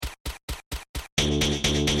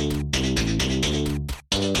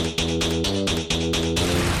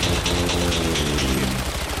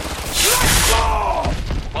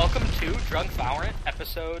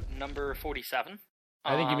episode number 47.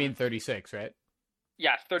 I think you mean 36, right?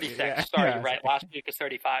 Yeah, 36. Yeah. Sorry, Yeah. you're right. Last week is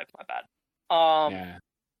 35. My bad. Yeah.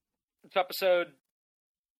 It's episode.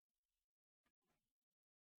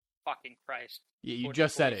 Fucking Christ. You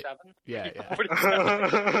just said it. 47? Yeah.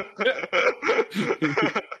 47.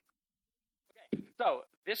 Okay, so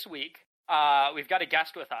this week, we've got a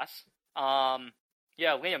guest with us.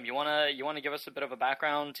 Yeah, Liam, you wanna give us a bit of a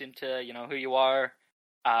background into who you are,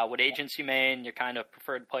 what agents you main, your kind of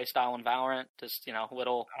preferred play style in Valorant, just a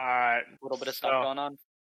little bit of stuff going on.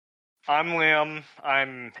 I'm Liam.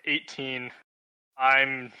 I'm 18.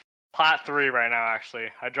 I'm Plat 3 right now. Actually,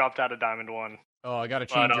 I dropped out of Diamond 1. Oh, I gotta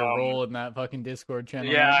change your role in that fucking Discord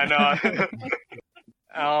channel. Yeah, I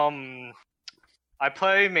know. I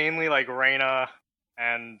play mainly like Reyna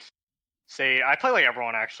and I play like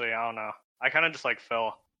everyone actually. I don't know. I kind of just like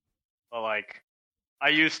Phil, but like I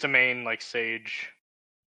used to main like Sage,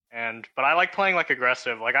 but I like playing like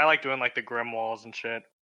aggressive. Like I like doing like the Grim walls and shit.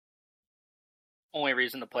 Only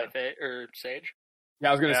reason to play Sage. Yeah,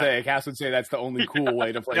 I was gonna say, Cass would say that's the only cool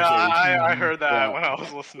way to play Yeah, Sage. I heard that when I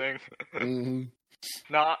was listening. Mm-hmm.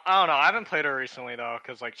 No, I don't know. I haven't played her recently though,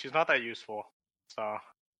 because like she's not that useful. So.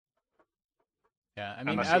 Yeah, I mean,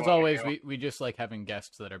 Unless you as want always, to. we just like having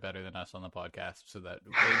guests that are better than us on the podcast, so that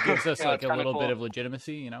it gives us like a little bit of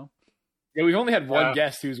legitimacy, Yeah, we've only had one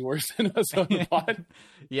guest who's worse than us on the pod.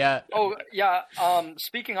 Yeah. Oh, yeah.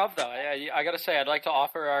 Speaking of, though, I gotta say, I'd like to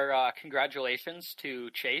offer our congratulations to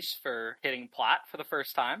Chase for hitting Plat for the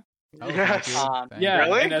first time. Oh, Yes. thank you. Yeah,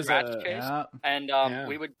 Really? and as Congrats, a, Chase. Yeah. And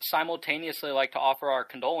we would simultaneously like to offer our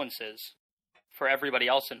condolences for everybody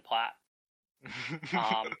else in Plat.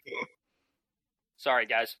 Sorry,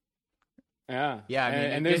 guys. yeah, Yeah, I mean,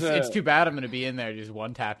 and it's too bad I'm going to be in there just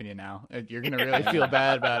one-tapping you now. You're going to really feel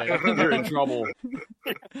bad about it. You're in trouble.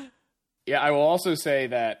 Yeah, I will also say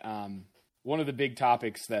that one of the big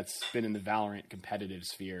topics that's been in the Valorant competitive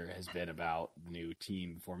sphere has been about the new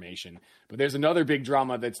team formation. But there's another big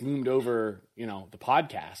drama that's loomed over, the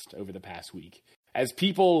podcast over the past week. As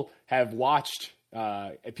people have watched,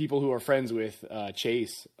 people who are friends with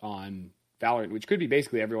Chase on Valorant, which could be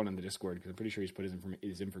basically everyone in the Discord, because I'm pretty sure he's put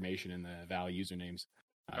his information in the Val usernames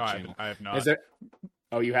channel. I have not.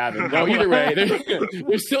 Oh, you haven't? Well, either way,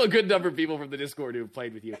 there's still a good number of people from the Discord who have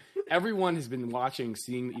played with you. Everyone has been watching,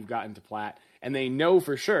 seeing that you've gotten to Plat, and they know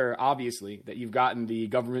for sure, obviously, that you've gotten the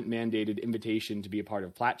government-mandated invitation to be a part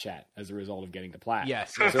of Plat Chat as a result of getting to Plat.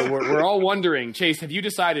 Yes. So we're all wondering, Chase, have you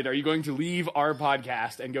decided, are you going to leave our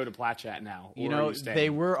podcast and go to Plat Chat now? Or are you staying? They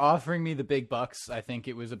were offering me the big bucks. I think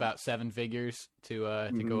it was about 7 figures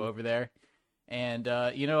to go over there. And,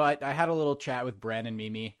 I had a little chat with Bren and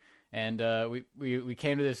Mimi. And we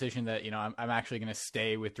came to the decision that I'm actually going to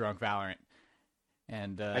stay with Drunk Valorant.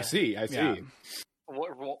 And I see. Yeah.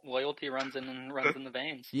 Loyalty runs in the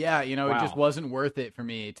veins. Yeah, it Wow. just wasn't worth it for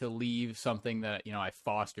me to leave something that I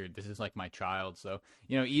fostered. This is like my child. So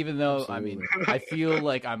even though Absolutely. I feel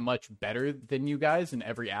like I'm much better than you guys in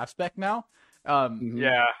every aspect now.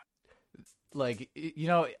 Yeah. Like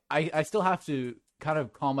I still have to kind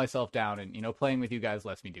of calm myself down, and playing with you guys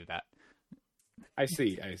lets me do that. I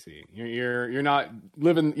see. You're not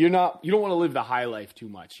living. You don't want to live the high life too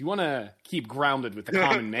much. You want to keep grounded with the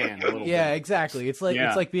common man a little Yeah, bit. exactly. It's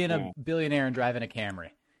like being a billionaire and driving a Camry.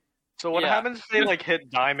 So what happens if they like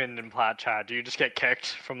hit Diamond in Plat Chat? Do you just get kicked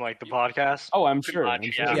from like the podcast? Oh, I'm sure. much,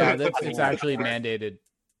 Yeah, it's actually mandated.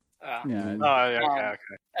 Yeah. Yeah. Oh, yeah, okay.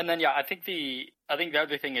 And then I think the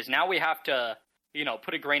other thing is now we have to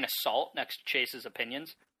put a grain of salt next to Chase's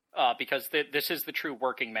opinions because this is the true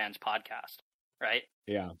working man's podcast, right?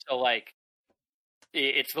 Yeah. So like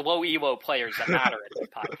it's the low elo players that matter in this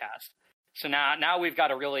podcast. So now we've got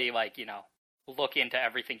to really look into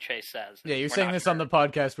everything Chase says. Yeah, you're We're saying not this sure. on the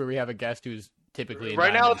podcast where we have a guest who's typically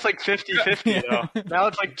Right now diamond. it's like 50-50 though. Now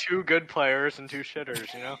it's like 2 good players and 2 shitters,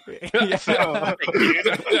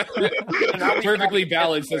 Perfectly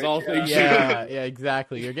balanced as all things. Yeah,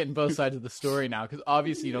 exactly. You're getting both sides of the story now because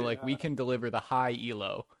obviously, we can deliver the high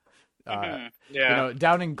elo. Yeah.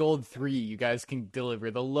 Down in gold 3, you guys can deliver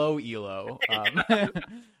the low elo.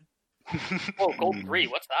 Oh, gold 3,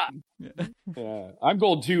 what's that? Yeah. I'm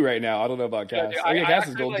gold 2 right now. I don't know about Cass. dude, I think I Cass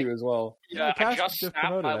is actually, gold 2 as well. Yeah, I just snapped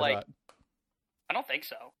promoted, my I thought. I don't think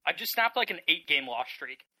so. I just snapped like an 8-game loss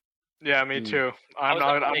streak. Yeah, me too. I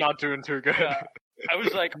I'm was not doing too good. Yeah. I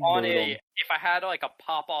was like on if I had like a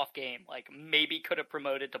pop off game, like maybe could have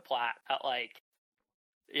promoted to Plat at like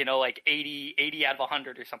 80 out of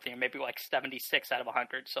 100 or something, or maybe like 76 out of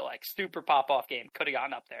 100. So like super pop off game, could have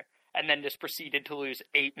gotten up there, and then just proceeded to lose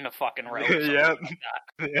 8 in a fucking row. Yeah. Like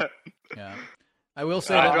that. Yeah. Yeah. I will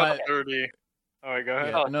say I that dropped 30. Oh, wait, go ahead.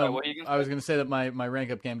 Yeah, Oh, no, what are you gonna I was going to say that my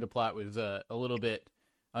rank up game to Plot was a little bit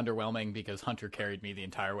underwhelming because Hunter carried me the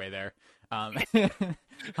entire way there.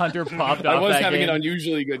 Hunter popped off I was that having game, an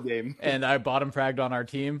unusually good game. and I bottom fragged on our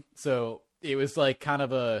team, so it was like kind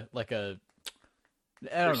of a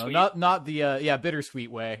I don't know, not the bittersweet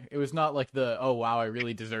way. It was not like the oh wow I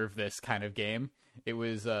really deserve this kind of game. It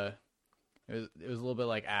was a little bit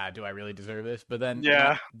like do I really deserve this? But then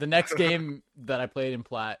the next game that I played in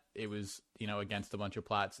Plat, it was against a bunch of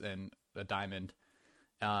Plats and a Diamond,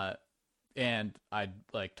 and I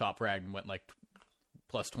like top fragged and went like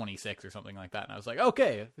plus 26 or something like that, and I was like,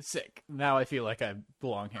 okay, sick. Now I feel like I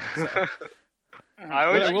belong here. So. I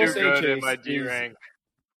always What I will do say, good in Chase, my D is- rank.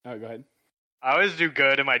 Oh, go ahead. I always do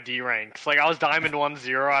good in my D ranks. Like I was Diamond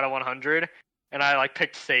 1-0 out of 100, and I like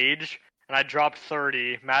picked Sage, and I dropped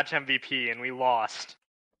 30, match MVP, and we lost.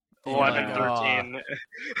 Oh my 11-13.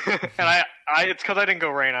 And I it's because I didn't go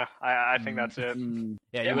Reyna. I think that's it. Yeah,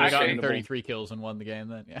 Yeah, you would have gotten understandable. 33 kills and won the game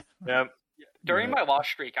then. Yeah. Yep. During my loss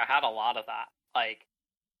streak, I had a lot of that. Like,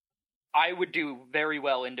 I would do very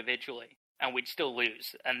well individually, and we'd still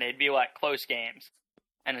lose, and they'd be like close games,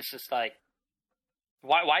 and it's just like,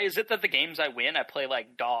 why is it that the games I win, I play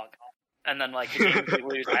like dog, and then like the games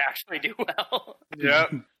we lose, I actually do well?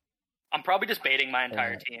 Yep. I'm probably just baiting my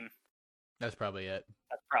entire team. That's probably it.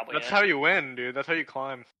 That's probably That's it. how you win, dude. That's how you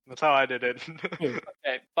climb. That's how I did it.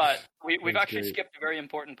 Okay, but we've That's actually great. skipped a very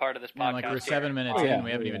important part of this Man, podcast. like we're here. 7 minutes Oh, in, yeah. we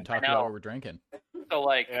haven't Oh, even yeah. talked I know. about what we're drinking. So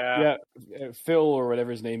like, Yeah. Phil or whatever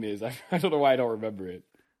his name is. I don't know why I don't remember it.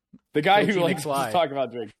 The guy Phil who T. likes to McFly. talk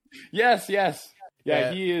about drink. Yes. Yeah,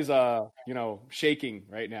 Yeah. he is shaking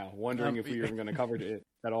right now, wondering if we were going to cover it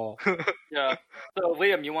at all. yeah. So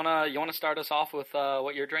Liam, you wanna start us off with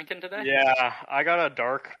what you're drinking today? Yeah, I got a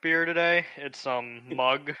dark beer today. It's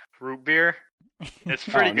Mug root beer. It's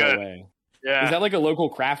pretty Oh, no good. way. Yeah. Is that like a local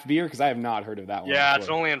craft beer? Because I have not heard of that one. Yeah, it's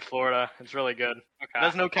before. only in Florida. It's really good. Okay.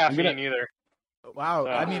 There's no caffeine either. Wow,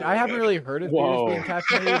 I Oh. mean, I haven't really heard of Whoa. beers being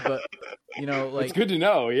caffeinated, but like It's good to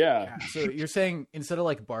know. Yeah. So you're saying instead of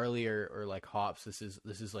like barley or like hops, this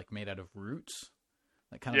is like made out of roots,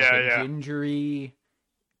 like kind of like a Yeah. gingery,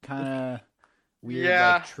 kind of weird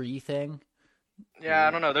Yeah. like tree thing. Yeah, I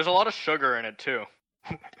don't know. There's a lot of sugar in it too.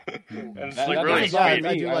 And it's That- like that really doesn't bother sweet. me.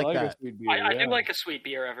 I do like a that. sweet beer, I yeah. do like a sweet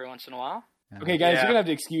beer every once in a while. Okay, guys, Yeah. you're gonna have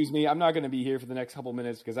to excuse me. I'm not gonna be here for the next couple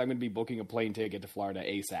minutes because I'm gonna be booking a plane ticket to Florida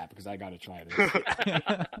ASAP because I gotta try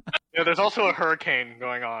this. Yeah, there's also a hurricane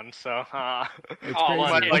going on, so It's Oh, crazy. well,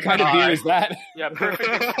 what like kind of my beer eye. is that? Yeah, perfect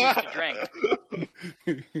excuse to drink.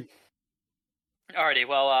 Alrighty,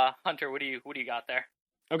 well, Hunter, what do you got there?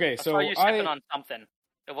 Okay, I so saw you sipping on something.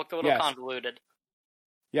 It looked a little Yes. convoluted.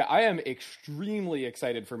 Yeah, I am extremely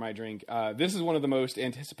excited for my drink. This is one of the most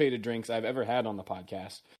anticipated drinks I've ever had on the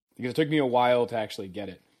podcast because it took me a while to actually get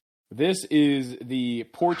it. This is the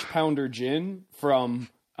Porch Pounder Gin from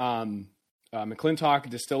McClintock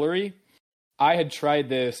Distillery. I had tried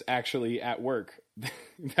this actually at work.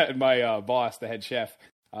 That my boss, the head chef,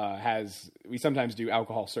 we sometimes do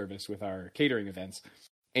alcohol service with our catering events.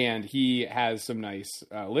 And he has some nice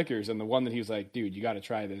liquors. And the one that he was like, dude, you got to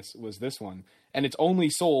try this, was this one. And it's only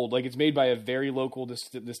sold, like it's made by a very local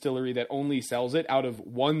distillery that only sells it out of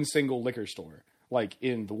one single liquor store, like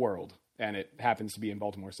in the world. And it happens to be in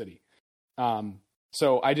Baltimore City.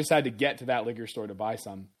 So I just had to get to that liquor store to buy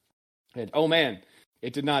some. And oh man,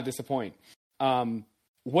 it did not disappoint.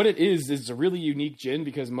 What it is a really unique gin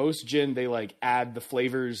because most gin, they like add the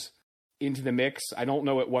flavors into the mix. I don't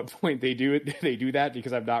know at what point they do it. They do that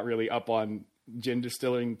because I'm not really up on gin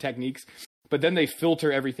distilling techniques, but then they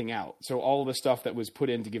filter everything out. So all of the stuff that was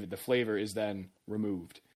put in to give it the flavor is then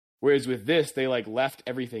removed. Whereas with this, they like left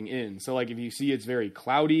everything in. So like if you see it's very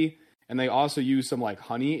cloudy and they also use some like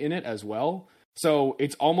honey in it as well. So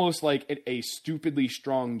it's almost like a stupidly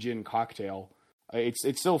strong gin cocktail. It's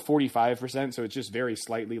still 45%. So it's just very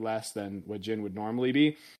slightly less than what gin would normally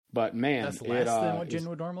be. But man, That's less than what is- gin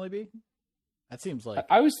would normally be. That seems like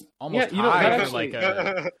I was almost yeah, you know, high that for actually- like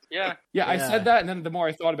a. Yeah, Yeah, I Yeah. said that, and then the more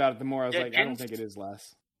I thought about it, the more I was Yeah, like, I don't gin's- think it is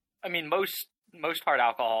less. I mean most hard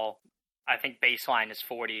alcohol, I think baseline is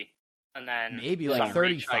 40, and then Maybe some like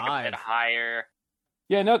reach, like, a 35. bit higher.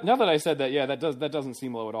 Yeah, now that I said that, yeah, that doesn't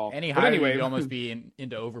seem low at all. Any But higher, anyway, you'd almost be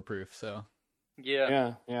into overproof. So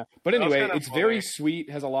Yeah. yeah. But That was anyway, kinda it's very funny. sweet,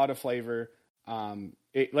 has a lot of flavor.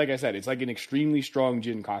 Like I said, it's like an extremely strong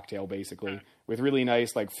gin cocktail, basically, with really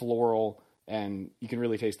nice like floral, and you can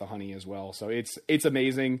really taste the honey as well. So it's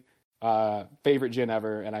amazing. Favorite gin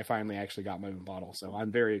ever, and I finally actually got my own bottle, so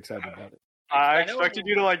I'm very excited about it. I I know- expected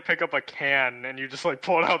you to like pick up a can and you just like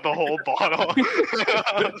pulled out the whole bottle.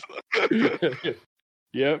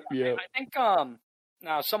 Yep. I think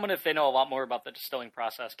Now, someone, if they know a lot more about the distilling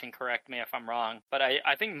process, can correct me if I'm wrong. But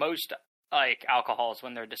I think most like alcohols,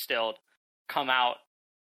 when they're distilled, come out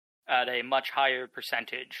at a much higher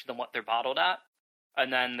percentage than what they're bottled at,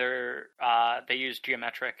 and then they use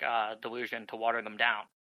geometric dilution to water them down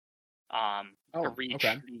to reach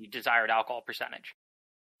the desired alcohol percentage.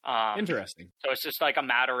 Interesting. So it's just like a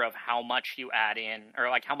matter of how much you add in, or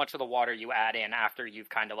like how much of the water you add in after you've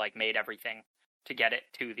kind of like made everything to get it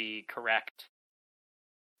to the correct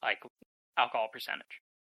like alcohol percentage.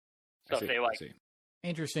 So if they like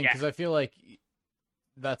interesting, because I feel like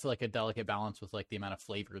that's like a delicate balance with like the amount of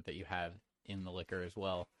flavor that you have in the liquor as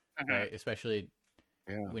well, right? Especially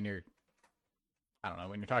when you're, I don't know,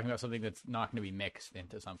 when you're talking about something that's not going to be mixed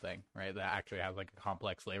into something, right? That actually has like a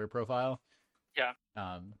complex flavor profile. Yeah.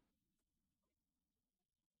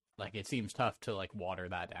 Like it seems tough to like water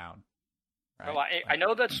that down. Right? Well, I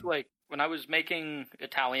know that's like when I was making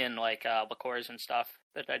Italian like liqueurs and stuff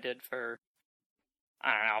that I did for,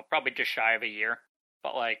 I don't know, probably just shy of a year.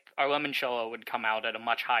 But like our limoncello would come out at a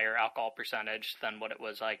much higher alcohol percentage than what it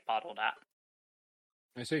was like bottled at.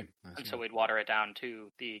 I see. And so we'd water it down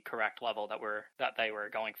to the correct level that they were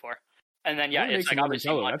going for. And then it's like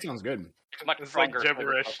obviously that sounds good. It's like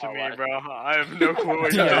gibberish to me, bro. I have no clue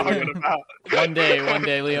what you're talking about. One day,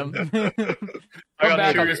 Liam. Come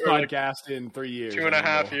back on this podcast in 3 years.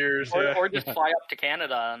 2.5 years. Or just fly up to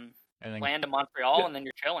Canada and land in Montreal, and then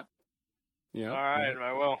you're chilling. Yeah. All right,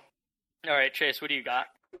 I will. All right, Chase, what do you got?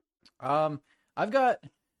 I've got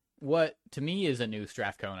what to me is a new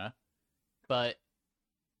Strathcona, but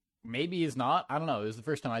maybe is not. I don't know. It was the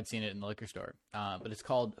first time I'd seen it in the liquor store. But it's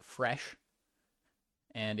called Fresh,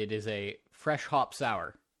 and it is a fresh hop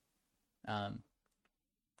sour.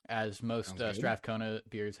 As most Strathcona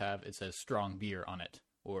beers have, it says strong beer on it,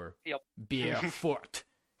 or bière forte,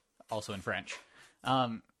 also in French.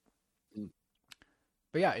 But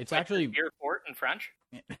yeah, it's actually beer fort in French.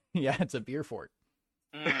 Yeah, it's a beer fort.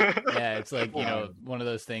 Yeah, it's like, you know, one of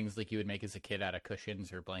those things like you would make as a kid out of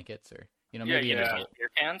cushions or blankets, or maybe beer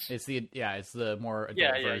cans. It's the more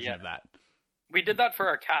adult version of that. We did that for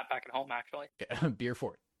our cat back at home, actually. Beer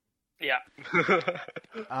fort. Yeah.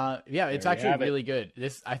 It's actually really good.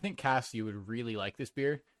 I think, Cass, you would really like this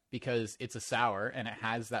beer because it's a sour and it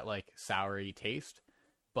has that like soury taste,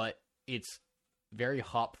 but it's very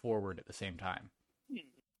hop forward at the same time.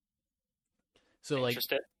 So like,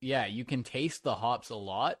 you can taste the hops a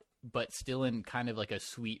lot, but still in kind of like a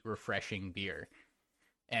sweet, refreshing beer.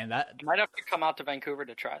 And that you might have to come out to Vancouver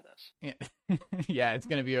to try this. Yeah, it's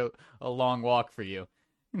gonna be a long walk for you.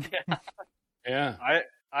 Yeah.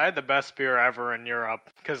 I had the best beer ever in Europe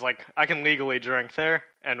because like I can legally drink there,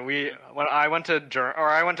 and I went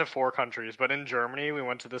to 4 countries, but in Germany we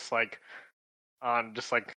went to this like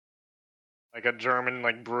just like a German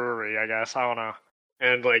like brewery, I guess, I don't know.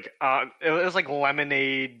 And like it was like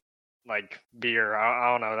lemonade like beer.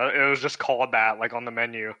 I don't know. It was just called that like on the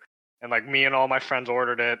menu. And like me and all my friends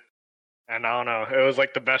ordered it. And I don't know. It was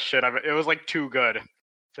like the best shit I've. It was like too good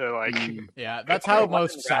to like. Yeah, that's how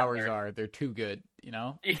most sours are. They're too good, you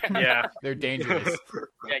know. Yeah. They're dangerous.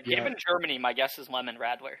 Yeah, given Germany, my guess is lemon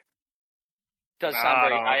radler. Does sound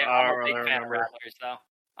very. I'm a big fan of radlers though.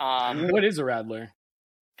 What is a radler?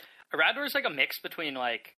 A radler is like a mix between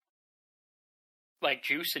like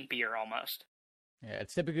juice and beer almost. Yeah,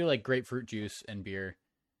 it's typically like grapefruit juice and beer.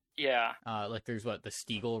 Yeah. Like there's the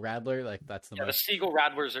Stiegl Radler, like that's the most... the Stiegl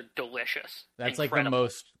Radlers are delicious. That's like the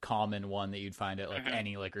most common one that you'd find at like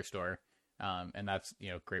any liquor store. And that's,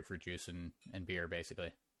 grapefruit juice and beer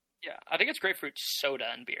basically. Yeah, I think it's grapefruit soda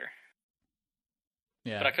and beer.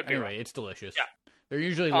 Yeah. But I could be anyway, wrong. It's delicious. Yeah. They're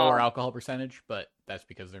usually lower alcohol percentage, but that's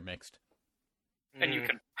because they're mixed. And you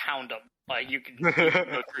can pound them. Like you can go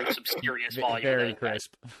through some serious volume. Very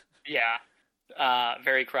crisp. Yeah.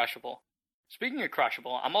 Very crushable. Speaking of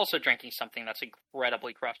crushable, I'm also drinking something that's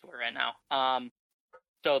incredibly crushable right now.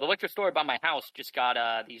 So the liquor store by my house just got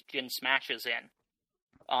these gin smashes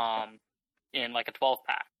in like a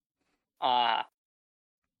 12-pack,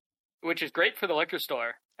 which is great for the liquor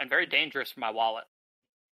store and very dangerous for my wallet.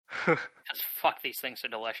 Because fuck, these things are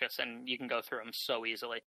delicious, and you can go through them so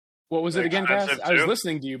easily. What was it again, Cass? I was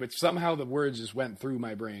listening to you, but somehow the words just went through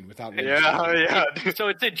my brain without me. Yeah. So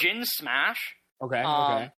it's a gin smash.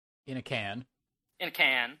 Okay. In a can.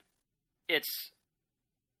 It's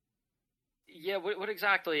what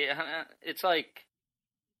exactly? It's like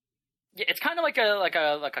it's kind of like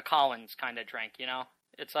a Collins kind of drink, you know.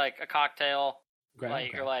 It's like a cocktail, or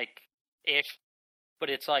like ish, but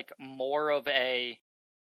it's like more of a.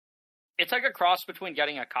 It's like a cross between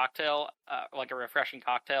getting a cocktail, like a refreshing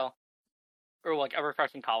cocktail, or like a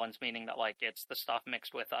refreshing Collins, meaning that like it's the stuff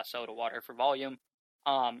mixed with soda water for volume,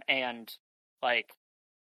 and like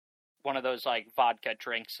one of those like vodka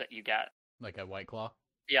drinks that you get, Like a White Claw.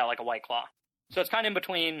 yeah, like a White Claw. So it's kind of in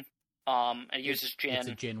between. It uses gin. It's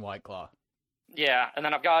a gin White Claw. Yeah, and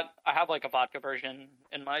then I have like a vodka version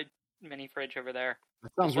in my mini fridge over there.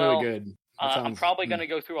 That sounds as well. really good. I'm probably going to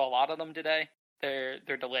go through a lot of them today. They're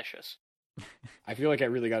delicious. I feel like I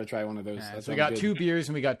really got to try one of those. Yeah, That so we sounds got good. 2 beers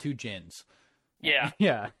and we got 2 gins. Yeah,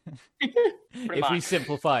 Yeah. pretty If we much.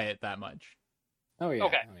 simplify it that much. Oh yeah.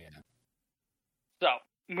 Okay. Oh yeah. So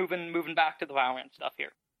moving back to the Valorant stuff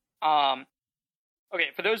here. Okay,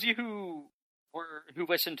 for those of you who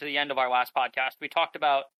listened to the end of our last podcast, we talked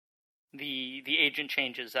about the agent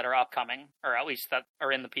changes that are upcoming, or at least that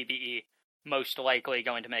are in the PvE, most likely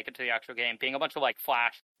going to make it to the actual game, being a bunch of like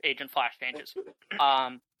agent flash changes.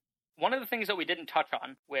 One of the things that we didn't touch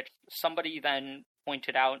on, which somebody then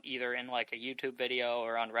pointed out either in like a YouTube video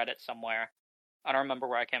or on Reddit somewhere, I don't remember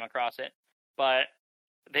where I came across it, but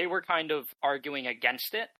they were kind of arguing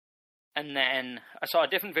against it. And then I saw a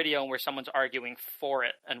different video where someone's arguing for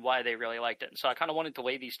it and why they really liked it. And so I kind of wanted to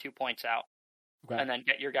lay these 2 points out Okay. and then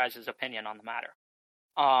get your guys' opinion on the matter.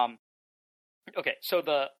 Okay, so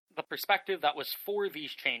the perspective that was for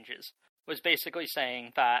these changes was basically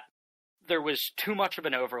saying that there was too much of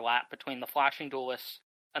an overlap between the flashing duelists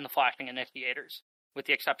and the flashing initiators, with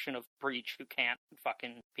the exception of Breach, who can't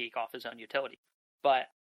fucking peek off his own utility. But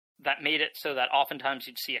that made it so that oftentimes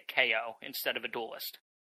you'd see a KO instead of a duelist,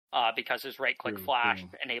 because his right-click True, flash true.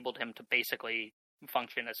 enabled him to basically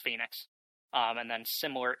function as Phoenix. And then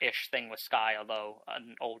similar-ish thing with Skye, although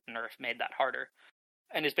an old nerf made that harder.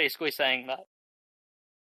 And is basically saying that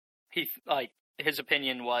his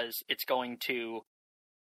opinion was it's going to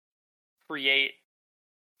create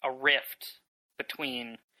a rift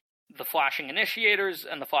between the flashing initiators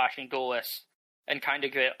and the flashing duelists, and kind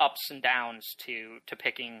of get ups and downs to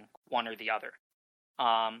picking one or the other.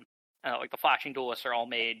 Like the flashing duelists are all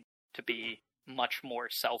made to be much more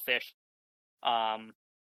selfish, and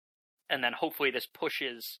then hopefully this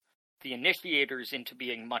pushes the initiators into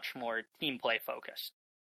being much more team play focused,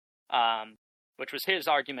 which was his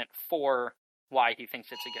argument for why he thinks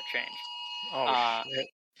it's a good change. Oh shit!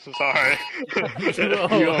 Sorry.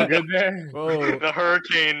 You all good there? Whoa. The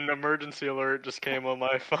hurricane emergency alert just came on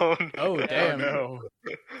my phone. Oh, damn. No.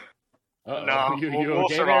 Uh-oh. No, you we'll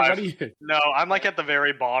okay there, survive. buddy? No, I'm like at the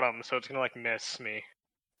very bottom, so it's gonna like miss me.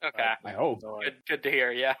 Okay, I hope. good to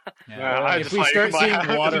hear. Yeah. Yeah, I If just we like start my-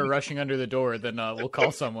 seeing water rushing under the door, then we'll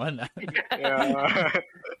call someone. Yeah.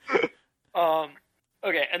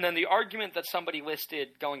 Okay, and then the argument that somebody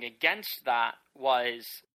listed going against that was,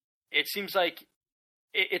 it seems like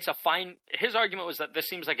it's a fine. His argument was that this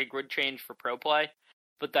seems like a good change for pro play,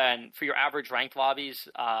 but then for your average ranked lobbies,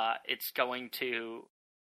 it's going to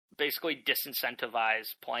basically disincentivize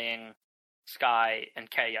playing Skye and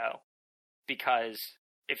KO, because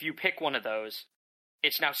if you pick one of those,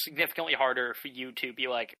 it's now significantly harder for you to be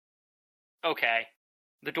like, okay,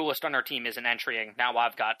 the duelist on our team isn't entering, now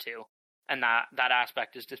I've got to. And that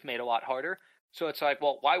aspect is just made a lot harder. So it's like,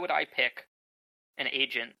 well, why would I pick an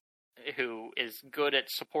agent who is good at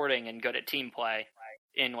supporting and good at team play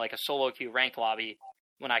in like a solo queue ranked lobby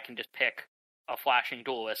when I can just pick a flashing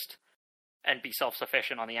duelist and be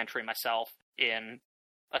self-sufficient on the entry myself in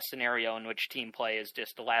a scenario in which team play is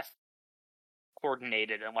just less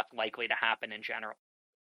coordinated and less likely to happen in general.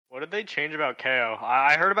 What did they change about KO?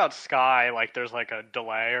 I heard about Skye, like there's like a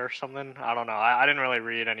delay or something. I don't know. I didn't really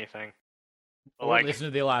read anything. But, Or like listen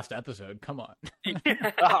to the last episode. Come on.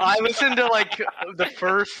 I listened to like the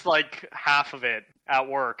first like half of it at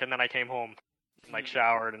work, and then I came home, and, like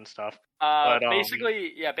showered and stuff. But,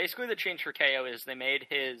 basically the change for KO is they made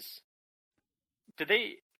his. Did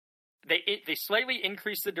they slightly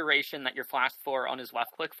increased the duration that you're flashed for on his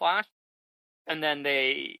left click flash, and then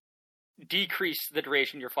they decreased the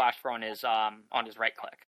duration you're flashed for on his right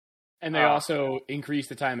click. And they also increase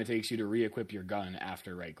the time it takes you to re-equip your gun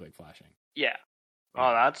after right-click flashing. Yeah.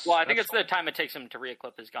 Oh, that's Well, I think that's it's the time it takes him to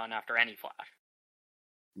re-equip his gun after any flash.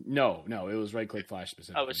 No, it was right-click flash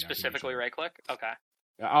specifically. Oh, it was specifically right click? Okay.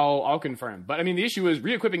 I'll confirm. But I mean, the issue is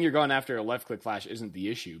re-equipping your gun after a left-click flash isn't the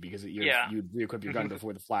issue because you re-equip your gun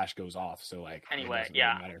before the flash goes off. So like, Anyway, it doesn't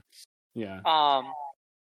yeah. really matter. Yeah.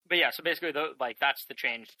 But yeah, so basically, like that's the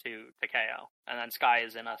change to KO, and then Skye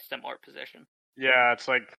is in a similar position. Yeah, it's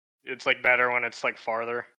like better when it's like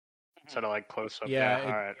farther instead of like close up. Yeah,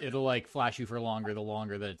 all right. it'll like flash you for longer the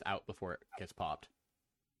longer that it's out before it gets popped.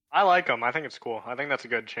 I like them. I think it's cool. I think that's a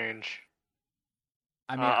good change.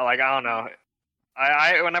 I mean, Like I don't know.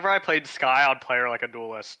 I whenever I played Skye, I'd play her like a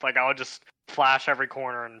duelist. Like I would just flash every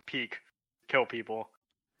corner and peek, kill people.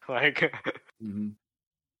 Like Mm-hmm.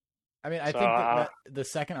 I mean, I So, think that the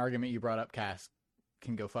second argument you brought up, Cass,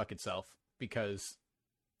 can go fuck itself because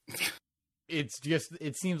it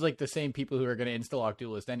seems like the same people who are going to insta-lock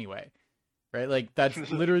Duelist anyway, right? Like, that's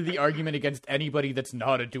literally the argument against anybody that's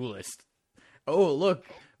not a Duelist. Oh, look,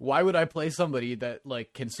 why would I play somebody that,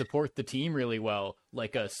 like, can support the team really well,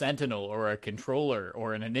 like a Sentinel or a Controller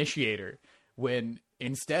or an Initiator, when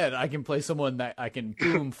instead I can play someone that I can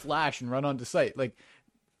boom, flash, and run onto site? Like,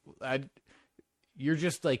 you're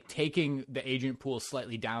just, like, taking the agent pool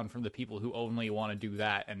slightly down from the people who only want to do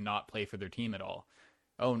that and not play for their team at all.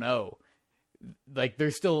 Oh, no. Like,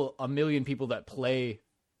 there's still a million people that play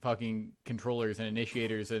fucking Controllers and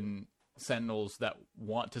Initiators and Sentinels that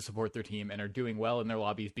want to support their team and are doing well in their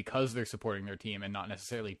lobbies because they're supporting their team and not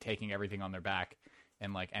necessarily taking everything on their back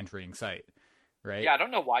and, like, entering site, right? Yeah, I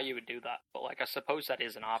don't know why you would do that, but, like, I suppose that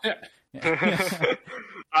is an option.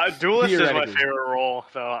 Duelist is my favorite role,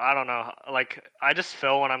 though. I don't know. Like, I just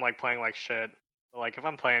feel when I'm, like, playing like shit. Like, if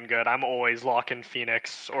I'm playing good, I'm always locking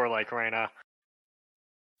Phoenix or, like, Reyna.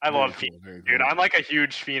 I love Phoenix, dude. I'm, like, a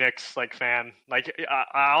huge Phoenix, like, fan. Like,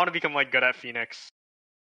 I want to become, like, good at Phoenix.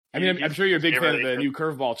 I mean, I'm sure you're a big fan of the new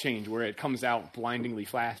curveball change where it comes out blindingly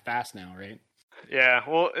fast now, right? Yeah,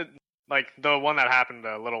 well, like the one that happened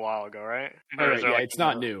a little while ago, right? Right, yeah, like, it's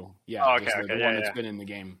not new. Yeah, oh, okay, the one that's been in the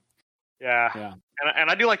game. Yeah. And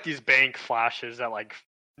I do like these bank flashes that like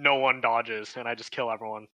no one dodges, and I just kill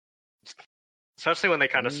everyone. Especially when they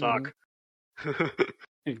kind of suck.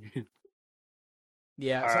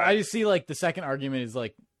 Yeah, so I just see like the second argument is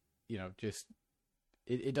like, you know, just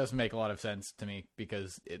it doesn't make a lot of sense to me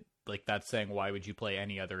because it like that's saying why would you play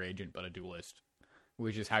any other agent but a Duelist,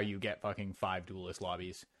 which is how you get fucking 5 Duelist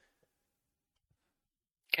lobbies.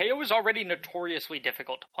 KO is already notoriously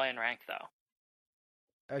difficult to play in rank, though.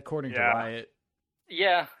 According to Riot.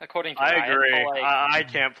 Yeah, according to Riot. I agree. Like... I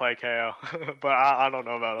can't play KO, but I don't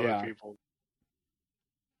know about other people.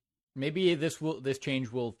 Maybe this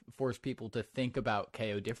change will force people to think about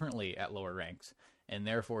KO differently at lower ranks, and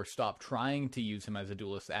therefore stop trying to use him as a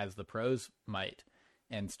Duelist as the pros might,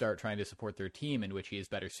 and start trying to support their team in which he is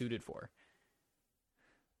better suited for.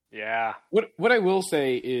 Yeah. What I will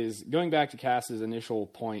say is, going back to Cass's initial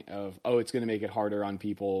point of, it's going to make it harder on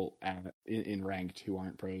people in ranked who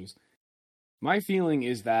aren't pros. My feeling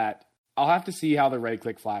is that I'll have to see how the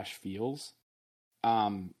right-click flash feels.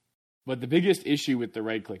 But the biggest issue with the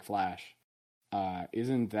right-click flash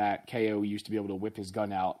isn't that KO used to be able to whip his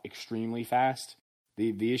gun out extremely fast.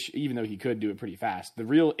 The issue, even though he could do it pretty fast, the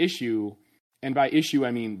real issue, and by issue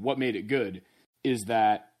I mean what made it good, is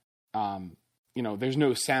that there's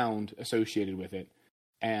no sound associated with it,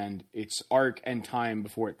 and its arc and time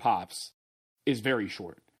before it pops is very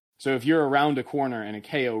short. So if you're around a corner and a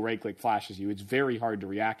KO right-click flashes you, it's very hard to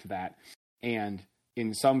react to that. And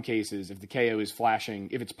in some cases, if the KO is flashing,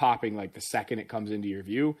 if it's popping like the second it comes into your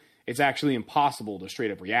view, it's actually impossible to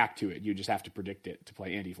straight up react to it. You just have to predict it to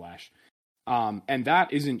play anti-flash. And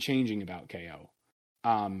that isn't changing about KO.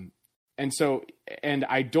 And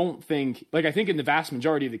I don't think, I think in the vast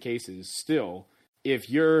majority of the cases, still,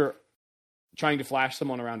 if you're trying to flash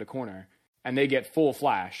someone around a corner and they get full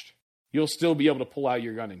flashed, you'll still be able to pull out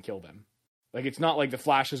your gun and kill them. Like, it's not like the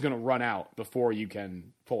flash is going to run out before you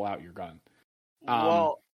can pull out your gun.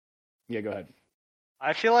 Yeah, go ahead.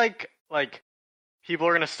 I feel like people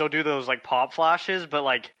are going to still do those, pop flashes, but,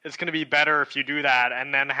 it's going to be better if you do that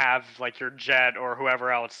and then have, your Jet or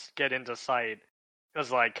whoever else get into sight.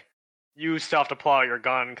 Because, you still have to pull out your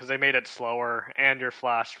gun because they made it slower and you're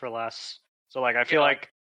flashed for less. So, I feel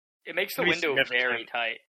like it makes the window very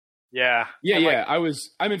tight. Yeah. Yeah,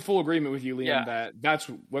 I'm in full agreement with you, Liam, that that's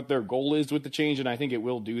what their goal is with the change, and I think it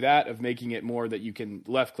will do that, of making it more that you can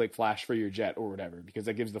left-click flash for your Jet or whatever, because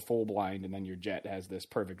that gives the full blind, and then your Jet has this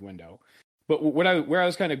perfect window. But where I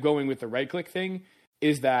was kind of going with the right-click thing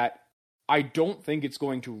is that I don't think it's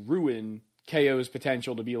going to ruin KO's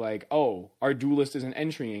potential to be like, our Duelist isn't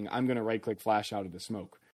entering, I'm going to right-click flash out of the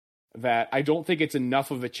smoke. That I don't think it's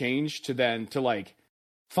enough of a change to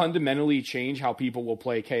fundamentally change how people will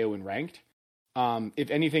play KO in ranked. If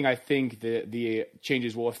anything, I think the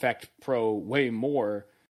changes will affect pro way more,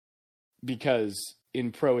 because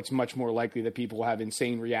in pro it's much more likely that people will have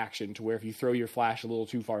insane reaction to where if you throw your flash a little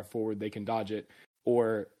too far forward, they can dodge it,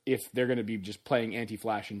 or if they're going to be just playing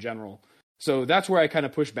anti-flash in general. So that's where I kind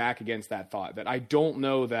of push back against that thought, that I don't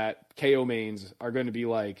know that KO mains are going to be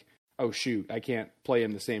like, oh shoot, I can't play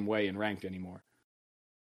him the same way in ranked anymore.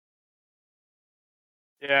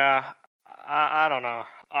 Yeah, I don't know.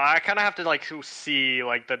 I kind of have to see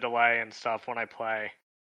the delay and stuff when I play.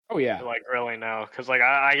 Oh yeah. To really know, because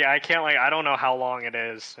I can't I don't know how long it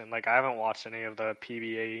is, and I haven't watched any of the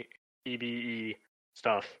PBE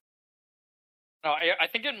stuff. No, I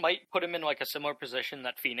think it might put him in like a similar position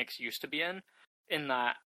that Phoenix used to be in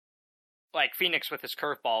that like Phoenix with his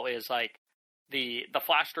curveball is like the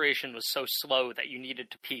flash duration was so slow that you needed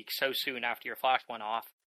to peak so soon after your flash went off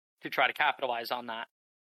to try to capitalize on that.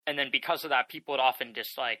 And then because of that, people would often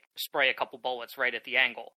just like spray a couple bullets right at the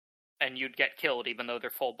angle, and you'd get killed even though they're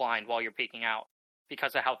full blind while you're peeking out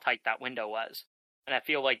because of how tight that window was. And I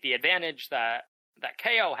feel like the advantage that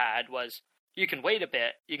KO had was you can wait a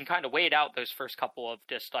bit, you can kind of wait out those first couple of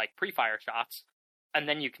just like pre-fire shots, and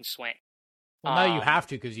then you can swing. Well, now you have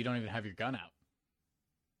to because you don't even have your gun out.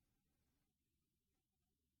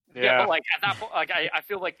 Yeah, but like at that point, like I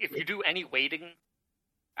feel like if you do any waiting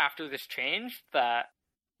after this change, that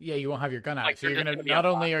you won't have your gun out. Like, so you're gonna not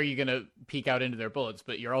only are you gonna peek out into their bullets,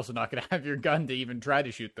 but you're also not gonna have your gun to even try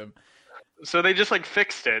to shoot them. So they just like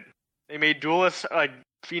fixed it. They made Duelist like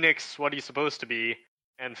Phoenix what he's supposed to be,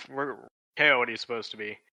 and KO what he's supposed to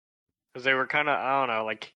be. Because they were kind of, I don't know,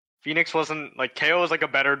 like Phoenix wasn't like KO was like a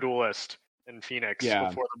better Duelist than Phoenix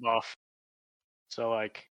before the buff. So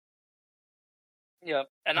like, yeah,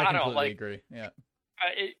 and I don't know, completely like agree. Yeah,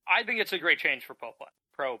 I think it's a great change for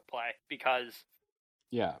pro play because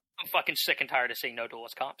I'm fucking sick and tired of seeing no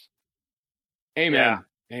Duelist comps. Amen.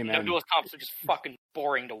 No Duelist comps are just fucking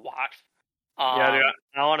boring to watch. Yeah, dude,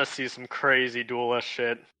 I want to see some crazy Duelist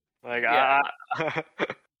shit. Like, I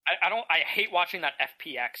hate watching that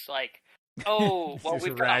FPX. Like, oh, well,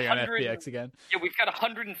 we've got 100 FPX again. Yeah, we've got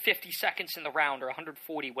 150 seconds in the round, or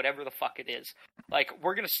 140, whatever the fuck it is. Like,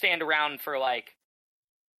 we're gonna stand around for like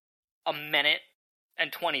a minute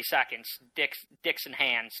and 20 seconds, dicks in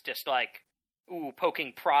hands, just like, ooh,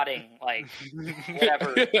 poking, prodding, like,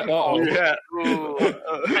 whatever. Oh, yeah. Ooh.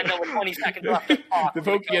 And then with 20 seconds left to talk. The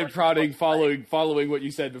poking and prodding following what you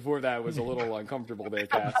said before that was a little uncomfortable there,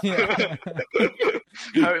 Cass.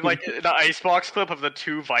 Like, the Icebox clip of the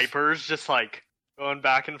two Vipers just, like, going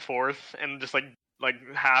back and forth and just, like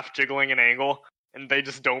half jiggling an angle, and they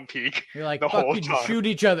just don't peek. You're like, the whole time. Shoot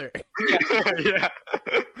each other. Yeah.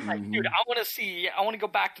 Like, dude, I want to go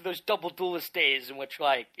back to those double Duelist days in which,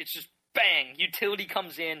 like, it's just bang, utility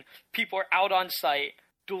comes in, people are out on site,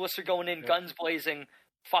 Duelists are going in, guns blazing,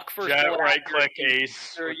 fuck first Jet, right after, click,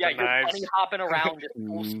 ace. you're bunny hopping around, just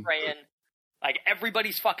full spraying. Like,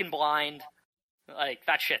 everybody's fucking blind. Like,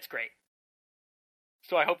 that shit's great.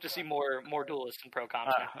 So I hope to see more Duelists in pro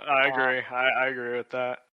comps now. I agree. I agree with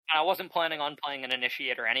that. I wasn't planning on playing an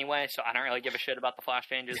Initiator anyway, so I don't really give a shit about the flash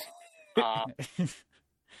changes.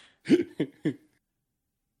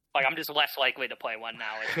 Like, I'm just less likely to play one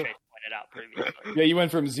now, as Chase pointed out previously. Yeah, you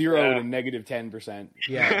went from 0 to negative 10%.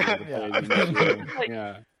 Yeah.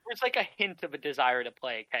 There's like a hint of a desire to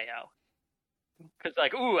play KO. Because,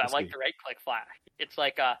 like, ooh, I like the right-click flash. It's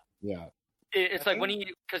like it's like when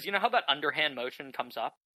because you know how that underhand motion comes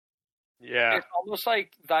up? Yeah. It's almost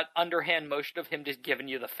like that underhand motion of him just giving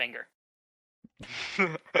you the finger.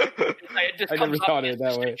 It just I comes never up thought of as it that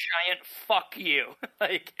just way. a giant fuck you.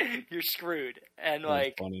 Like, you're screwed. And,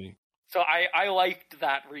 like, That's funny. so I liked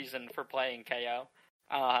that reason for playing KO.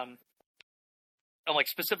 And, like,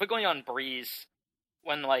 specifically on Breeze,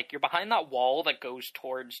 when, like, you're behind that wall that goes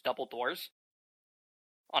towards double doors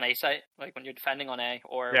on A site, like, when you're defending on A,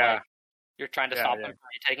 or, like, you're trying to stop them from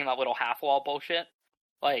taking that little half wall bullshit,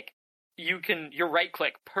 like, your right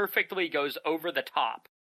click perfectly goes over the top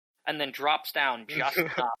and then drops down just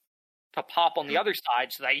enough to pop on the other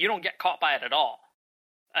side so that you don't get caught by it at all.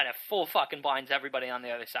 And it full fucking blinds everybody on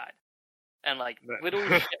the other side. And, like, little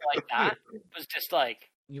shit like that was just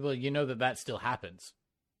like... Well, you know that still happens.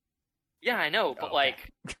 Yeah, I know, but,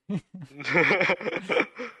 like...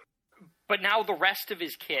 But now the rest of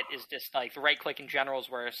his kit is just, like, the right click in general is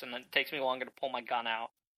worse, and then it takes me longer to pull my gun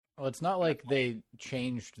out. Well, it's not like they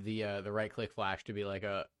changed the right click flash to be like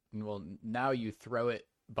now you throw it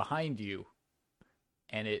behind you,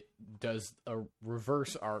 and it does a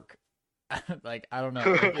reverse arc. Like, I don't know.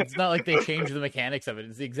 Like, it's not like they changed the mechanics of it.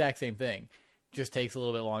 It's the exact same thing. Just takes a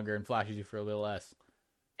little bit longer and flashes you for a little less.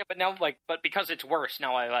 Yeah, but now, like, because it's worse,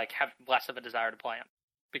 now I, like, have less of a desire to play him.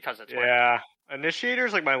 Because it's worse. Yeah.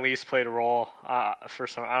 Initiator's, like, my least played role. For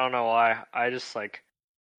some, I don't know why. I just, like,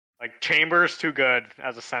 Chamber's too good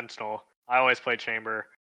as a Sentinel. I always play Chamber.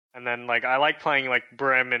 And then, like, I like playing, like,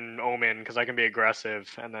 Brim and Omen because I can be aggressive.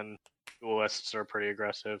 And then Duelists are pretty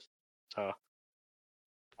aggressive. So,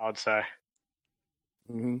 I would say.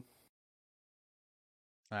 Mm-hmm.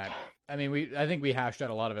 All right. I mean, I think we hashed out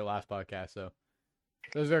a lot of it last podcast, so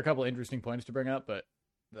those are a couple interesting points to bring up, but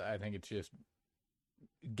I think it's just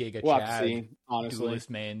Giga Chad, honestly, Duelist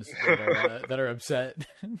mains that are upset.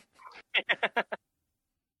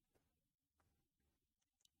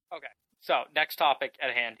 Okay, so next topic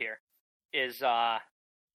at hand here. is and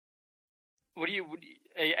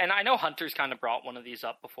I know Hunter's kind of brought one of these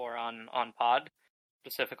up before on pod,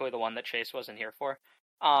 specifically the one that Chase wasn't here for.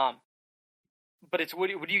 But it's what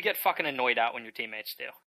do you get fucking annoyed at when your teammates do?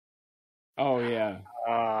 Oh yeah.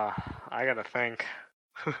 I gotta think.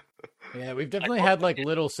 Yeah, we've definitely had like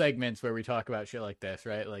little segments where we talk about shit like this,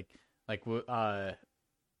 right? Like the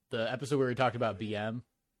episode where we talked about BM,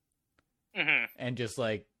 and just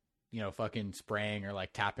like, you know, fucking spraying or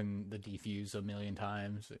like tapping the defuse a million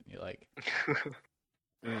times. And you're like,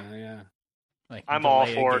 yeah. Like, I'm all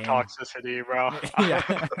delay a for game. toxicity, bro.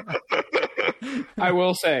 Yeah. I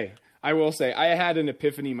will say, I had an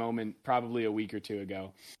epiphany moment probably a week or two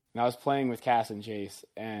ago. And I was playing with Cass and Chase,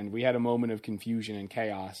 and we had a moment of confusion and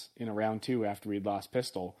chaos in a round 2 after we'd lost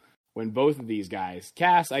Pistol, when both of these guys,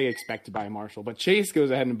 Cass I expect to buy a Marshall, but Chase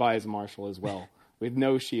goes ahead and buys a Marshall as well, with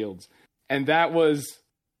no shields. And that was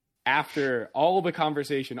after all the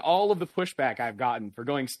conversation, all of the pushback I've gotten for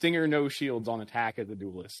going Stinger no shields on attack as a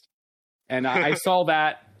duelist. And I saw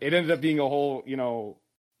that. It ended up being a whole, you know,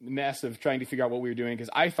 mess of trying to figure out what we were doing, because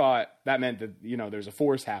I thought that meant that, you know, there's a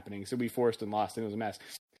force happening, so we forced and lost, and it was a mess.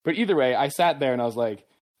 But either way, I sat there and I was like,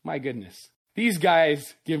 my goodness, these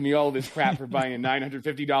guys give me all this crap for buying a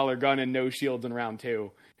 $950 gun and no shields in round 2,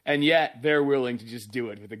 and yet they're willing to just do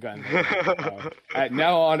it with a gun.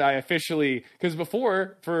 Now on, I officially, because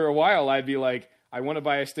before, for a while, I'd be like, I want to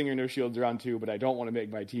buy a Stinger no shields round 2, but I don't want to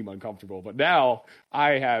make my team uncomfortable. But now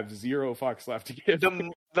I have zero fucks left to give.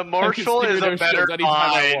 The Marshall is a better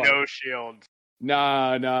buy, no shields.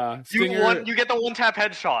 Nah. Stinger, you get the one-tap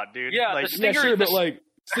headshot, dude. Yeah, like, the Stinger, yeah, sure, but like,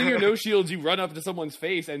 Stinger no shields, you run up to someone's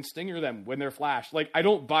face and Stinger them when they're flashed. Like, I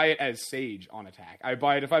don't buy it as Sage on attack. I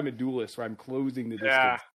buy it if I'm a duelist where I'm closing the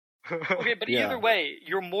distance. Yeah. Okay, but either way,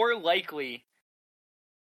 you're more likely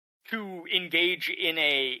to engage in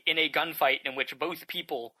a gunfight in which both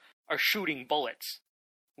people are shooting bullets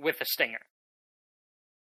with a Stinger.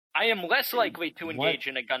 I am less likely to engage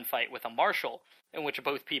in a gunfight with a Marshall in which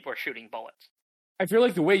both people are shooting bullets. I feel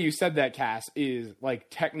like the way you said that, Cass, is like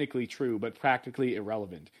technically true, but practically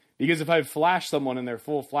irrelevant. Because if I flash someone in their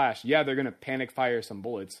full flash, yeah, they're going to panic fire some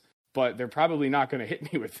bullets, but they're probably not going to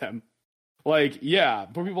hit me with them. Like, yeah,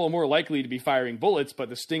 people are more likely to be firing bullets, but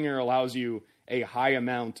the Stinger allows you a high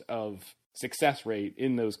amount of success rate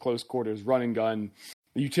in those close quarters, run and gun,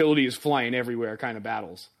 utility is flying everywhere kind of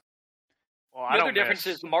battles. Well, The other difference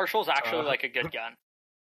is Marshall's actually like a good gun.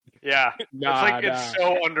 Yeah, it's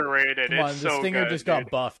so underrated. Come on, it's the so Stinger good, just dude. got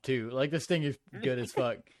buffed too. Like, the Stinger's good as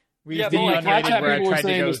fuck. We Yeah, just did but, like, unrated Catch where I people were tried to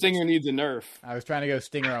saying go. the Stinger needs a nerf. I was trying to go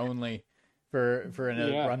Stinger only for an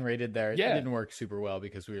unrated there. It Yeah. didn't work super well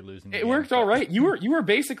because we were losing. It worked all right. You were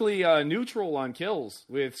basically neutral on kills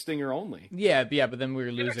with Stinger only. Yeah, but then we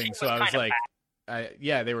were The other losing, team so was I was kinda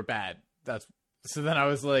like, they were bad. So then I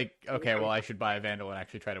was like, okay, well, I should buy a Vandal and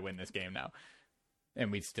actually try to win this game now,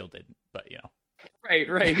 and we still didn't. But you know,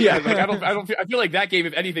 Right. Yeah, like I feel like that game,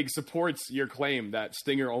 if anything, supports your claim that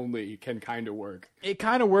Stinger only can kind of work. it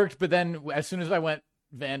kind of worked. But then as soon as I went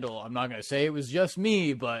Vandal, I'm not gonna say it was just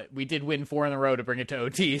me, but we did win 4 in a row to bring it to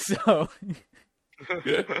OT. So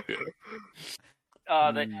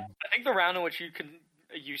I think the round in which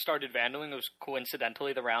you started vandaling was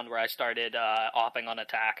coincidentally the round where I started opping on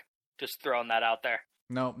attack. Just throwing that out there.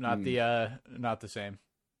 nope, not the same.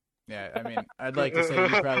 Yeah, I mean, I'd like to say you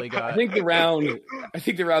probably got. I think the round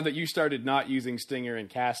that you started not using Stinger and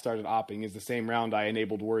Cass started opping is the same round I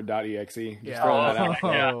enabled Word.exe. Just Yeah. throwing that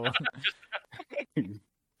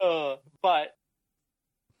out. But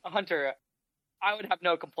Hunter, I would have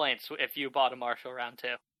no complaints if you bought a Marshall round 2.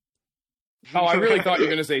 Oh, I really thought you were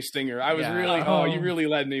going to say Stinger. I was Yeah. you really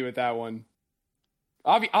led me with that one.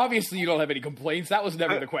 Obviously, you don't have any complaints. That was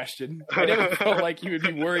never the question. I never felt like you would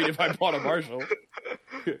be worried if I bought a Marshall.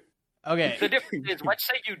 Okay. The difference is, let's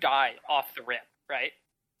say you die off the rip, right?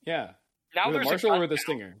 Yeah. Now With a there's Marshall a or gun with a now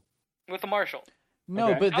Stinger? with a Marshall. No,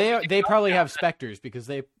 Okay. but they probably have Spectres because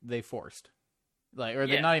they forced. Like, or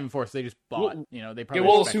they're Yeah. not even forced, they just bought. Well, You know, they Yeah, probably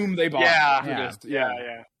we'll have Spectres. assume they bought. Yeah. for Yeah. this.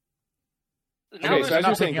 Yeah. Now Okay, there's so They're as not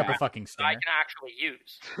you're saying picking up a that, fucking that I Stinger. can actually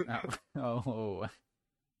use. Oh.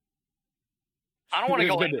 I don't want to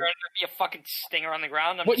There's go in good- there and there be a fucking stinger on the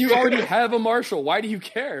ground. I'm But just you already have a Marshall. Why do you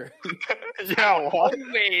care? Yeah, what?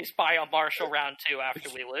 always buy a Marshall round 2 after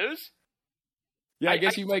we lose. Yeah, I I-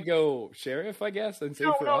 guess you might go Sheriff, I guess, and save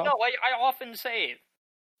No, for no, off. no. I often save.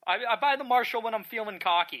 I buy the Marshall when I'm feeling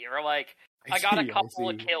cocky, or like I got a see, I couple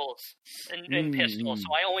of see. kills in pistol, so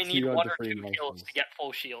I only So need you have 1 the or free 2 kills Marshalls. to get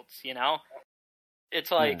full shields. You know,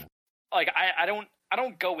 it's like I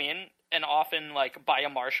don't go in and often like buy a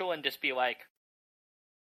Marshall and just be like,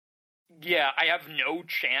 yeah, I have no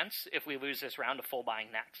chance if we lose this round of full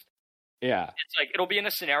buying next. Yeah. It's like it'll be in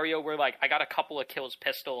a scenario where like I got a couple of kills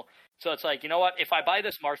pistol, so it's like, you know what? If I buy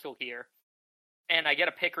this Marshall here, and I get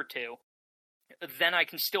a pick or two, then I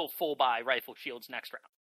can still full buy rifle shields next round.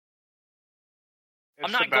 It's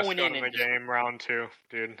I'm not the best going gun in the and just- game round 2,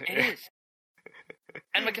 dude. It is.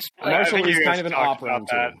 And like, Marshall think is you guys kind of an talked op round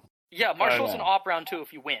about too. yeah, Marshall's an yeah. op round 2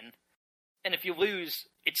 if you win, and if you lose,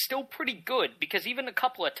 it's still pretty good because even a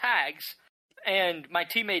couple of tags, and my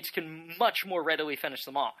teammates can much more readily finish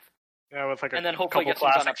them off. Yeah, with like a And then hopefully couple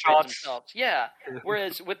get some classic gun upgrades shots. themselves. Yeah.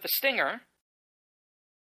 Whereas with the Stinger,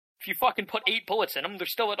 if you fucking put 8 bullets in them, they're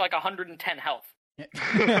still at like 110 health. Now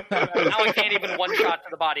I can't even one shot to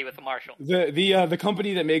the body with the Marshall. The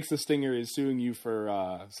company that makes the Stinger is suing you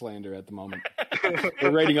for slander at the moment.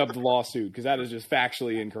 They're writing up the lawsuit because that is just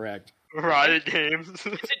factually incorrect. Riot Games. Is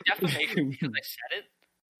it defamation because I said it,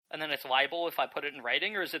 and then it's libel if I put it in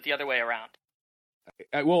writing, or is it the other way around?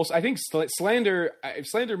 Well, I think slander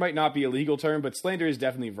might not be a legal term, but slander is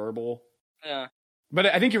definitely verbal. Yeah. But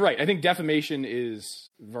I think you're right. I think defamation is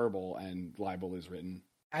verbal and libel is written.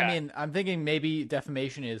 I mean, I'm thinking maybe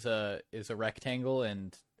defamation is a rectangle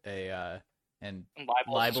and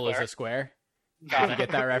libel is a square. Did you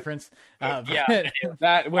get that reference? Yeah.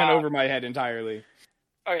 That went over my head entirely.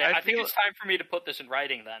 Oh yeah, I I think feel- it's time for me to put this in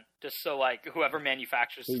writing then, just so like whoever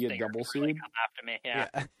manufactures So you the get Stinger double can really sued? come after me.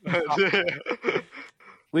 Yeah.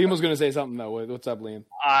 Liam was going to say something though. What's up, Liam?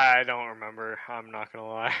 I don't remember. I'm not gonna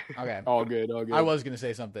lie. Okay. All good. All good. I was going to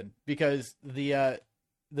say something because the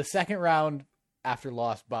second round after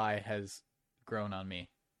lost by has grown on me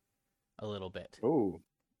a little bit. Oh.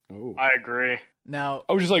 I agree. Now,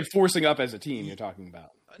 Oh, just like forcing up as a team. You're talking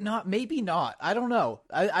about. maybe not. I don't know.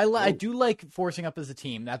 I do like forcing up as a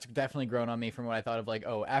team. That's definitely grown on me from what I thought of. Like,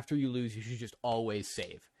 oh, after you lose, you should just always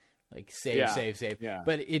save, like save, Yeah. save. Yeah.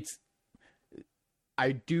 But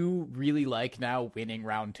I do really like now winning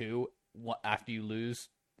round 2 after you lose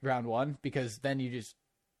round 1 because then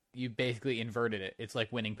you basically inverted it. It's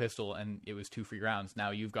like winning pistol and it was 2 free rounds.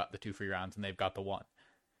 Now you've got the 2 free rounds and they've got the 1.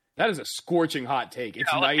 That is a scorching hot take.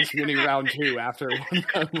 It's nice winning round 2 after one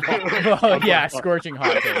round. Oh yeah, scorching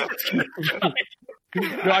hot take.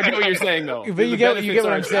 No, I get what you're saying though. But The you get benefits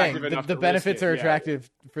what are I'm saying. attractive enough The to benefits risk it, are yeah.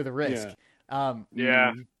 attractive for the risk.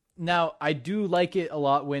 Yeah. Now I do like it a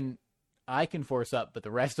lot when I can force up, but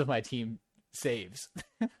the rest of my team saves.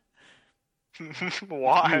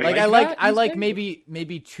 Why? Like that, I you like say?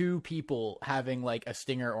 maybe 2 people having like a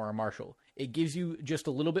Stinger or a Marshall. It gives you just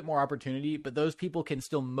a little bit more opportunity, but those people can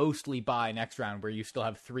still mostly buy next round, where you still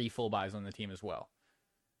have 3 full buys on the team as well.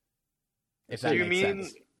 If that Do you makes mean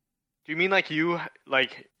sense. do you mean like you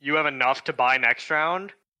have enough to buy next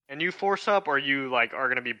round and you force up, or you like are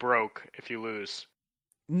gonna be broke if you lose?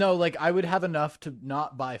 No, like I would have enough to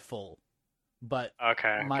not buy full, but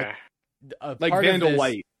Okay. My- okay. Like part of Vandal this-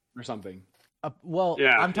 Light or something. Well,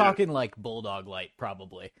 Yeah, I'm yeah. talking like Bulldog Light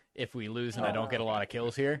probably if we lose and I don't get a lot of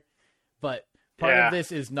kills here. But part Yeah. of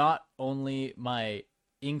this is not only my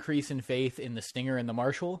increase in faith in the Stinger and the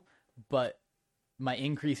Marshall, but my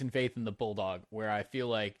increase in faith in the Bulldog, where I feel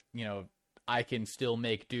like, I can still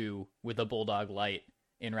make do with a Bulldog Light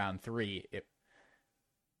in round 3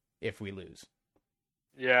 if we lose.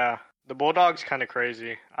 Yeah. The Bulldog's kind of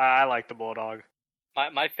crazy. I like the Bulldog.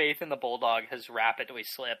 My faith in the Bulldog has rapidly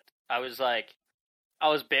slipped. I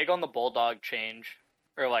was big on the Bulldog change,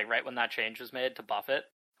 or like right when that change was made to buff it.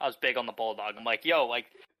 I was big on the Bulldog. I'm like, yo, like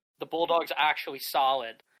the Bulldog's actually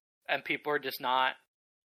solid, and people are just not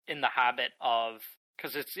in the habit of,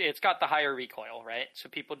 because it's got the higher recoil, right? So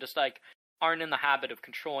people just like aren't in the habit of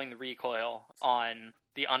controlling the recoil on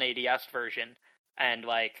the un-ADS version, and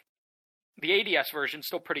like the ADS version's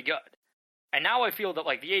still pretty good. And now I feel that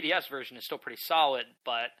like the ADS version is still pretty solid,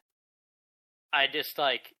 but I just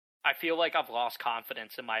like I feel like I've lost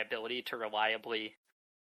confidence in my ability to reliably,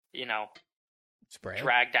 Spray.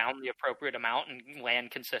 drag down the appropriate amount and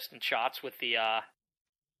land consistent shots with the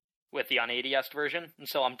un-ADS version. And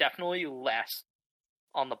so I'm definitely less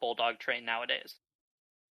on the Bulldog train nowadays.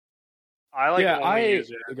 I like Yeah, only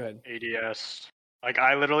use it go ahead. ADS. Like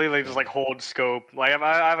I literally just like hold scope. Like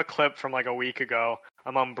I have a clip from like a week ago.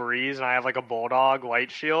 I'm on Breeze and I have like a Bulldog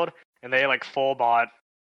light shield, and they like full bot,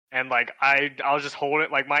 and like I was just holding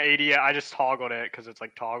like my ADS. I just toggled it because it's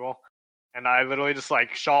like toggle, and I literally just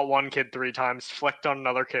like shot one kid 3 times, flicked on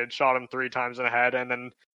another kid, shot him 3 times in the head, and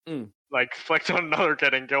then like flicked on another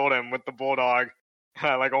kid and killed him with the Bulldog.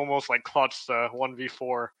 Like almost like clutched the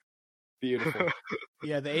 1v4. Beautiful.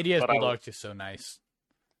 Yeah, the ADS But I Bulldog's just so nice.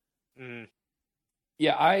 Mm.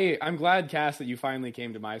 Yeah, I'm glad, Cass, that you finally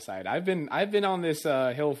came to my side. I've been on this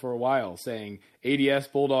hill for a while, saying ADS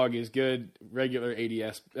Bulldog is good. Regular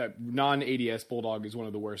ADS, non-ADS Bulldog is one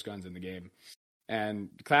of the worst guns in the game. And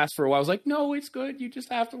Class for a while was like, no, it's good. You just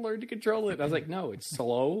have to learn to control it. And I was like, no, it's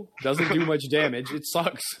slow, doesn't do much damage. It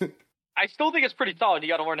sucks. I still think it's pretty solid. You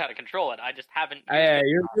got to learn how to control it. I just haven't.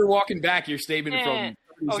 You're walking back your statement from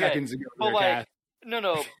 30 seconds ago. But there, Cass.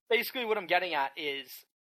 no. Basically, what I'm getting at is,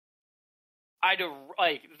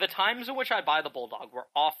 the times in which I buy the Bulldog were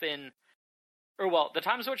often, the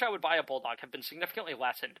times in which I would buy a Bulldog have been significantly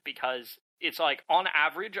lessened because it's like on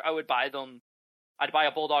average I'd buy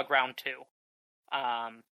a Bulldog round 2.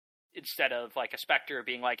 Instead of like a Spectre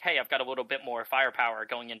being like, hey, I've got a little bit more firepower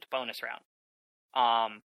going into bonus round.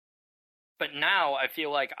 But now I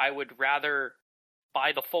feel like I would rather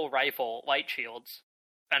buy the full rifle light shields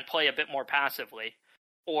and play a bit more passively.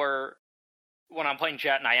 Or when I'm playing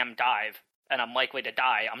Jet and I am dive and I'm likely to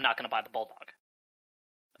die, I'm not going to buy the Bulldog.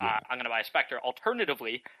 I'm going to buy a Spectre.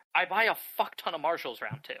 Alternatively, I buy a fuck ton of Marshals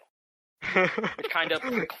round 2. Which kind of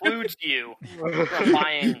precludes you from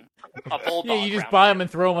buying a Bulldog. Yeah, you just buy them and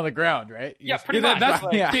throw them on the ground, right? Pretty much. That's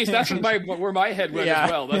where my head went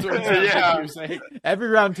as well. That's what it sounds like you're saying. Every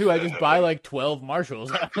round 2, I just buy like 12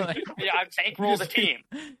 Marshals. I'm bankroll the team.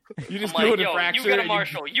 You just go to Fracture. You get a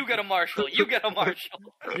Marshal, you get a Marshal, you get a Marshal.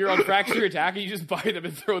 You're on Fracture Attack and you just buy them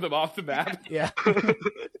and throw them off the map. Yeah.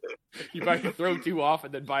 You throw 2 off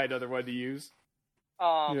and then buy another one to use.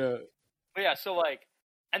 So like,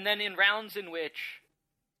 and then in rounds in which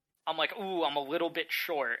I'm like, ooh, I'm a little bit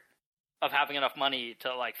short of having enough money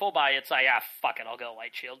to like full buy, it's like, fuck it, I'll go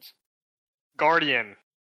light shields. Guardian.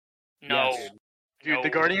 No. Yes. Dude, the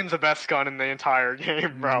Guardian's the best gun in the entire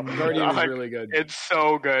game, bro. Guardian is really good. It's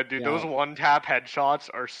so good, dude. Yeah. Those one-tap headshots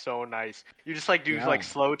are so nice. You just like do like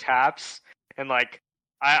slow taps, and like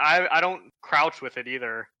I don't crouch with it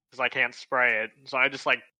either because I can't spray it. So I just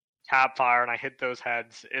like tap fire and I hit those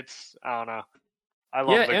heads. It's, I don't know. I love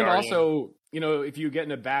the Guardian. And also, if you get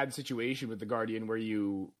in a bad situation with the Guardian where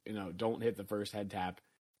you don't hit the first head tap,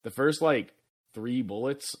 the first like 3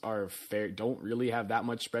 bullets don't really have that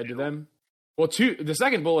much spread to them. Well, the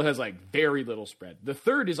second bullet has like very little spread. The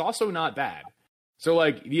third is also not bad. So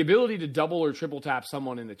like the ability to double or triple tap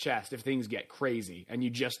someone in the chest if things get crazy and you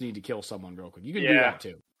just need to kill someone real quick. You can do that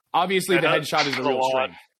too. Obviously, the headshot is the real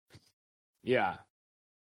strength. Yeah.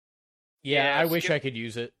 Yeah, I wish I could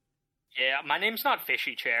use it. Yeah, my name's not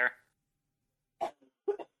Fishy Chair.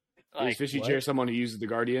 Is Fishy Chair someone who uses the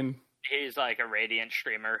Guardian? He's like a Radiant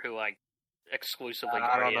streamer who like exclusively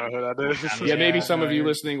I don't know who that is. Yeah, maybe some of you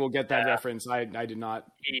listening will get that reference. I did not.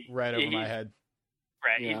 Right over my head.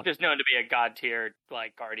 Right, he's just known to be a god tier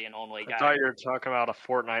like Guardian only guy. I thought you were talking about a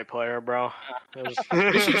Fortnite player, bro.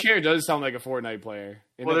 Fishy Chair does sound like a Fortnite player.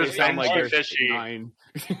 Well, there's sound like they're Fishy. 9.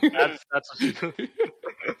 That's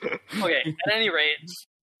Okay, at any rate,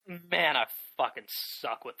 man, I fucking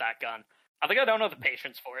suck with that gun. I think I don't have the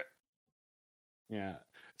patience for it. Yeah.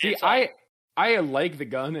 See, I like the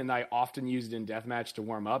gun, and I often use it in deathmatch to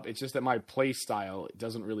warm up. It's just that my play style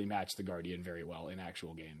doesn't really match the Guardian very well in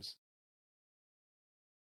actual games.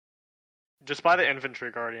 Just buy the Infantry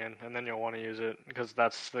Guardian, and then you'll want to use it, because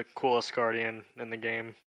that's the coolest Guardian in the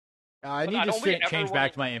game. I need to change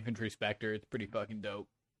back to my Infantry Spectre. It's pretty fucking dope.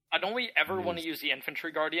 I'd only ever want to use the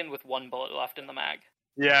Infantry Guardian with 1 bullet left in the mag.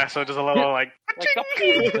 Yeah, so it does a little, like a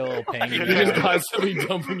little pain. You're just constantly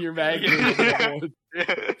dumping your mag.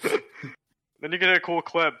 Then you get a cool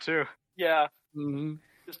clip, too. Yeah. Mm-hmm.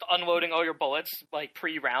 Just unloading all your bullets, like,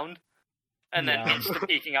 pre-round. And then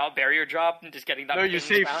peeking out barrier drop and just getting that. No, you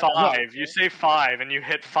say 5. You say 5, and you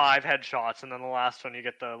hit 5 headshots, and then the last one you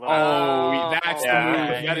get the little... Oh, that's the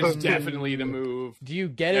move. That is definitely the move. Do you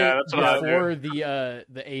get it before the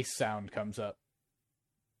ace sound comes up?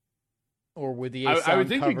 Or with the ace sound I would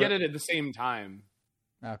think cover... you get it at the same time.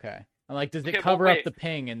 Okay. I'm like, does it cover up the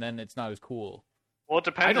ping, and then it's not as cool? Well, it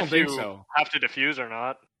depends if you have to defuse or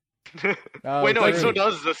not. Wait, no, it still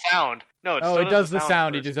does the sound. No, it does the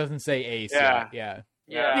sound. It just doesn't say ace. Yeah.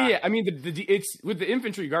 I mean, it's with the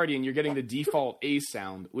Infantry Guardian, you're getting the default ace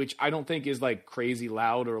sound, which I don't think is like crazy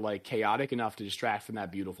loud or like chaotic enough to distract from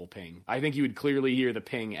that beautiful ping. I think you would clearly hear the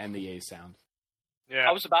ping and the ace sound. Yeah.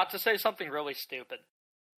 I was about to say something really stupid.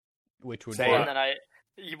 Which would say and then I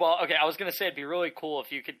was gonna say it'd be really cool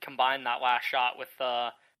if you could combine that last shot with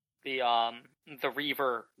the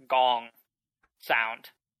Reaver gong sound.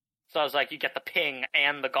 So I was like, you get the ping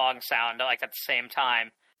and the gong sound like at the same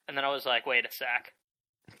time, and then I was like, wait a sec.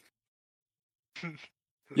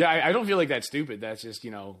 Yeah, I don't feel like that's stupid. That's just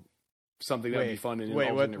something that would be fun and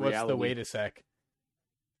what's the wait a sec?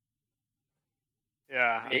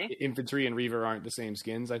 Yeah. Me? Infantry and Reaver aren't the same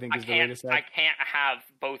skins, I think is the way to say. I can't have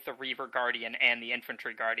both the Reaver Guardian and the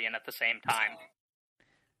Infantry Guardian at the same time.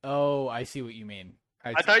 Oh, I see what you mean.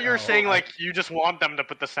 I thought you were saying like you just want them to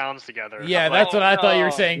put the sounds together. Yeah, Like, that's what I thought you were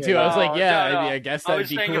saying too. I was like, No, yeah, no. I guess I that'd was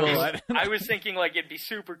be thinking cool. I was thinking like it'd be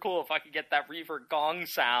super cool if I could get that Reaver gong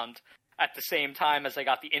sound at the same time as I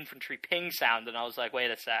got the infantry ping sound, and I was like, wait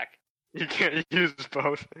a sec. you can't use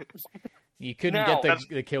both. You couldn't No, get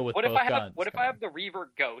the kill with What both if I have guns. what if I have the Reaver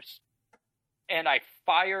Ghost and I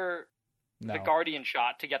fire No, the Guardian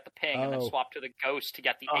shot to get the ping and then Oh. swap to the Ghost to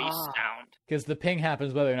get the Ace sound? because the ping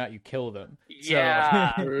happens whether or not you kill them. So-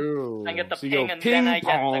 Yeah. Ooh. I get the So you ping go and then I get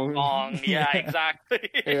the ping-pong. gong. Yeah, exactly.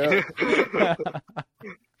 Yeah.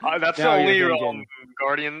 That's Now the you're only thinking.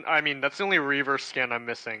 Guardian. I mean, that's the only Reaver skin I'm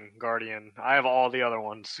missing. Guardian. I have all the other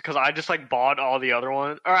ones because I just like bought all the other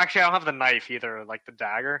ones. Or actually, I don't have the knife either, like the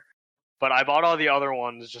dagger. But I bought all the other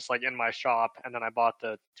ones just like in my shop, and then I bought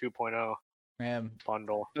the 2.0 Man,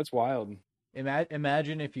 bundle. That's wild.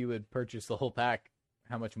 imagine if you would purchase the whole pack,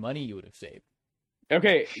 how much money you would have saved.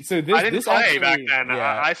 Okay, so this I didn't this play actually, back then.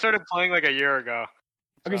 yeah. I started playing like a year ago.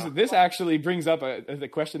 Okay, so this actually brings up the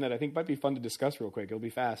question that I think might be fun to discuss real quick. It'll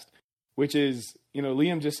be fast, which is,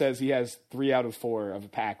 Liam just says he has 3 out of 4 of a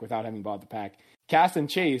pack without having bought the pack. Cass and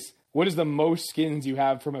Chase, what is the most skins you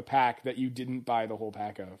have from a pack that you didn't buy the whole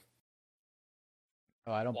pack of?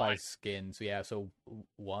 Oh, I don't buy One. skins. Yeah, so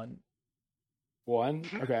 1. 1?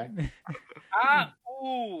 Okay.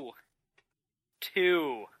 Ooh.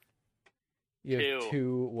 2. You have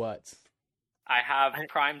 2 what? I have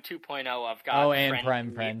Prime 2.0. I've got Oh, and Frenzy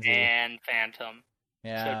Prime Frenzy. and Phantom.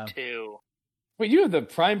 Yeah. So 2. Wait, you have the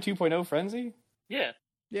Prime 2.0 Frenzy? Yeah.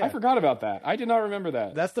 Yeah. I forgot about that. I did not remember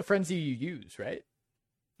that. That's the frenzy you use, right?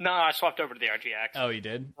 No, I swapped over to the RGX. Oh, you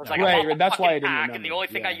did? I was No. like, Right, I bought the that's why I fucking didn't pack, remember. and the only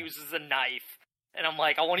thing I Yeah. use is a knife. And I'm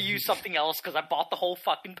like, I want to use something else because I bought the whole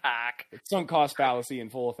fucking pack. Sunk cost fallacy in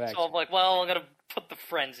full effect. So I'm like, well, I'm gonna put the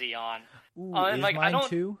frenzy on. Ooh, and is like, I mine don't-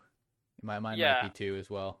 2? Mine Yeah. might be 2 as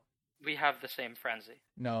well. We have the same frenzy.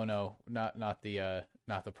 No, not the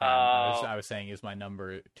prime. Oh. I was saying is my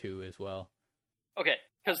number 2 as well. Okay,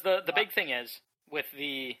 because the big thing is with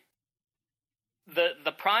the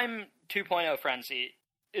Prime 2.0 Frenzy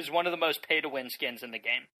is one of the most pay-to-win skins in the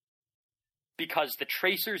game. Because the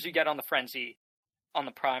tracers you get on the Frenzy on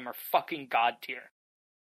the Prime are fucking god tier.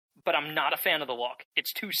 But I'm not a fan of the look.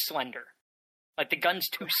 It's too slender. Like, the gun's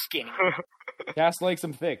too skinny. Cass likes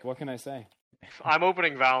them thick. What can I say? I'm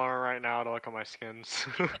opening Valorant right now to look at my skins.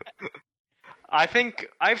 I think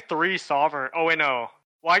I have 3 Sovereign. Oh wait, no.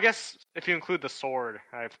 Well, I guess if you include the sword,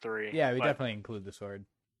 I have 3. Yeah, we but definitely include the sword.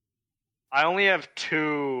 I only have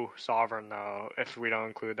 2 Sovereign though, if we don't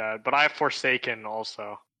include that. But I have Forsaken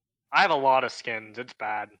also. I have a lot of skins. It's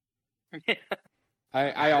bad.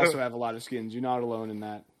 I also have a lot of skins. You're not alone in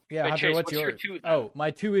that. Yeah, Wait, Hunter, Chase, what's what's your yours? 2 then? Oh,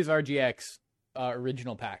 my 2 is RGX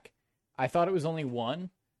original pack. I thought it was only 1,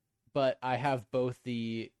 but I have both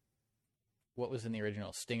the... What was in the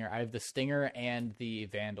original? Stinger. I have the Stinger and the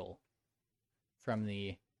Vandal from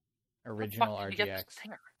the original How the fuck did you get RGX. the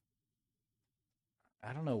Stinger?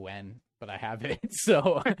 I don't know when, but I have it.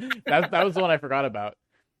 So that was the one I forgot about.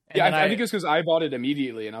 And Yeah, then I think it's because I bought it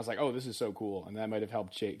immediately, and I was like, "Oh, this is so cool," and that might have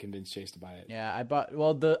helped convince Chase to buy it. Yeah, I bought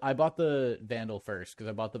the Vandal first because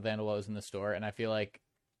I bought the Vandal while I was in the store, and I feel like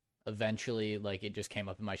eventually like it just came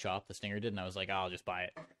up in my shop. The Stinger did, and I was like, I'll just buy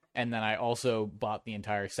it. And then I also bought the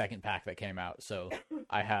entire second pack that came out, so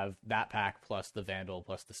I have that pack plus the Vandal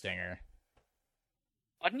plus the Stinger.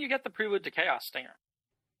 Why didn't you get the Prelude to Chaos Stinger?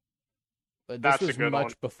 But That's this a was good much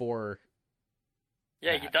one. before.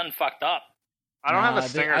 Yeah, that. you done fucked up. I don't have a Nah,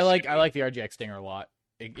 Stinger. I like skin. the RGX Stinger a lot.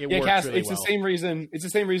 It Yeah, works Cass, really it's well. the same reason. It's the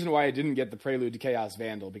same reason why I didn't get the Prelude to Chaos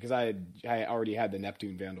Vandal, because I already had the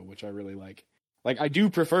Neptune Vandal, which I really like. Like, I do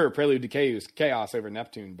prefer Prelude to Chaos over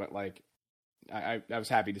Neptune, but like, I was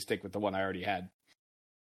happy to stick with the one I already had.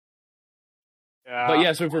 Yeah. But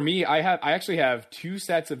yeah, so for me, I actually have 2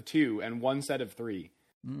 sets of 2 and 1 set of 3.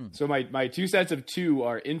 Mm. So my 2 sets of 2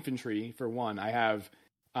 are infantry for one. I have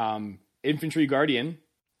infantry Guardian,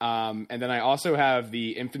 and then I also have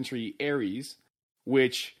the infantry Ares,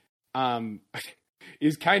 which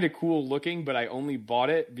is kind of cool looking, but I only bought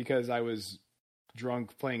it because I was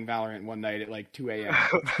drunk playing Valorant one night at like 2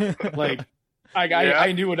 a.m. Like,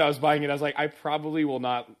 I knew when I was buying it. I was like, I probably will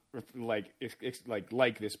not like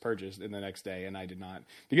this purchase in the next day, and I did not,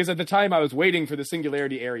 because at the time I was waiting for the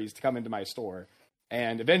Singularity Ares to come into my store,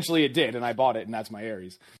 and eventually it did, and I bought it, and that's my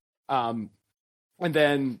Ares. And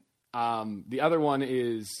then the other one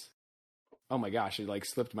is, oh my gosh, it like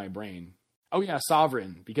slipped my brain. Oh yeah,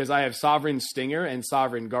 Sovereign, because I have Sovereign Stinger and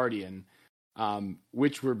Sovereign Guardian.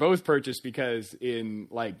 which were both purchased because in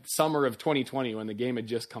like summer of 2020, when the game had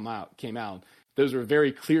just came out, those were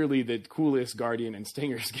very clearly the coolest Guardian and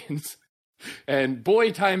Stinger skins. And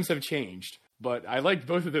boy, times have changed. But I liked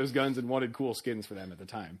both of those guns and wanted cool skins for them at the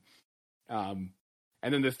time. And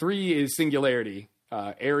then the 3 is Singularity,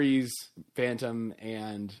 Ares, Phantom,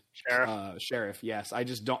 and Sheriff. Yes, I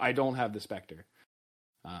don't have the Spectre.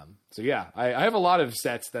 So yeah, I have a lot of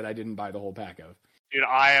sets that I didn't buy the whole pack of. Dude,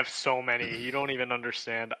 I have so many. You don't even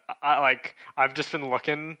understand. I've just been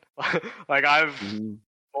looking. Like I've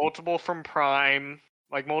multiple from Prime,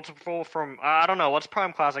 like multiple from I don't know what's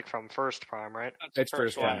Prime Classic from. First Prime, right? That's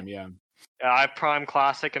first Prime, yeah. Yeah, I have Prime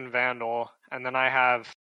Classic and Vandal, and then I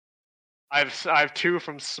have 2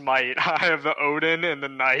 from Smite. I have the Odin and the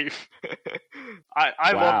Knife.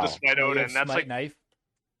 I love the Smite Odin. That's Smite like Knife.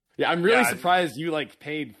 Yeah, I'm really surprised you like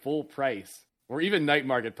paid full price. Or even night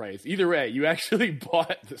market price. Either way, you actually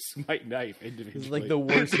bought the Smite Knife individually. This is like the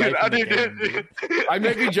worst knife in the game, dude. I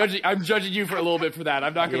may be judging. I'm judging you for a little bit for that.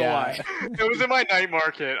 I'm not gonna lie. It was in my night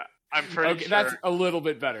market. I'm pretty sure. That's a little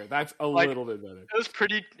bit better. That's a little bit better. It was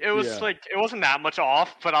pretty. It was like it wasn't that much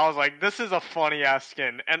off, but I was like, this is a funny ass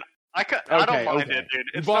skin, and I don't mind it, dude.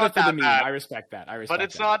 It's you bought not it for the meme. bad. I respect that. But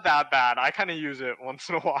it's not that bad. I kind of use it once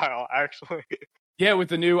in a while, actually. Yeah, with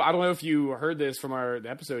the new, I don't know if you heard this from our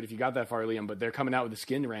episode, if you got that far, Liam, but they're coming out with a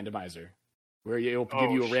skin randomizer, where it'll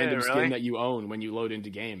give you a random skin that you own when you load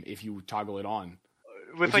into game if you toggle it on.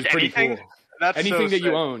 With like anything, cool. That's anything so that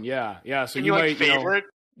you own, yeah. So you might favorite.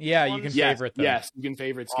 Yeah, you can favorite them. Yes, you can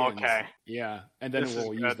favorite skins. Okay. Yeah, and then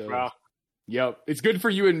we'll use those. Bro. Yep, it's good for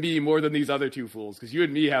you and me more than these other two fools because you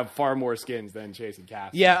and me have far more skins than Chase and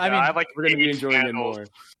Cass. Yeah, I mean, I like we're going to be enjoying it more.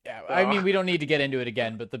 Yeah, I mean, we don't need to get into it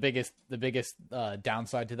again, but the biggest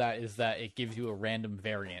downside to that is that it gives you a random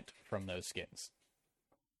variant from those skins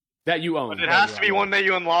that you own. But it has to be one that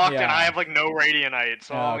you unlocked, and I have like no Radiantite,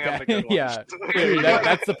 so I only have the good ones. Yeah,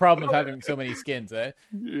 that's the problem of having so many skins, eh?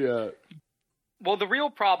 Yeah. Well, the real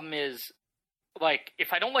problem is, like,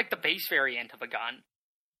 if I don't like the base variant of a gun,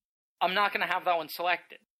 I'm not going to have that one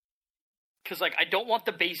selected. Because, like, I don't want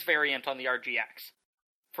the base variant on the RGX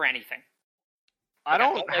for anything. I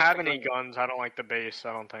don't have any guns. I don't like the base,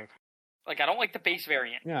 I don't think. Like, I don't like the base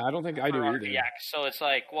variant. Yeah, I don't think I do either. RGX. So it's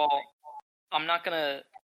like, well, I'm not going to...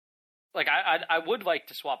 Like, I would like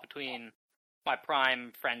to swap between my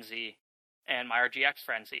Prime Frenzy and my RGX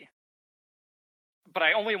Frenzy. But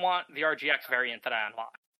I only want the RGX variant that I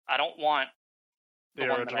unlock. I don't want the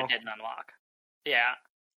one that I didn't unlock. Yeah.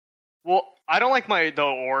 Well, I don't like the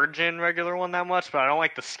Origin regular one that much, but I don't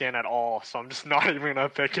like the skin at all, so I'm just not even gonna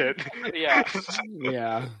pick it. Yeah.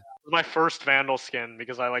 Yeah. It was my first Vandal skin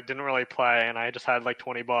because I like didn't really play and I just had like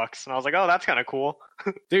 $20 and I was like, oh, that's kind of cool.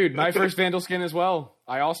 Dude, my first Vandal skin as well.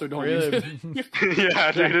 I also don't use it.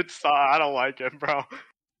 Yeah, dude, I don't like it, bro.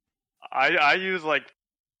 I use like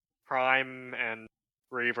Prime and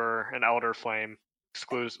Reaver and Elder Flame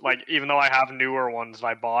exclusive. Like, even though I have newer ones that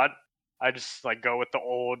I bought, I just like go with the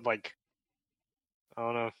old, like, I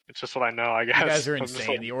don't know. It's just what I know, I guess. You guys are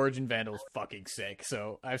insane. The Origin Vandal is fucking sick.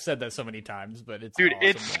 So I've said that so many times, but it's dude, awesome,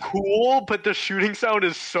 it's cool, but the shooting sound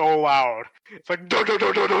is so loud. It's like dun dun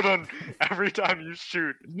dun dun dun dun every time you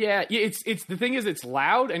shoot. Yeah, it's the thing is it's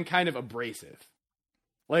loud and kind of abrasive.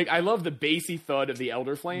 Like, I love the bassy thud of the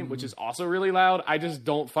Elder Flame, which is also really loud. I just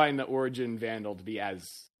don't find the Origin Vandal to be as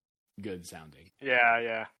good sounding.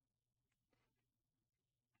 Yeah.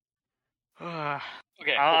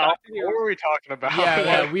 Okay. What were we talking about?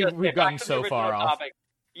 Yeah, we've gotten so far off. Topic.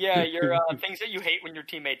 Yeah, your things that you hate when your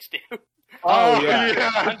teammates do. Oh yeah.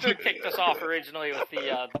 Hunter kicked us off originally with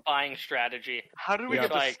the buying strategy. How did we get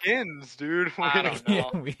the skins, dude? I don't know.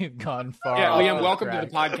 Yeah, we've gone far. Yeah, off Liam, welcome to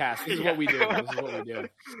track. the podcast. This is what we do.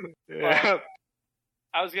 Yeah.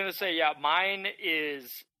 I was gonna say, yeah, mine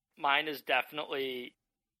is definitely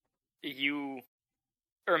you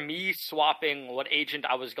or me swapping what agent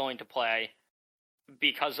I was going to play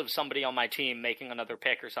because of somebody on my team making another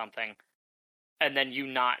pick or something, and then you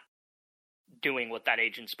not doing what that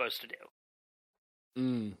agent's supposed to do.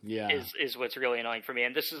 Yeah. Is what's really annoying for me.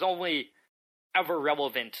 And this is only ever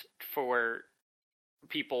relevant for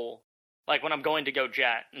people like when I'm going to go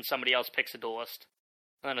Jet and somebody else picks a duelist.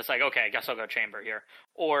 And then it's like, okay, I guess I'll go Chamber here.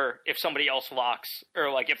 Or if somebody else locks,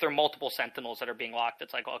 or like if there are multiple Sentinels that are being locked,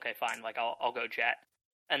 it's like, okay, fine, like I'll go Jet.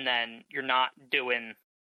 And then you're not doing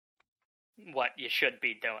what you should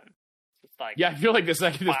be doing. It's like, yeah, I feel like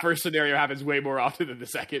the first scenario happens way more often than the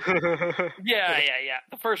second. Yeah.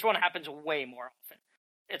 The first one happens way more often.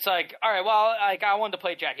 It's like, all right, well, like I wanted to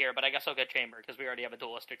play Jet here, but I guess I'll get Chamber because we already have a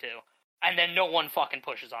duelist or two. And then no one fucking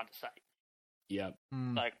pushes onto site. Yep.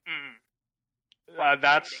 Like,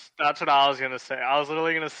 That's what I was gonna say. I was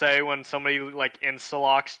literally gonna say when somebody like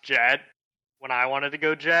insta-locks Jet when I wanted to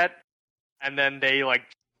go Jet, and then they like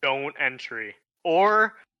don't entry,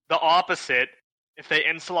 or the opposite. If they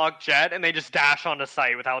insta-lock Jet and they just dash onto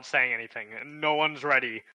site without saying anything, and no one's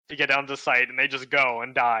ready to get down to site, and they just go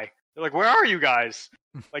and die. They're like, "Where are you guys?"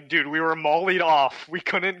 Like, dude, we were mollied off. We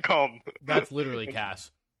couldn't come. That's literally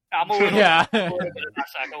Cass. I'm a little, Yeah. a little bit of that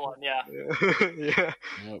second one, yeah. Yeah.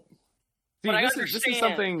 Yep. See, But I this is understand.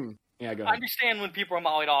 something. Yeah, go I ahead. understand when people are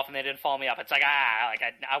mollied off and they didn't follow me up. It's like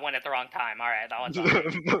I went at the wrong time. All right, that one's on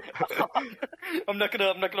me. I'm not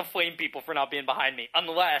gonna flame people for not being behind me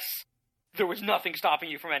unless there was nothing stopping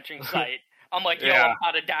you from entering site. I'm like, yo, Yeah. I'm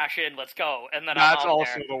about to dash in. Let's go. And then That's I'm out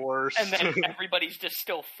also there. the worst. And then everybody's just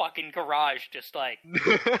still fucking garage, just like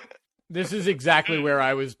This is exactly where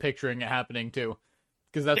I was picturing it happening too,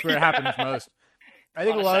 because that's where it happens most. I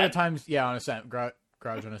think On a lot of Ascent? the times, yeah, on Ascent,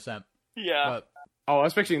 garage on Ascent. yeah. But Oh, I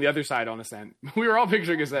was picturing the other side on Ascent. We were all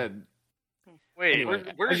picturing Ascent. Wait, Anyway,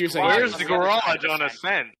 where's as you're saying, where's the on other side garage of on Ascent?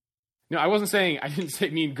 Ascent? No, I wasn't saying. I didn't say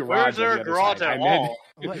mean garage. Where's there on a the other garage side. at I meant.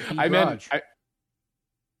 all? I meant.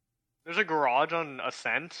 There's a garage on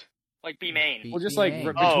Ascent? Like B main. B- Well, just like main.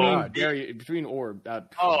 between Oh. between orb. Oh,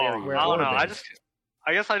 barrier. where I don't know. Orb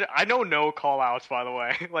I is. guess I know no call outs, by the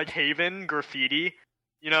way. Like Haven, graffiti.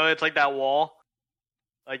 You know, it's like that wall.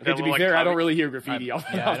 Like Okay, that to little, be like, fair, I don't covey- really hear graffiti all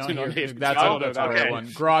that yeah, I often don't on hear, Haven, that's so I a don't know that's a about rare that.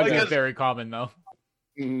 one. Garage is Because- very common though.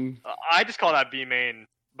 Mhm. I just call that B main,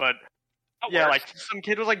 but That yeah, works. like some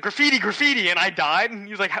kid was like graffiti, and I died, and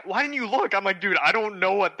he was like, "Why didn't you look?" I'm like, "Dude, I don't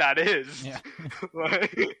know what that is." Yeah.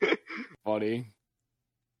 Like- Funny.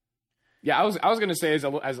 Yeah, I was gonna say as a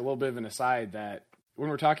little bit of an aside that when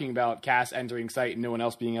we're talking about Cass entering site and no one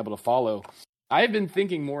else being able to follow, I have been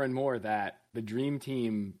thinking more and more that the dream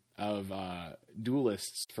team of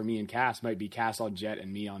duelists for me and Cass might be Cass on Jet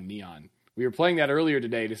and me on Neon. We were playing that earlier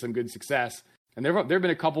today to some good success, and there've been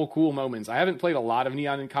a couple cool moments. I haven't played a lot of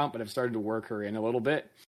Neon in comp, but I've started to work her in a little bit.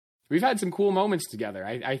 We've had some cool moments together.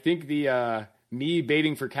 I think the me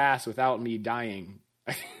baiting for Cass without me dying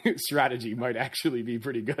strategy might actually be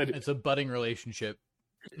pretty good. It's a budding relationship.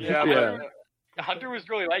 Yeah, Yeah. but Hunter was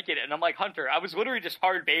really liking it, and I'm like, Hunter, I was literally just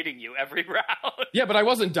hard baiting you every round. Yeah, but I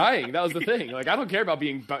wasn't dying. That was the thing. Like, I don't care about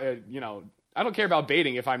being, I don't care about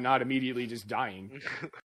baiting if I'm not immediately just dying.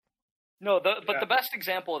 No, but Yeah. the best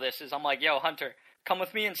example of this is I'm like, yo, Hunter, come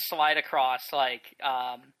with me and slide across, like,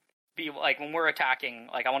 be like when we're attacking,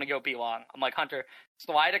 like I want to go B long. I'm like, Hunter,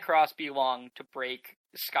 slide across B long to break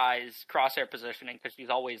Sky's crosshair positioning because she's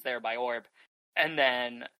always there by orb, and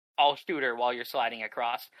then I'll shoot her while you're sliding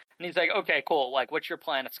across. And he's like, okay, cool. Like, what's your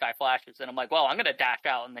plan if Sky flashes? And I'm like, well, I'm gonna dash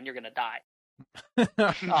out, and then you're gonna die.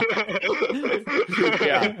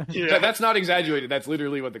 Yeah. Yeah. That's not exaggerated. That's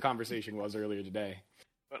literally what the conversation was earlier today.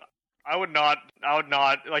 I would not,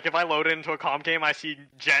 like, if I load into a comp game, I see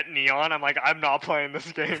Jet Neon, I'm like, I'm not playing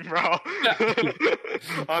this game, bro.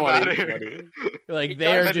 I'm out of here. Like It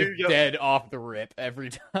they're does- just dead off the rip every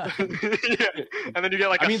time. Yeah. And then you get,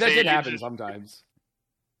 like, I mean, a that did Sage. happen sometimes.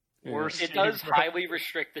 Yeah. Worse. It does highly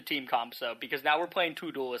restrict the team comps though, because now we're playing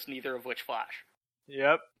two duelists, neither of which flash.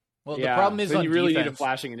 Yep. Well, Yeah, the problem is so on you really need a defense.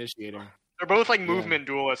 flashing initiator. They're both, like, movement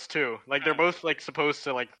duelists, too. Like, they're both, like, supposed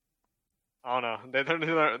to, like, I don't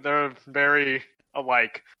know. They're very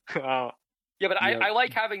alike. Yeah, but Yep. I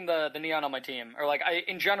like having the Neon on my team, or like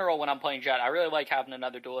in general when I'm playing Jet, I really like having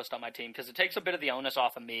another duelist on my team because it takes a bit of the onus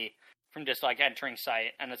off of me from just like entering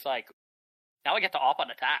site, and it's like now I get to op on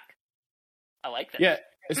attack. I like this. Yeah,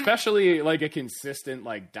 especially like a consistent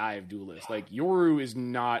like dive duelist. Like Yoru is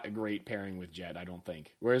not a great pairing with Jet, I don't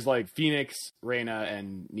think. Whereas like Phoenix, Reyna,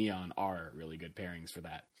 and Neon are really good pairings for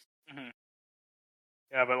that.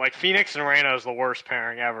 Yeah, but, like, Phoenix and Reyna is the worst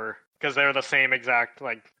pairing ever. Because they're the same exact,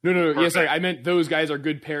 like... No. Yeah, Perfect. sorry. I meant those guys are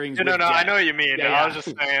good pairings. No, with I Jet. know what you mean. Yeah, I yeah. was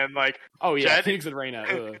just saying, like... Oh yeah, Jet- Phoenix and Reyna.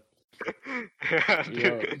 Yeah, dude.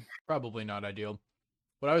 Yeah. Probably not ideal.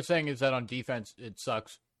 What I was saying is that on defense it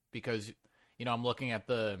sucks because I'm looking at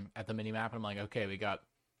the mini map and I'm like, okay, we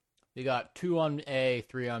got 2 on A,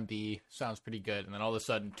 3 on B, sounds pretty good, and then all of a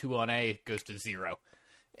sudden 2 on A goes to 0,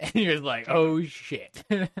 and you're like, oh shit.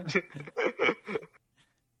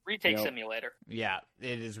 Retake Yep. simulator. Yeah,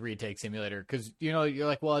 it is retake simulator because you're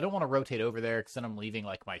like, well, I don't want to rotate over there because then I'm leaving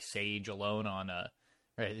like my Sage alone on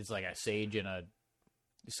right, it's like a Sage and a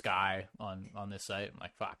Sky on this site. I'm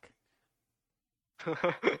like, fuck.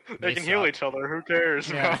 they They can heal suck. each other. Who cares?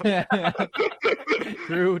 bro? Yeah.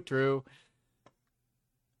 True.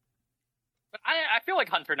 But I feel like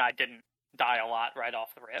Hunter and I didn't die a lot right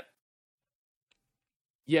off the rip.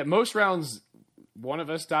 Yeah, most rounds, one of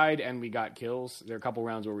us died and we got kills. There are a couple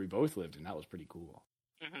rounds where we both lived, and that was pretty cool.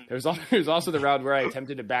 Mhm. There's also the round where I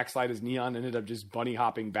attempted to backslide as Neon, ended up just bunny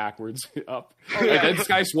hopping backwards up. Oh, yeah. And then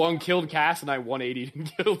Sky swung, killed Cass, and I 180'd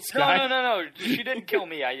and killed Sky. No. She didn't kill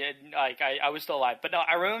me. I was still alive. But no,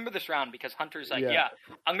 I remember this round because Hunter's like, Yeah.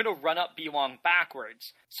 I'm gonna run up B-Long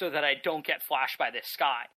backwards so that I don't get flashed by this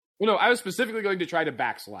Sky. Well, no, I was specifically going to try to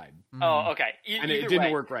backslide, Oh, okay. and it Either didn't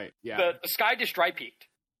way, work right. Yeah. The Sky just dry peaked,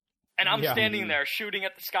 and I'm Yeah. standing there shooting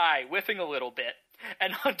at the Sky, whiffing a little bit,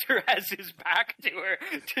 and Hunter has his back to her,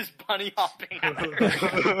 just bunny hopping at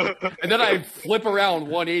her. And then I flip around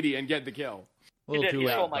 180 and get the kill. A little too He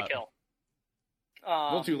late. stole my but- kill. A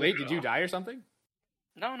little too late. Did you die or something?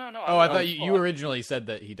 No. Oh, I thought you originally said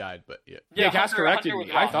that he died, but yeah. Yeah, Cass corrected was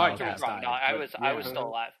me. I wrong. thought Hunter Cass was wrong. died, No, I but was yeah. still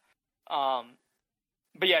alive.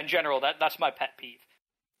 But yeah, in general, that's my pet peeve.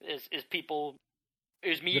 Is people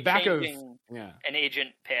is me The back of changing yeah. an agent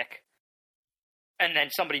pick, and then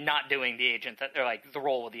somebody not doing the agent that they're like the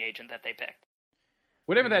role of the agent that they picked.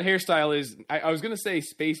 Whatever that hairstyle is, I was going to say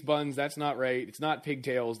space buns. That's not right. It's not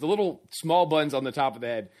pigtails. The little small buns on the top of the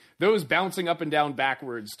head, those bouncing up and down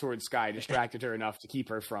backwards towards Sky distracted her enough to keep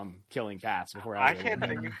her from killing Cass before I I was able can't to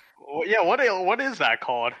think. hit her. Yeah, what is that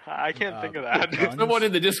called? I can't think of that. buns. Someone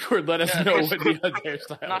in the Discord let us Yeah, know it's what Neon's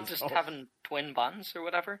hairstyle Not is just called. having twin buns or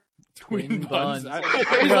whatever. Twin buns. I- I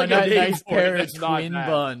there's want like a a name nice for it pair of that's not twin that.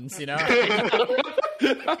 buns, you know?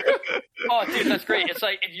 Oh, dude, that's great. It's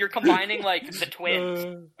like you're combining like the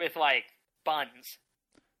twins with like buns.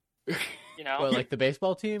 You know? What, like the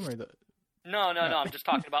baseball team or the? No. I'm just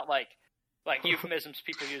talking about like euphemisms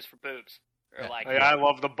people use for boobs, or like. Yeah, I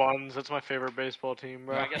love the Buns. That's my favorite baseball team,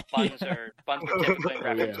 bro. I guess buns are typically in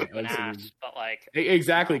reference Yeah, to an absolutely. ass, but like,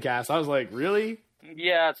 Exactly, Cass. I was like, really?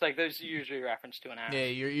 yeah, it's like those are usually reference to an ass. Yeah,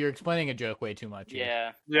 you're explaining a joke way too much.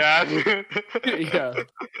 here. Yeah. Yeah. Yeah.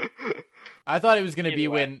 I thought it was going to be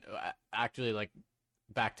Either way. when actually like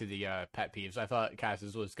back to the pet peeves. I thought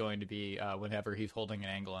Cass's was going to be whenever he's holding an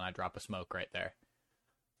angle and I drop a smoke right there.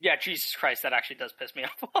 Yeah, Jesus Christ, that actually does piss me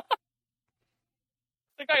off.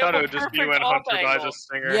 Like, I have thought a it would just be perfect when top Hunter dies angle. a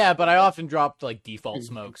singer. Yeah, but I often dropped like default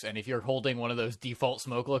smokes, and if you're holding one of those default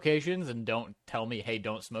smoke locations and don't tell me, hey,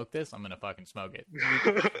 don't smoke this, I'm gonna fucking smoke it.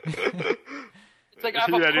 It's like I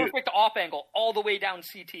have a Yeah, dude. perfect op angle all the way down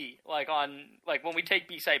CT, like on like when we take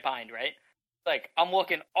B-side bind, right? Like I'm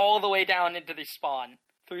looking all the way down into the spawn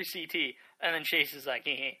through CT, and then Chase is like,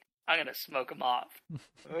 I'm gonna smoke him off.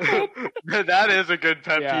 That is a good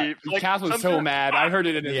pet Yeah. peeve. Like, Cass was so sometimes- mad. I heard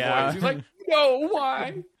it in his Yeah. voice. He's like, no,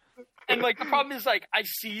 why? And like the problem is like I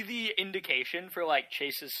see the indication for like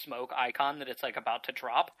Chase's smoke icon that it's like about to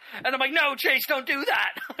drop, and I'm like, no, Chase, don't do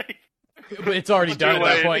that. But it's already done at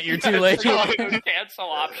that late. point. You're too late. Cancel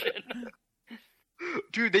option.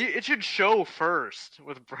 Dude, it should show first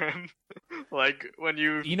with Brim. Like when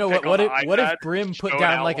you. You know pick what? on What the if iPad, Brim put show an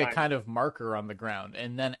down like a outline. kind of marker on the ground,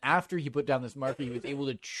 and then after he put down this marker, he was able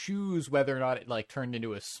to choose whether or not it like turned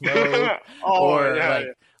into a smoke Oh, or yeah,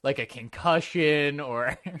 like a concussion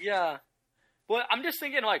or. Yeah. Well, I'm just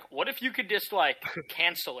thinking like, what if you could just like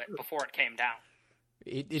cancel it before it came down?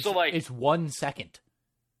 It's So, like- it's 1 second.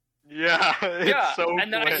 yeah. It's Yeah. so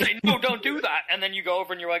And then I quick. say, no, don't do that, and then you go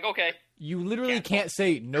over and you're like, okay. You literally Cancel. can't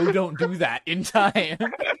say no, don't do that in time.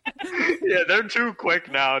 Yeah, they're too quick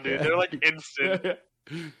now, dude. They're like instant.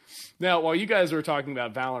 Now, while you guys were talking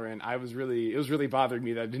about Valorant, it was really bothering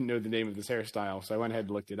me that I didn't know the name of this hairstyle, so I went ahead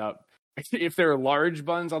and looked it up. If there are large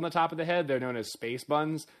buns on the top of the head, they're known as space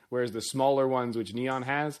buns, whereas the smaller ones, which Neon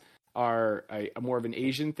has, are a more of an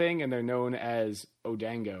Asian thing, and they're known as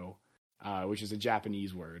odango, which is a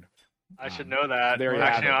Japanese word. I should know that. There you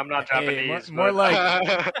Actually, have it. I'm not Hey, Japanese. more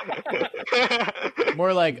but-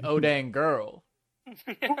 More like oh dang girl.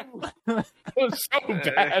 It was so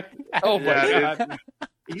bad. Oh my Yeah, god.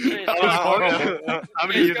 Chase, I'm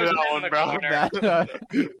gonna use goes that in one, the bro. corner. That,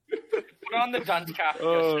 Put on the dunce cap.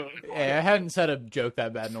 hey, I hadn't said a joke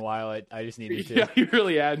that bad in a while. I just needed to. Yeah, you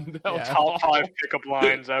really had. That was Yeah. Top 5 pickup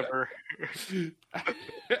lines ever. Yeah,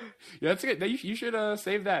 that's good. You should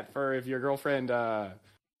save that for if your girlfriend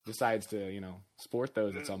decides to, sport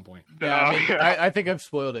those at some point. Yeah, I, mean, Oh, I think I've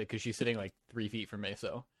spoiled it because she's sitting like 3 feet from me.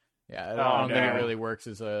 So yeah, I don't think no. it really works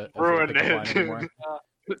as a Ruined pickup line it. anymore.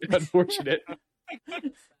 Unfortunate.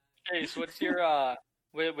 Chase, what's your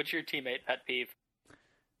teammate pet peeve?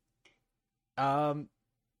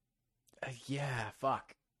 Yeah,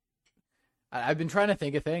 fuck. I've been trying to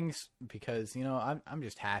think of things because I'm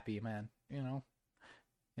just happy, man.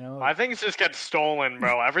 My things just get stolen,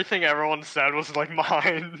 bro. Everything everyone said was like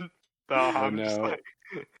mine. So I'm just no. like,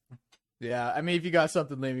 Yeah, I mean, if you got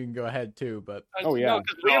something, then you can go ahead too. But Oh, yeah. No,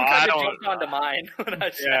 because No, Liam I kind of don't- jumped onto mine when I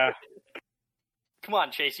said, yeah. "Come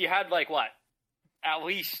on, Chase, you had like what? At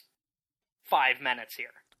least 5 minutes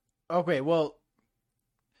here. Okay, well,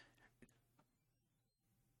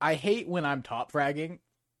 I hate when I'm top fragging.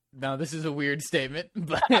 Now, this is a weird statement,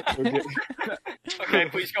 but Okay,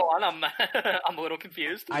 please go on. I'm a little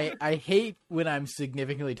confused. I hate when I'm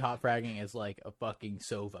significantly top fragging as like a fucking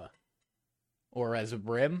Sova or as a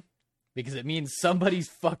Brim, because it means somebody's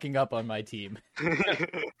fucking up on my team.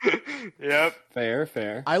 Yep.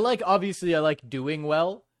 Fair. I like doing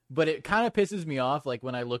well, but it kind of pisses me off like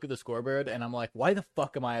when I look at the scoreboard and I'm like, why the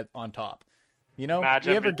fuck am I on top? You know? Match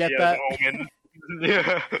you ever MVP get as that? Omen.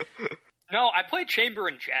 Yeah. No, I played Chamber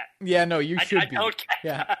and Jet. Yeah, no, you should I be. don't get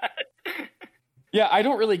Yeah. that. Yeah, I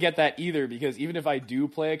don't really get that either, because even if I do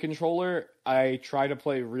play a controller, I try to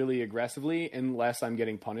play really aggressively unless I'm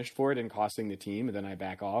getting punished for it and costing the team, and then I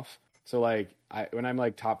back off. So, like, when I'm,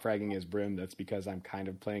 like, top fragging as Brim, that's because I'm kind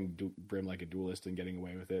of playing Brim like a duelist and getting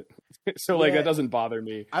away with it. So, like, Yeah. that doesn't bother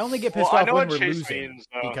me. I only get pissed Well, I off know when what we're Chase losing means,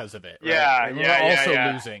 though. because of it. Yeah, right? When yeah, we're yeah, also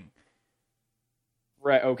yeah. losing.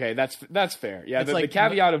 Right, okay, that's fair. Yeah, It's the like-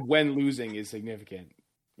 caveat of when losing is significant.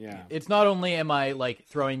 Yeah. It's not only am I like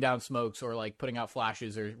throwing down smokes or like putting out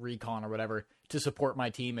flashes or recon or whatever to support my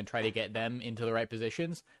team and try to get them into the right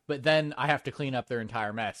positions, but then I have to clean up their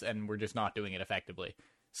entire mess and we're just not doing it effectively.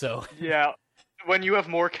 So Yeah. When you have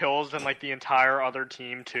more kills than like the entire other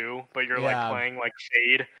team too, but you're Yeah. like playing like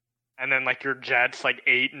Fade, and then like your Jet's like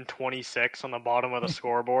 8 and 26 on the bottom of the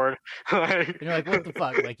scoreboard. Like, and you're like, what the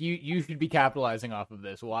fuck? Like you should be capitalizing off of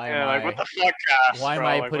this. Why am yeah, like I what the fuck, Cass, why am bro?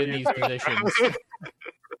 I Like, put what in are you these doing? positions?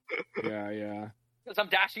 Yeah. Because I'm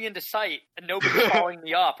dashing into sight and nobody's calling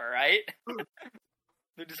me up, alright?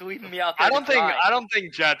 They're just leaving me out there. I don't to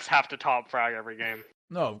think dry. Jets have to top frag every game.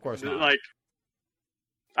 No, of course not. Like,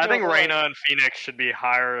 I think No, but, like- Reyna and Phoenix should be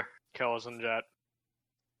higher kills than Jet.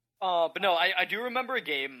 But no, I do remember a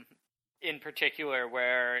game in particular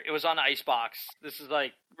where it was on Icebox. This is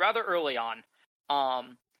like rather early on.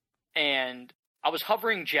 And I was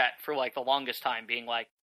hovering Jet for like the longest time, being like,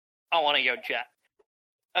 I want to go Jet.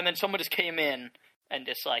 And then someone just came in and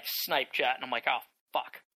just like sniped Jet, and I'm like, oh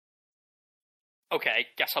fuck. Okay,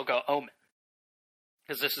 guess I'll go Omen.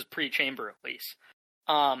 Because this is pre-chamber release.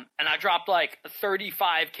 And I dropped like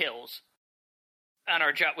 35 kills. And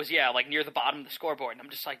our Jet was, like near the bottom of the scoreboard. And I'm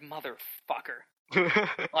just like, motherfucker.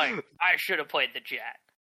 Like, I should have played the Jet.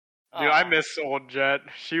 Dude, I miss old Jet.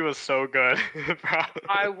 She was so good.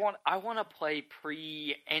 I want to play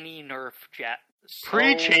pre any nerf Jet. So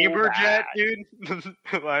Pre-chamber Jet, bad.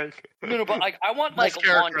 dude. Like, No, but like I want best like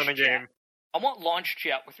character launch in the Jet. game. I want launch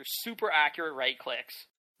Jet with her super accurate right clicks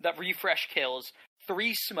that refresh kills,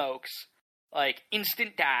 3 smokes, like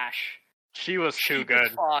instant dash. She was too cheap good.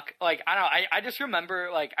 as fuck. Like I don't know. I just remember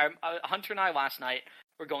like Hunter and I last night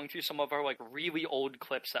were going through some of our like really old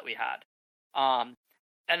clips that we had.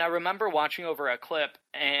 And I remember watching over a clip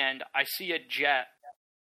and I see a Jet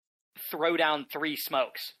throw down 3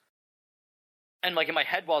 smokes. And like in my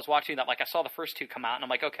head while I was watching that, like I saw the first 2 come out and I'm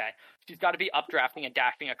like, okay, she's got to be updrafting and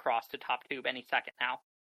dashing across to top tube any second now.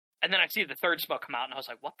 And then I see the 3rd smoke come out and I was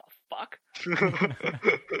like, what the fuck?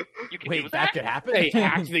 You can do Wait, that that? could happen? They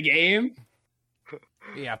hacked the game?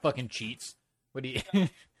 Yeah, fucking cheats. What do you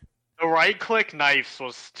The right click knives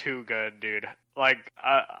was too good, dude. Like,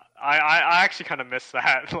 I actually kind of miss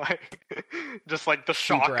that. Like, just like the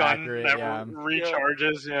Super shotgun accurate, that yeah.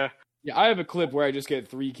 recharges. Yeah. Yeah, I have a clip where I just get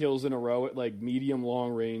 3 kills in a row at like medium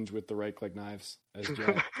long range with the right click knives as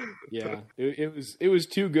Jet. Yeah, it was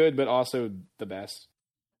too good, but also the best.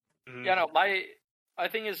 Mhm. Yeah, no, my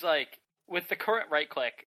thing is like with the current right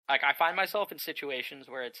click, like I find myself in situations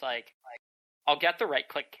where it's like I'll get the right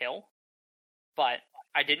click kill, but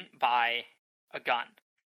I didn't buy a gun.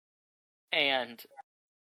 And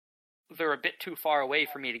they're a bit too far away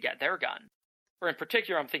for me to get their gun. Or in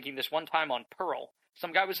particular, I'm thinking this one time on Pearl,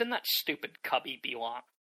 some guy was in that stupid cubby B-Long.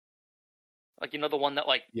 Like, you know, the one that,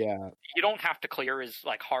 like, Yeah, you don't have to clear is,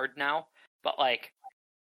 like, hard now, but, like,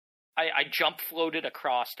 I jump floated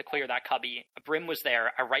across to clear that cubby. A Brim was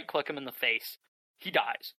there. I right-click him in the face. He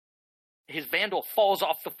dies. His Vandal falls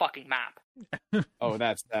off the fucking map. oh,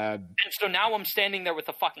 that's sad. And so now I'm standing there with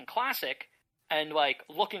the fucking Classic and, like,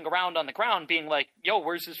 looking around on the ground being like, yo,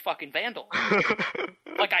 where's his fucking Vandal?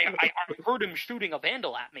 Like, I heard him shooting a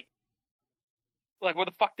Vandal at me. Like, where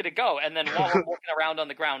the fuck did it go? And then while I'm looking around on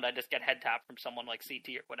the ground, I just get head tapped from someone like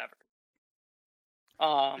CT or whatever.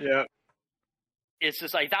 Yeah. It's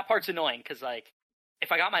just, like, that part's annoying, because, like,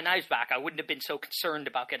 if I got my knives back, I wouldn't have been so concerned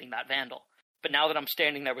about getting that Vandal. But now that I'm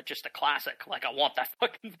standing there with just a Classic, like, I want that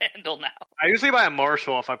fucking Vandal now. I usually buy a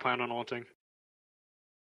Marshall if I plan on ulting.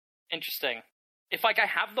 Interesting. If, like, I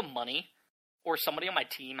have the money, or somebody on my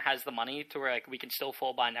team has the money to where, like, we can still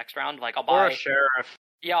full buy next round, like, I'll Or buy... a Sheriff.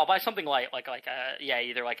 Yeah, I'll buy something like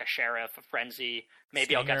either like a sheriff, a frenzy.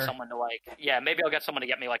 Maybe I'll get Stinger. someone to maybe I'll get someone to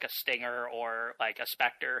get me like a stinger or like a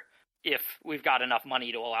specter if we've got enough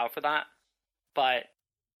money to allow for that. But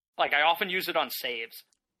like I often use it on saves,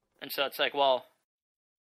 and so it's like, well,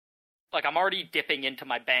 like I'm already dipping into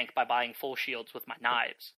my bank by buying full shields with my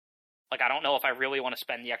knives. Like I don't know if I really want to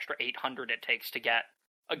spend the extra 800 it takes to get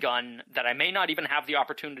a gun that I may not even have the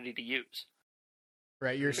opportunity to use.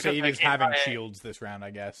 Right, your Because, save like, is if having I- shields this round, I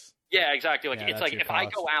guess. Yeah, exactly. Like Yeah, it's that's like your if I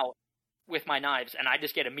cost. go out with my knives and I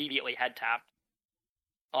just get immediately head tapped,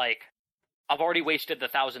 like I've already wasted the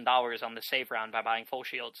 $1,000 on the save round by buying full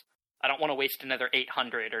shields. I don't want to waste another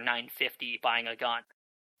 800 or 950 buying a gun.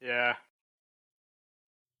 Yeah.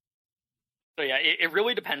 So yeah, it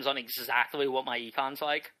really depends on exactly what my econ's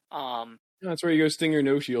like. That's where you go Stinger,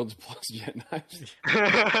 no shields, plus jet knives.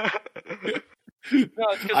 No,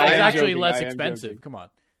 it's 'cause I It's am actually joking, less I am expensive. joking. Come on.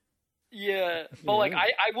 yeah, but like Yeah.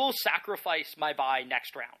 I will sacrifice my buy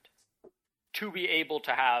next round to be able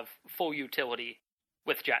to have full utility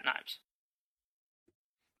with jet knives.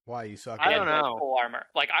 Why you suck? I And don't with know. full armor.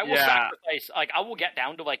 Like I will Yeah. sacrifice. Like I will get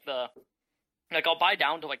down to I'll buy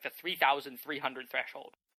down to like the 3,300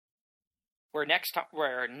 threshold. Where next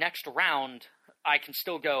round I can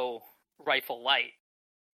still go rifle light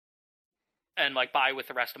and like buy with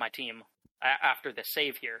the rest of my team after the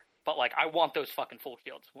save here. But like I want those fucking full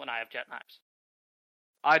shields when I have jet knives.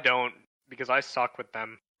 I don't, because I suck with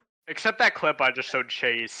them. Except that clip I just showed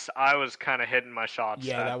Chase. I was kind of hitting my shots.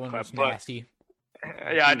 Yeah, that one clip, was but- nasty.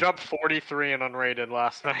 Yeah, I dropped 43 and unrated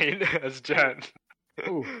last night as Jet.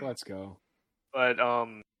 Ooh, let's go. But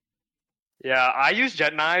yeah, I use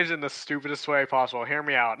jet knives in the stupidest way possible. Hear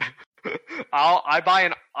me out. I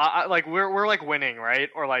buy like we're like winning, right?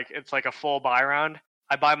 Or like it's like a full buy round.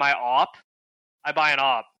 I buy my op. I buy an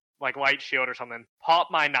op, like light shield or something. Pop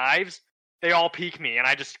my knives. They all peek me, and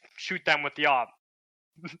I just shoot them with the op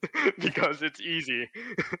because it's easy.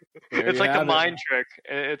 There It's you like the have it. mind trick.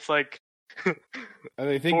 It's like And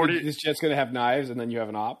they think 40 that this jet's gonna have knives, and then you have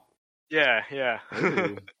an op. yeah.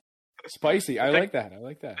 Ooh. Spicy. I like that. I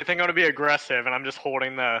like that. I think I'm gonna be aggressive, and I'm just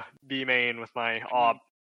holding the B main with my op.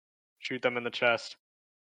 Shoot them in the chest.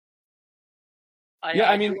 Yeah,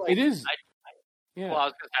 I do mean, like- it is. Yeah. Well, I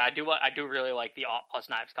was gonna say I do really like the op plus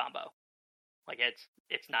knives combo. Like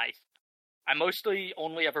it's nice. I mostly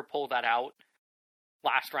only ever pull that out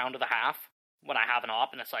last round of the half when I have an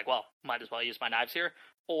op, and it's like, well, might as well use my knives here.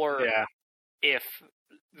 Or Yeah. if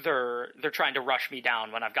they're trying to rush me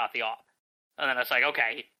down when I've got the op, and then it's like,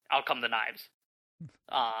 okay, out come the knives.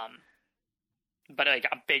 But like,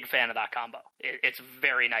 I'm a big fan of that combo. It's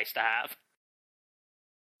very nice to have.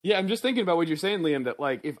 Yeah, I'm just thinking about what you're saying, Liam, that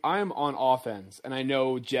like if I'm on offense and I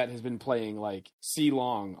know Jet has been playing like C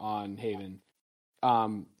long on Haven,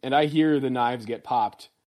 and I hear the knives get popped,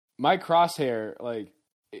 my crosshair, like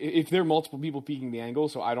if there are multiple people peeking the angle,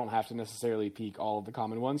 so I don't have to necessarily peek all of the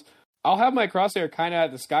common ones, I'll have my crosshair kind of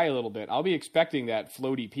at the sky a little bit. I'll be expecting that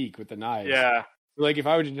floaty peek with the knives. Yeah. Like if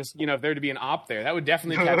I were to just, if there were to be an op there, that would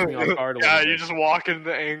definitely catch me off guard a Yeah, little you bit. just walk into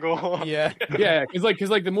the angle. Yeah. Yeah, because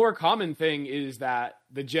the more common thing is that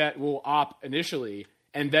the jet will op initially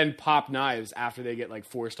and then pop knives after they get like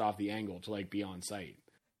forced off the angle to like be on site.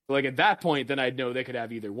 Like at that point, then I'd know they could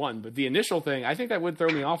have either one. But the initial thing, I think that would throw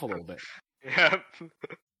me off a little bit. Yep.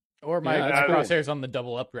 Or my Yeah, that's cool. crosshairs on the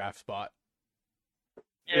double updraft spot.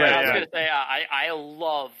 Yeah, Right, I was yeah. gonna say I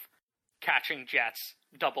love catching jets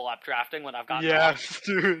double up drafting when I've got Yes,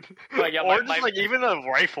 dude. But yeah, or my- just like even a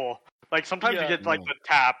rifle. Like sometimes Yeah. you get like the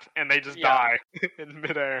tap and they just Yeah. die in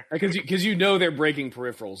midair. Because you know they're breaking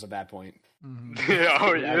peripherals at that point. Yeah,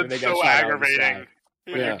 oh, Yeah, when they it's got so shot out of the aggravating side.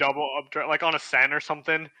 when Yeah. you double up like on a sen or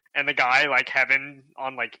something, and the guy like heaven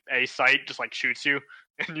on like a site just like shoots you,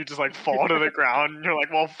 and you just like fall to the ground. And you're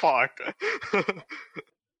like, well, fuck.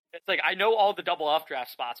 It's like I know all the double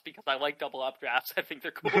updraft spots because I like double updrafts. I think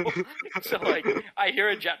they're cool. So like I hear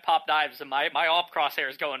a jet pop knives and my op crosshair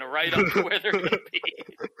is going right up to where they're gonna be.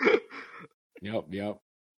 Yep.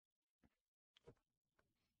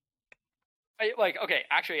 Okay,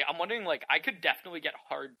 actually I'm wondering like I could definitely get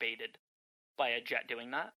hard baited by a jet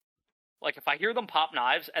doing that. Like if I hear them pop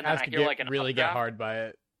knives and then Has I to hear get, like an really get updraft, hard by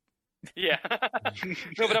it. Yeah.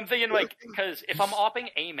 No, but I'm thinking like because if I'm opping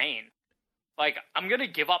a main, like I'm gonna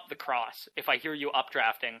give up the cross if I hear you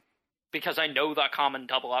updrafting because I know that common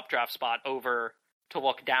double updraft spot over to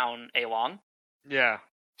look down a long. Yeah.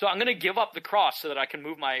 So I'm gonna give up the cross so that I can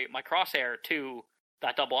move my crosshair to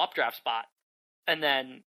that double updraft spot, and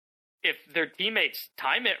then if their teammates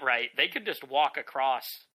time it right, they could just walk across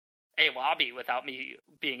a lobby without me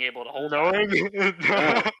being able to hold it.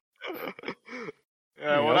 Knowing.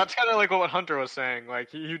 Yeah, well, Yep. that's kind of like what Hunter was saying.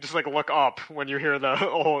 Like, you just like look up when you hear the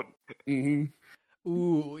ult. Mm-hmm.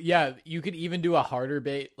 Ooh, yeah, you could even do a harder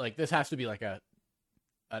bait. Like, this has to be like a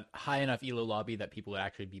high enough elo lobby that people would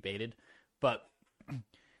actually be baited. But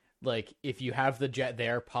like, if you have the jet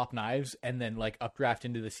there, pop knives, and then like updraft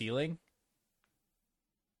into the ceiling.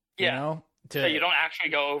 Yeah. You know, So you don't actually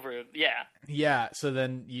go over. Yeah. Yeah, so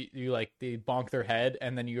then you like they bonk their head,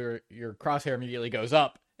 and then your crosshair immediately goes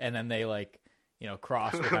up, and then they like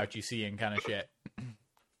cross without you seeing, kind of shit.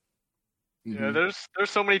 Mm-hmm. Yeah, there's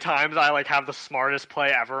so many times I like have the smartest play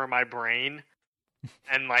ever in my brain,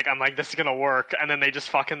 and like I'm like, this is gonna work, and then they just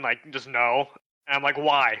fucking like just know, and I'm like,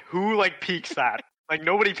 why? Who like peeks that? Like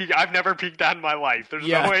nobody peek. I've never peeked that in my life. There's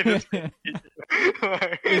no way this.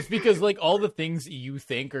 It's because like all the things you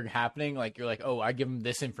think are happening, like you're like, oh, I give them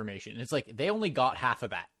this information. It's like they only got half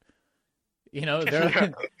of that.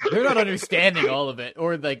 They're they're not understanding all of it,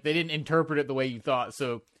 or like they didn't interpret it the way you thought.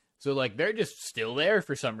 So like they're just still there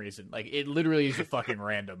for some reason. Like it literally is just fucking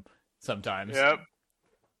random sometimes. Yep.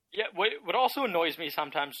 Yeah. What also annoys me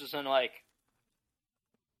sometimes is in like,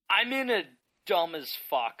 I'm in a dumb as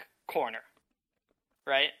fuck corner,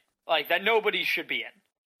 right? Like that nobody should be in,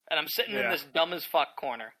 and I'm sitting in this dumb as fuck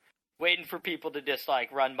corner, waiting for people to just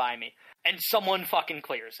like run by me, and someone fucking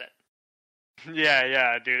clears it.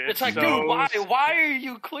 Yeah, dude. It's like, so... dude, why are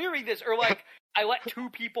you clearing this? Or like, I let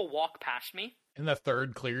 2 people walk past me, and the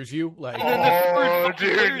third clears you. Like, and then the third fucking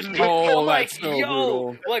dude, clears me. no, I'm like, that's so yo,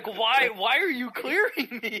 brutal. like, why are you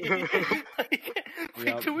clearing me?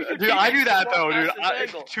 Yep. 2 of your Dude, I do teammates that walk though, dude. past this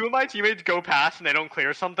angle. 2 of my teammates go past and they don't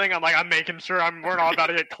clear something. I'm like, I'm making sure we're not about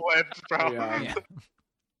to get clipped, bro. Yeah.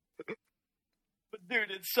 But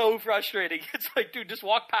dude, it's so frustrating. It's like, dude, just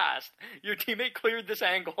walk past. Your teammate cleared this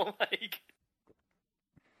angle. Like,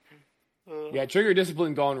 Yeah, trigger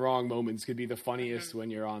discipline gone wrong moments could be the funniest when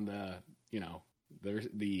you're on the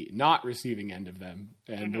the not receiving end of them,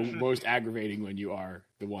 and the most aggravating when you are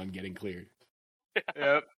the one getting cleared.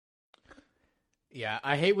 Yep. yeah,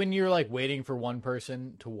 I hate when you're like waiting for one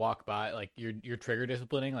person to walk by, like you're trigger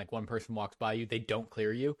disciplining, like one person walks by you, they don't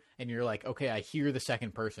clear you, and you're like, okay, I hear the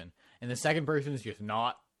second person, and the second person is just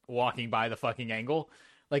not walking by the fucking angle.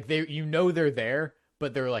 Like they're there,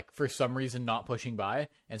 but they're like for some reason not pushing by,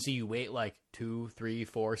 and so you wait like 2, 3,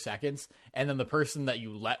 4 seconds, and then the person that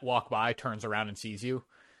you let walk by turns around and sees you,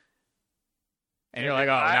 and you're like,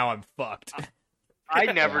 oh, now I'm fucked. I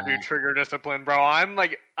never do trigger discipline, bro. I'm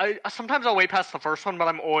like, I sometimes I'll wait past the first one, but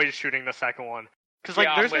I'm always shooting the second one. Because like,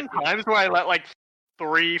 Yeah, there's I'm been times where I let like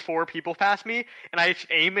 3, 4 people pass me, and I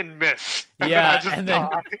aim and miss. Yeah, I just die.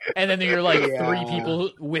 and then you're like Yeah. 3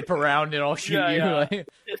 people whip around and I'll shoot Yeah, you. yeah. Like,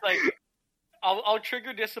 it's like, I'll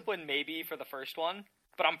trigger discipline maybe for the first one,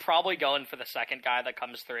 but I'm probably going for the second guy that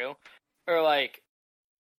comes through. Or like,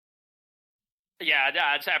 yeah,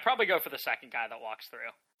 I'd probably go for the second guy that walks through.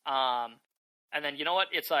 And then you know what?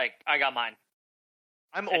 It's like, I got mine.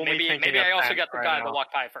 I'm And only thinking maybe of I also Fence get the right guy now. that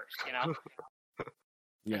walked by first, you know?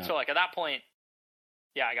 Yeah, So like at that point,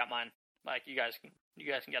 yeah, I got mine. Like you guys can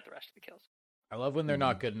get the rest of the kills. I love when they're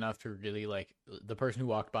not good enough to really like the person who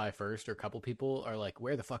walked by first, or a couple people are like,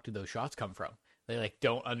 where the fuck did those shots come from? They like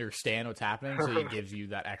don't understand what's happening, so it gives you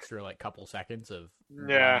that extra like couple seconds of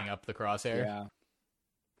Yeah. lining up the crosshair. yeah.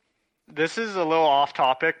 This is a little off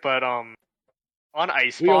topic, but on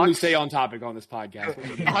Icebox, We only stay on topic on this podcast.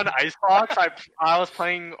 on Icebox, I was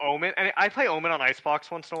playing Omen, and I play Omen on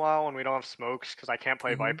Icebox once in a while when we don't have smokes because I can't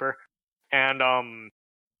play Mhm. Viper. And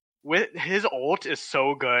with his ult is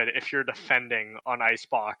so good if you're defending on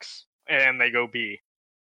Icebox and they go B.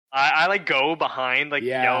 I like go behind like the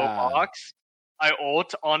yellow Yeah. box. I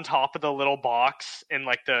ult on top of the little box in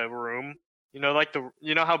like the room. You know, like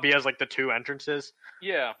you know how B has like the 2 entrances.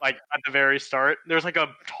 Yeah. Like at the very start, there's like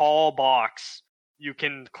a tall box you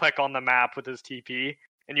can click on the map with his TP,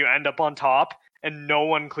 and you end up on top, and no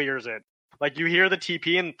one clears it. Like you hear the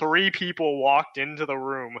TP, and 3 people walked into the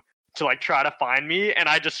room to like try to find me, and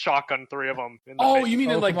I just shotgun 3 of them. In the Oh, face. you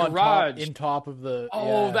mean in like from on garage? top, in top of the.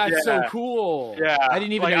 Oh, yeah. that's so Yeah. cool. Yeah, I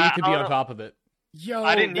didn't even like, know you could be I on don't top of it. Yo,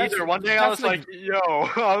 I didn't that's- either. One day I that's was like, yo,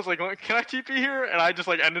 I was like, can I TP here? And I just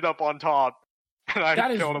like ended up on top. And I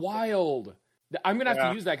that is killed him. wild. I'm gonna have Yeah.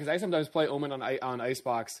 to use that because I sometimes play Omen on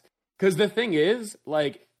Icebox. Because the thing is,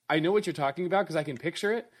 like, I know what you're talking about because I can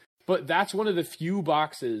picture it. But that's one of the few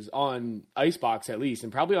boxes on Icebox, at least,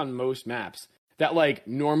 and probably on most maps, that like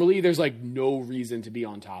normally there's like no reason to be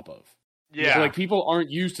on top of. Yeah, So, like people aren't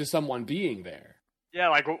used to someone being there. yeah.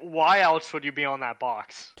 Like, why else would you be on that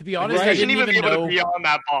box? To be honest, Right. I You shouldn't didn't even be even able know. to be on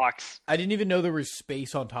that box. I didn't even know there was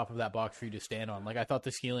space on top of that box for you to stand on. Like I thought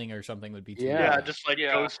the ceiling or something would be too. Yeah. Yeah, just like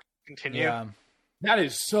Yeah. goes continue. Yeah. That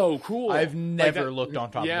is so cool. I've never that- looked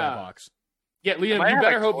on top of that box. Yeah, Liam, might you have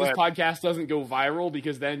better a hope this clip. podcast doesn't go viral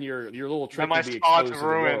because then your little trick my will be spot's exposed to the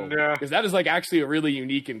ruined, world. yeah. Because that is like actually a really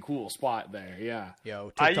unique and cool spot there. Yeah.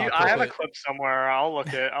 Yo, I TikTok have a clip. clip somewhere. I'll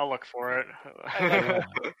look for it.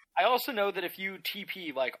 I also know that if you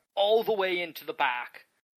TP like all the way into the back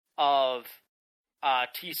of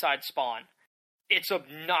T side spawn, it's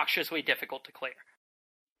obnoxiously difficult to clear.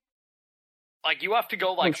 Like you have to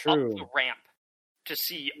go like up true. the ramp to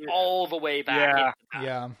see all the way back. Yeah. into the back.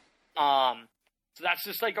 Yeah, So that's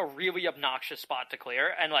just like a really obnoxious spot to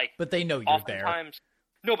clear, and like but they know you're there.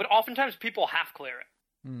 oftentimes people half clear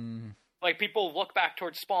it. Mm. Like people look back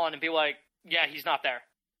towards spawn and be like, "Yeah, he's not there,"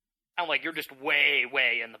 and like you're just way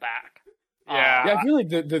in the back. Yeah. Yeah, I feel like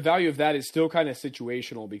the value of that is still kind of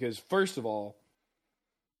situational because first of all,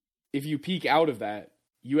 if you peek out of that,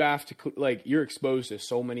 you have to like you're exposed to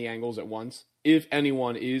so many angles at once. If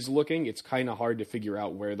anyone is looking, it's kind of hard to figure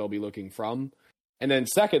out where they'll be looking from. And then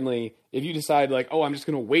secondly, if you decide like, oh, I'm just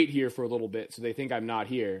going to wait here for a little bit so they think I'm not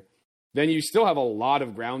here, then you still have a lot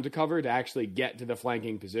of ground to cover to actually get to the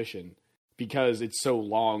flanking position because it's so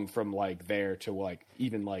long from like there to like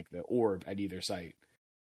even like the orb at either site.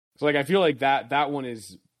 So like I feel like that one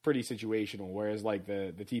is pretty situational, whereas like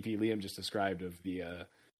the TP Liam just described of the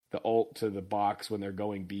ult to the box when they're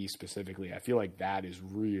going B specifically, I feel like that is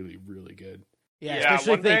really, really good. Yeah, Yeah,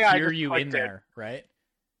 especially if one day they I hear just you in clicked it. there, right?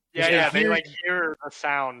 Yeah, they hear- like hear the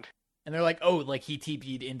sound. And they're like, oh, like he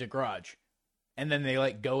TP'd into garage. And then they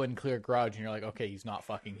like go and clear garage and you're like, okay, he's not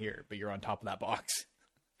fucking here, but you're on top of that box.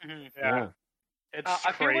 Mhm. Yeah, it's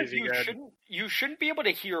I feel like crazy good. you shouldn't be able to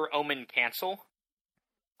hear Omen cancel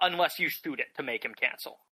unless you shoot it to make him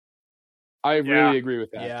cancel. I really agree with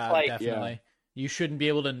that. Yeah, Like- definitely. You shouldn't be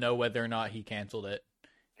able to know whether or not he canceled it.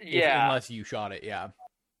 Yeah, Unless you shot it, yeah.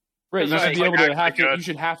 Right, you Because should it's, be like, able to actually good. you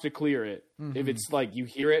should have to clear it. Mhm. If it's like you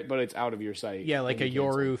hear it but it's out of your sight. Yeah, like a then you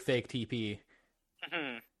cancel. Yoru fake TP.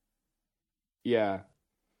 Mhm. Yeah.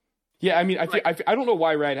 Yeah, I mean, I don't know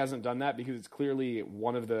why Riot hasn't done that because it's clearly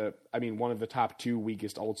one of the top 2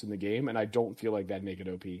 weakest ults in the game, and I don't feel like that'd make it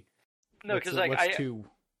OP. No, What's because the- like what's I two?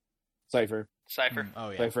 Cypher. Cypher. Oh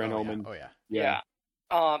yeah. Cypher and oh, Omen. Yeah. Oh yeah.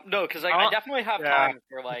 Yeah. No, because like I definitely have yeah. times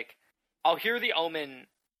where like I'll hear the Omen,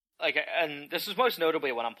 like, and this is most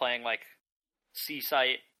notably when I'm playing like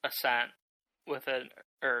Seasite Ascent with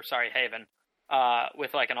Haven,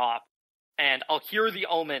 with like an op, and I'll hear the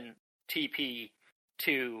Omen TP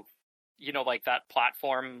to, like that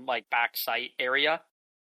platform like back site area,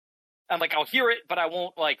 and like I'll hear it, but I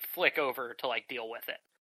won't like flick over to like deal with it.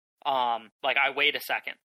 Like I wait a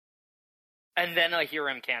second, and then I hear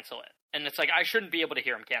him cancel it. And it's like, I shouldn't be able to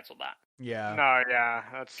hear him cancel that. Yeah. No, yeah,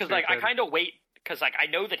 that's Because, like, I stupid. kind of wait, because, like, I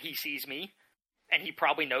know that he sees me, and he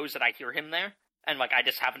probably knows that I hear him there, and, like, I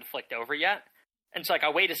just haven't flicked over yet. And so, like, I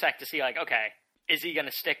wait a sec to see, like, okay, is he going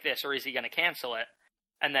to stick this, or is he going to cancel it?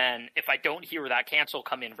 And then, if I don't hear that cancel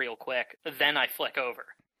come in real quick, then I flick over,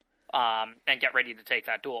 and get ready to take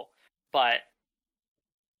that duel. But,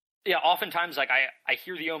 yeah, oftentimes, like, I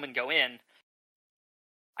hear the Omen go in,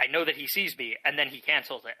 I know that he sees me, and then he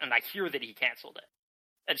cancels it, and I hear that he canceled it.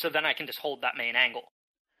 And so then I can just hold that main angle.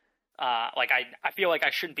 Like, I feel like I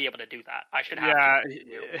shouldn't be able to do that. I should have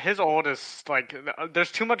to. His ult is, like,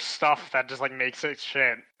 there's too much stuff that just, like, makes it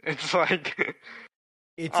shit. It's, like...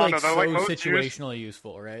 It's I don't like know, so they're, like, most situationally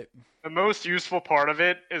useful, right? The most useful part of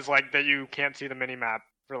it is, like, that you can't see the minimap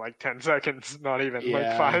for, like, 10 seconds. Not even, like,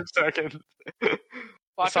 Yeah. 5 seconds. Well, I feel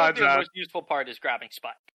like Besides the that... most useful part is grabbing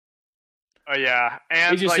Spike. Oh, yeah.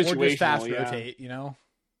 And, It's just like... Or just fast Situational, yeah. rotate,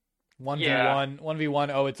 1v1, Yeah. 1v1,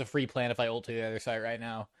 oh, it's a free plan if I ult to the other side right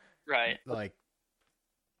now. Right. Like,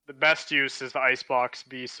 The best use is the Icebox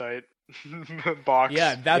B site. Box.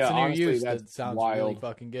 yeah, that's Yeah, a new honestly, use. that's That sounds wild. really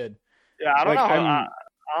fucking good. Yeah, I don't Like, know. I'm-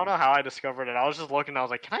 I don't know how I discovered it. I was just looking. I was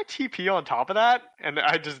like, "Can I TP on top of that?" And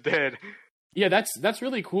I just did. Yeah, that's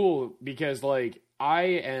really cool because like I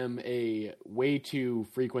am a way too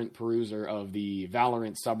frequent peruser of the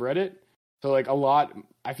Valorant subreddit. So like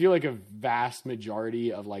I feel like a vast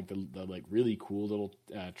majority of like the like really cool little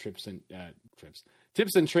tips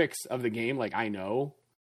and tricks of the game, like I know.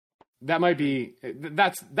 That might be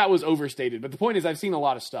that was overstated, but the point is I've seen a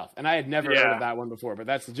lot of stuff and I had never heard Yeah. of that one before, but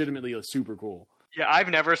that's legitimately super cool. Yeah, I've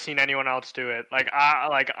never seen anyone else do it.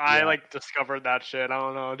 I Yeah. discovered that shit. I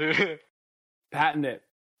don't know, dude. Patent it.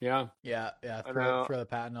 Yeah. Yeah, I know. throw the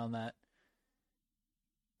patent on that.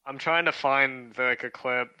 I'm trying to find like a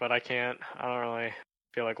clip, but I can't. I don't really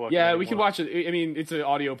feel like looking. Yeah, we can anymore. watch it. I mean, it's an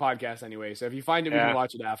audio podcast anyway, so if you find it, we Yeah. can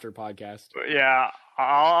watch it after podcast. But yeah,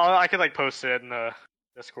 I could like post it in the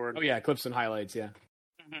Discord. Oh yeah, clips and highlights. Yeah.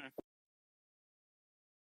 Mhm.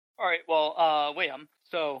 All right. Well, Liam.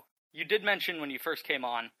 So you did mention when you first came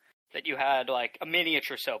on that you had like a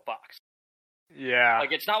miniature soapbox. Yeah.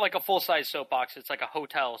 Like it's not like a full size soapbox; it's like a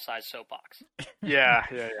hotel size soapbox. Yeah.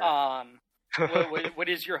 What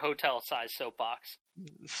is your hotel size soapbox?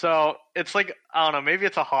 So it's like, I don't know, maybe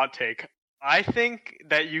it's a hot take. I think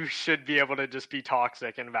that you should be able to just be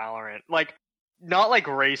toxic in Valorant. Like, not like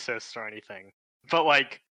racist or anything, but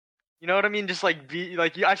like, you know what I mean? Just like be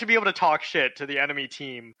like, I should be able to talk shit to the enemy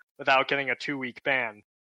team without getting a 2-week ban.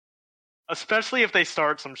 Especially if they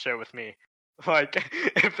start some shit with me. Like,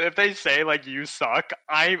 if they say like you suck,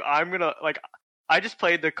 I'm gonna like. I just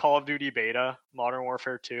played the Call of Duty beta, Modern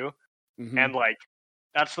Warfare 2, and like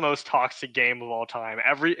that's the most toxic game of all time.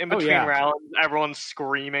 In between rounds, everyone's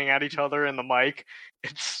screaming at each other in the mic.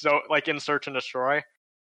 It's so like in Search and Destroy,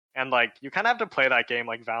 and like you kind of have to play that game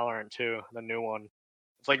like Valorant too, the new one.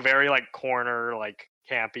 It's like very like corner, like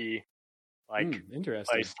campy, like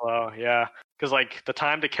interesting. play slow, yeah. Because like the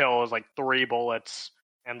time to kill is like 3 bullets,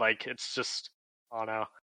 and like it's just, I don't know.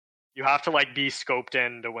 You have to like be scoped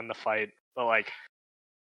in to win the fight, but like.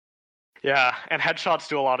 Yeah, and headshots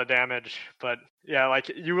do a lot of damage, but yeah,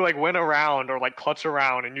 like you like win a round or like clutch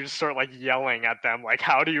around and you just start like yelling at them, like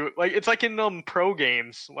how do you like it's like in pro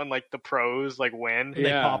games when like the pros like win And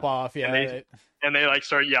they pop off, yeah. And they like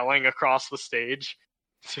start yelling across the stage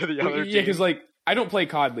to the other team. Yeah, because like I don't play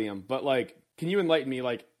COD, Liam, but like can you enlighten me,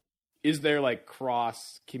 like is there like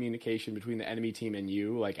cross communication between the enemy team and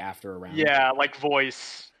you like after a round? Yeah, like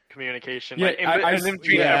voice communication. Yeah, like in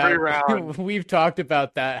between every round. We've talked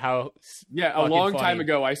about that. How a long time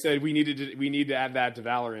ago, I said we need to add that to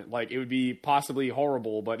Valorant. Like it would be possibly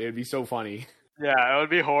horrible, but it would be so funny. Yeah, it would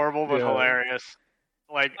be horrible but hilarious.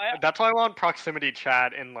 Like that's why I want proximity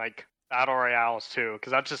chat in like battle royales too,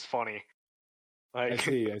 because that's just funny. Like, I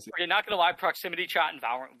see. You're not gonna lie, proximity chat in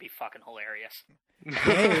Valorant would be fucking hilarious.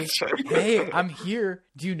 Hey, I'm here.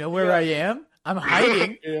 Do you know where I am? I'm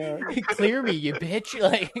hiding. Clear me, you bitch.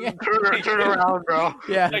 Like turn around, bro.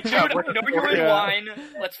 Yeah. Like, dude, I know you're in line.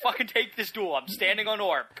 Let's fucking take this duel. I'm standing on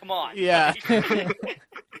orb. Come on. Yeah.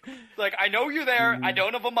 Like, I know you're there. I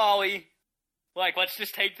don't have a molly. Like, let's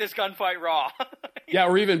just take this gunfight raw. Yeah,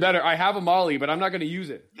 or even better, I have a molly, but I'm not going to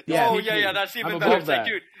use it. Yeah. Yeah, that's even better. It's like,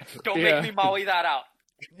 dude, don't make me molly that out.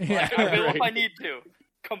 Like, I will if I need to.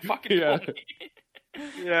 Come fucking kill me.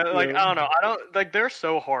 Yeah, like I don't know. I don't like they're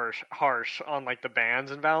so harsh on like the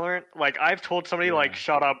bans in Valorant. Like I've told somebody like,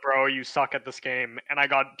 "Shut up, bro, you suck at this game," and I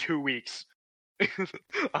got 2 weeks.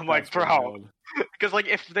 I'm like, bro, because like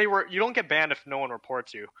if they were, you don't get banned if no one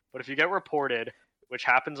reports you, but if you get reported, which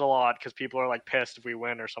happens a lot because people are like pissed if we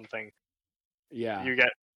win or something. Yeah, you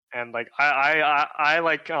get, and like I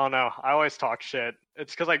like, I don't know. I always talk shit.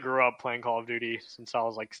 It's because I grew up playing Call of Duty since I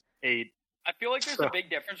was like 8. I feel like there's a big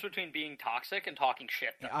difference between being toxic and talking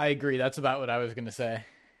shit, though. I agree. That's about what I was going to say.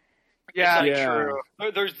 Yeah,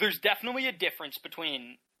 true. There's definitely a difference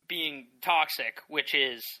between being toxic, which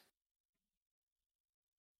is,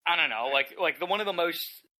 I don't know, like the one of the most.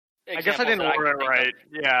 I guess I didn't word it right.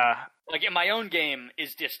 Yeah. Like in my own game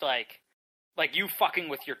is just like you fucking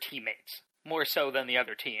with your teammates more so than the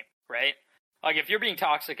other team, right? Like if you're being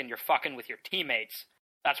toxic and you're fucking with your teammates,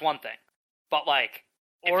 that's one thing. But like.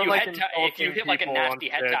 If you hit like a nasty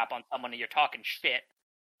head tap on someone and you're talking shit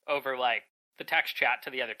over like the text chat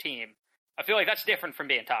to the other team, I feel like that's different from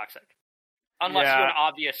being toxic. Unless you're an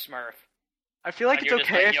obvious smurf. I feel like it's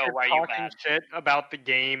okay if you're talking shit about the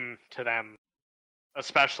game to them,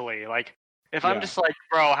 especially. Like, if I'm just like,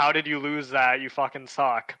 bro, how did you lose that? You fucking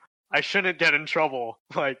suck. I shouldn't get in trouble.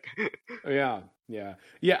 Like, yeah.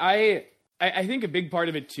 I think a big part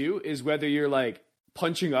of it too is whether you're like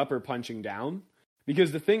punching up or punching down.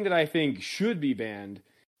 Because the thing that I think should be banned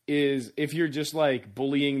is if you're just like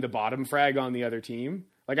bullying the bottom frag on the other team.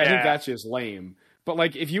 Like I think that's just lame. But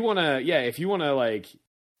like if you wanna like,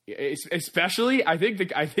 especially I think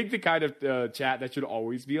the kind of chat that should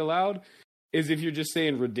always be allowed is if you're just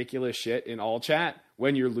saying ridiculous shit in all chat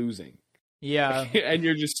when you're losing. Yeah, and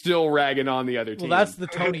you're just still ragging on the other team. Well, that's the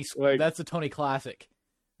Tony. That's the Tony classic.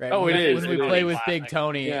 Right? Oh, it is. When we play with Big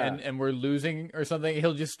Tony and we're losing or something,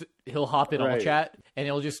 he'll hop in all chat and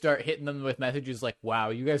he'll just start hitting them with messages like, "Wow,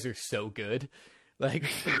 you guys are so good." Like,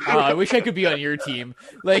 I wish I could be on your team.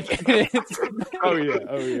 Like, oh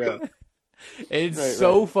yeah. It's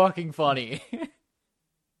so fucking funny.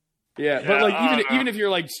 Yeah, but like even if you're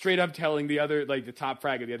like straight up telling the other like the top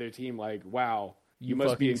frag of the other team like, "Wow, you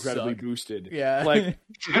must be incredibly boosted." Yeah, like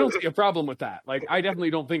I don't see a problem with that. Like I definitely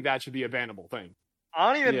don't think that should be a bannable thing.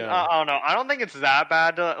 I don't know. I don't think it's that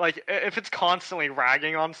bad to, like, if it's constantly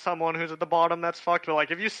ragging on someone who's at the bottom, that's fucked. But,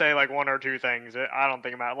 like, if you say, like, 1 or 2 things, I don't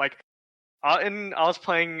think about it. Like, I was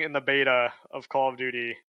playing in the beta of Call of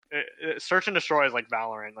Duty. Search and destroy is like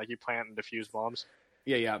Valorant, like you plant and defuse bombs.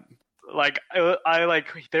 Yeah. Like they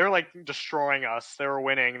were like destroying us. They were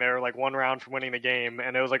winning. They were like one round from winning the game,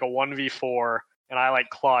 and it was like a 1v4, and I like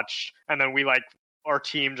clutched, and then we like our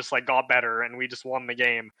team just like got better, and we just won the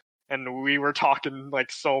game, and we were talking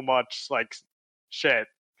like so much like shit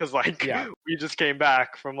because like we just came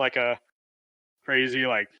back from like a crazy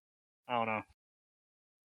like I don't know,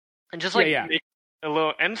 and just like make a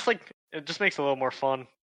little, and it's like it just makes it a little more fun.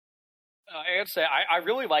 I gotta say, I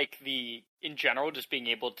really like in general, just being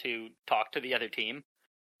able to talk to the other team.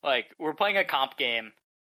 Like, we're playing a comp game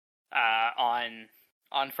on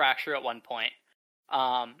Fracture at one point,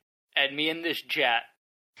 and me and this Jet,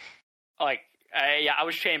 like, I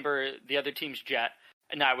was Chamber, the other team's Jet,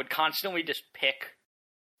 and I would constantly just pick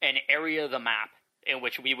an area of the map in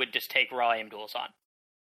which we would just take raw aim duels on.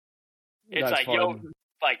 It's That's like, fun. yo,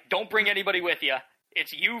 like, don't bring anybody with you.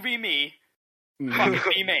 It's you v me, fucking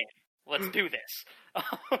me main. Let's do this.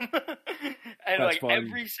 And That's like fun.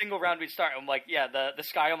 every single round we'd start, I'm like, yeah, the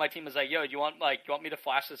Sky on my team is like, yo, you want me to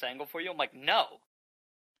flash this angle for you? I'm like, no.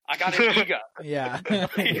 I got an ego. Yeah.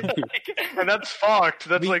 And that's fucked.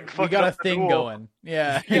 That's we fucking got a up the thing duel. going.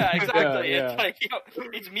 Yeah. Yeah, exactly. Yeah. It's like,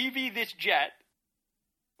 it's me v this Jet.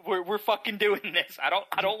 We're fucking doing this. I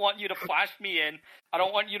don't want you to flash me in. I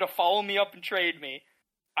don't want you to follow me up and trade me.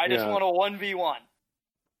 I just want a 1v1.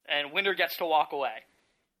 And winner gets to walk away.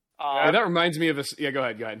 That reminds me of a... Yeah, go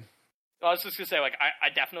ahead. I was just going to say, like, I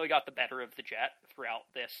definitely got the better of the Jet throughout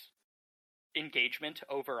this engagement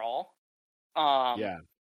overall.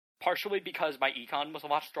 Partially because my econ was a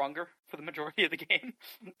lot stronger for the majority of the game.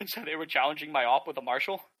 And so they were challenging my op with a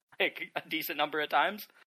Marshal, like, a decent number of times.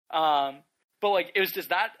 But, like, it was just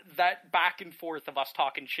that back and forth of us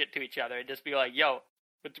talking shit to each other and just be like, yo,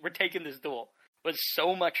 we're taking this duel. It was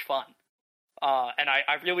so much fun. And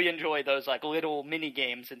I really enjoy those like little mini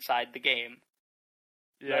games inside the game.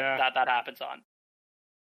 Yeah, that happens on.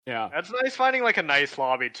 Yeah, that's nice finding like a nice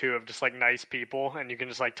lobby too of just like nice people, and you can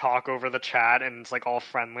just like talk over the chat and it's like all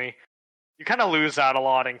friendly. You kind of lose that a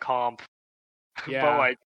lot in comp. Yeah. But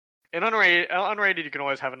like in unrated, you can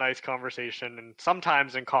always have a nice conversation, and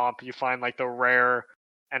sometimes in comp you find like the rare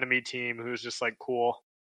enemy team who's just like cool.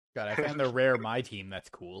 God, I found the rare my team. That's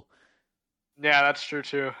cool. Yeah, that's true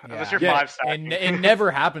too. Yeah. Unless you're 5 stack. And it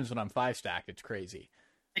never happens when I'm 5 stacked. It's crazy.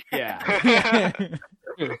 Yeah.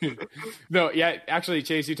 No, yeah, actually,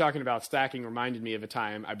 Chase, you talking about stacking reminded me of a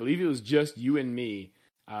time. I believe it was just you and me,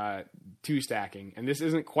 2 stacking. And this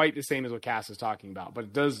isn't quite the same as what Cass is talking about, but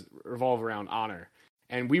it does revolve around honor.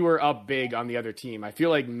 And we were up big on the other team. I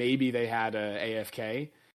feel like maybe they had a AFK.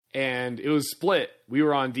 And it was split. We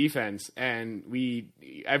were on defense, and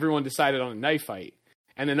everyone decided on a knife fight.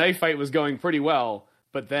 And the knife fight was going pretty well,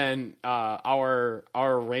 but then our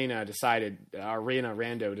Reyna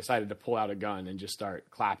Rando decided to pull out a gun and just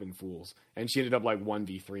start clapping fools. And she ended up like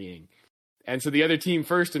 1v3ing. And so the other team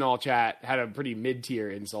first in all chat had a pretty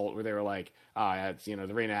mid-tier insult where they were like, the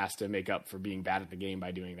Reyna has to make up for being bad at the game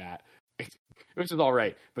by doing that. Which is all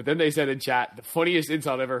right. But then they said in chat, the funniest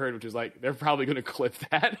insult I've ever heard, which was like, they're probably going to clip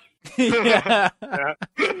that. Yeah,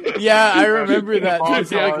 I remember that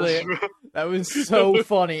exactly. That was so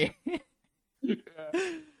funny.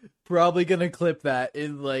 Probably going to clip that.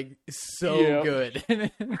 It's like so good.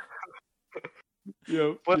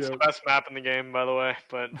 What's the best map in the game, by the way?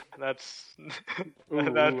 But that's...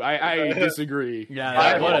 I disagree.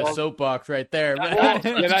 Yeah, what a soapbox right there.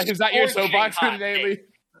 Is that your soapbox for today, Lee?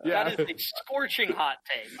 Yeah. That is a scorching hot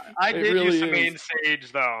take. I did use the main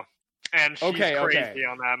Sage, though. And she's crazy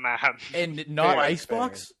on that map. And not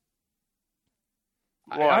Icebox?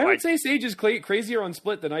 I would say Sage is crazier on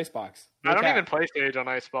Split than Icebox. I don't even play Sage on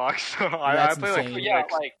Icebox. So I play like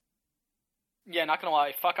Phoenix. Not gonna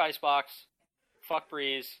lie. Fuck Icebox. Fuck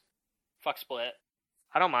Breeze. Fuck Split.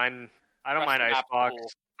 I don't mind Icebox.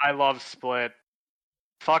 Cool. I love Split.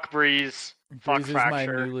 Fuck Breeze. Fuck Breeze Fracture. Is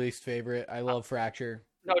my new least favorite. I love Fracture.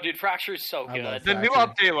 No, dude, Fracture is so good. The new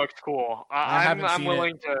update looks cool. I'm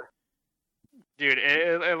willing to. Dude,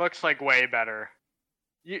 it looks like way better.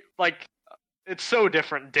 It's so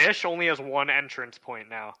different. Dish only has one entrance point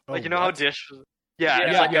now. How Dish? Yeah.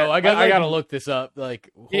 I gotta look this up.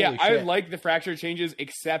 Like, holy shit. I like the Fracture changes,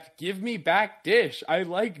 except give me back Dish. I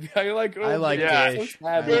like Dish.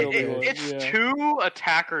 It's too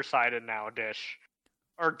attacker sided now, Dish.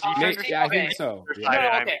 Or defense. I think so.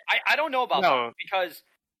 I don't know about that because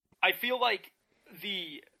I feel like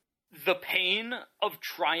the pain of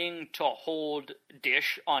trying to hold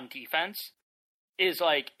Dish on defense is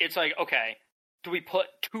like, it's like, okay, do we put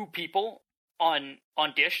 2 people on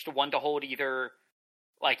Dish, the one to hold either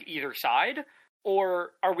like either side,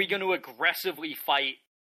 or are we going to aggressively fight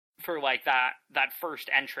for like that first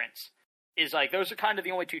entrance? Is like those are kind of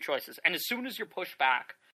the only two choices. And as soon as you're pushed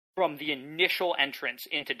back from the initial entrance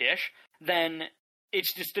into Dish, then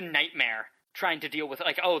it's just a nightmare trying to deal with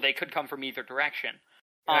like, oh, they could come from either direction.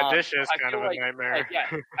 Yeah, Dish is kind of a like, nightmare.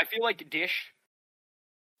 I feel like Dish,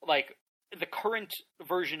 like the current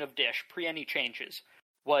version of Dish pre any changes,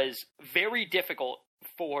 was very difficult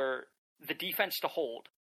for the defense to hold,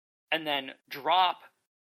 and then drop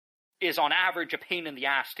is on average a pain in the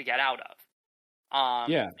ass to get out of.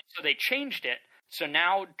 So they changed it. So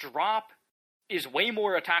now drop is way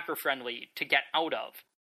more attacker friendly to get out of,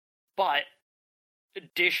 but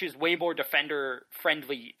Dish is way more defender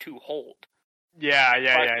friendly to hold.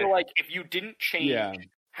 I feel like if you didn't change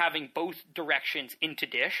having both directions into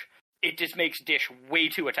Dish, it just makes Dish way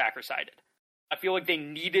too attacker sided. I feel like they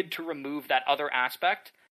needed to remove that other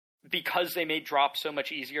aspect because they made drop so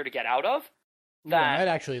much easier to get out of. I might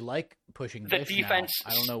actually like pushing the Dish defense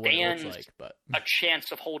now. I don't know what it looks like, but a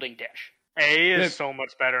chance of holding Dish. A is so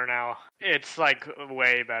much better now. It's like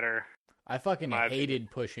way better. I fucking hated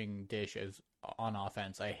pushing Dish on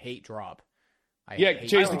offense. I hate drop.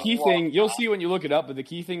 Chase, the key thing, you'll see when you look it up, but the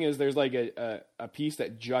key thing is there's like a piece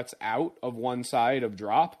that juts out of one side of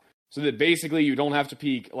drop, so that basically you don't have to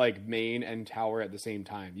peek like main and tower at the same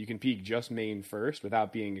time. You can peek just main first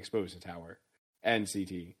without being exposed to tower and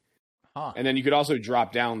CT. Huh. And then you could also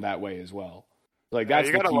drop down that way as well. Like that's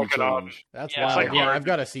you the gotta key look it up. change. That's Yeah, wild. it's like hard. I've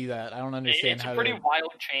got to see that. I don't understand It's how a pretty they...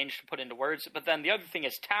 wild change to put into words, but then the other thing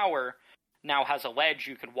is tower now has a ledge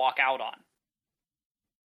you can walk out on.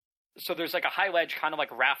 So there's like a high ledge, kind of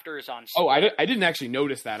like rafters on. Oh, I didn't actually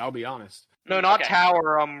notice that. I'll be honest. No, not Okay.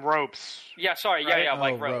 tower. Ropes. Yeah, sorry. Right? Yeah,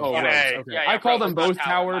 like Oh, ropes. Oh, Yeah. ropes. Okay. Okay. Yeah, I call ropes, them not both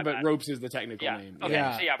tower, my but bad. ropes is the technical Yeah. name. Okay.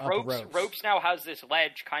 Yeah, So yeah, up ropes. ropes. Ropes now has this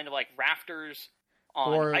ledge, kind of like rafters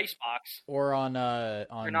on Or- Icebox. Or on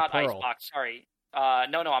Or not Pearl. Icebox. Sorry.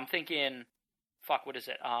 No. I'm thinking. Fuck. What is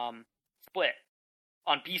it? Split.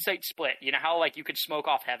 On B-site split. You know how like you could smoke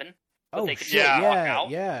off heaven? But Oh they could shit! still walk Yeah, out?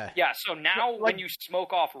 yeah. Yeah. So now Like- when you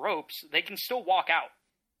smoke off ropes, they can still walk out.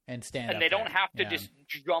 And stand And up they don't there. have to Yeah. just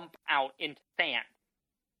jump out into sand.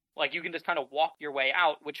 Like, you can just kind of walk your way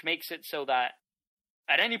out, which makes it so that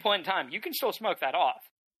at any point in time, you can still smoke that off.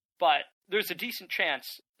 But there's a decent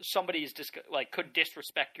chance somebody's could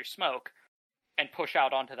disrespect your smoke and push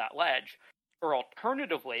out onto that ledge. Or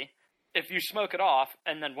alternatively, if you smoke it off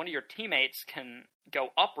and then one of your teammates can go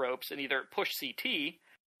up ropes and either push CT,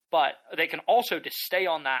 but they can also just stay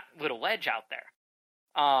on that little ledge out there.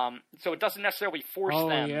 So it doesn't necessarily force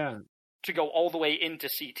them to go all the way into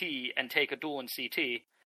CT and take a duel in CT.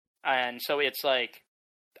 And so it's like,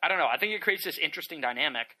 I don't know, I think it creates this interesting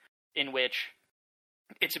dynamic in which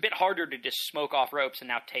it's a bit harder to just smoke off ropes and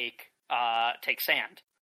now take sand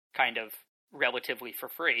kind of relatively for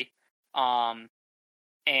free.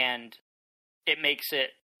 And it makes it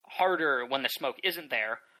harder when the smoke isn't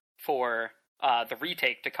there for the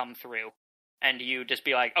retake to come through and you just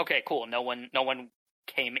be like, okay, cool, no one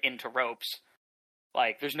came into ropes.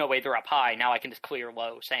 Like, there's no way they're up high. Now I can just clear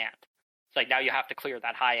low sand. It's like, now you have to clear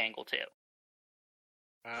that high angle too.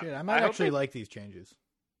 Shit, I might actually like these changes.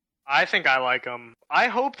 I think I like them. I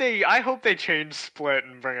hope they change split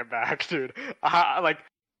and bring it back, dude.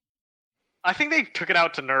 I think they took it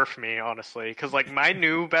out to nerf me, honestly, because like my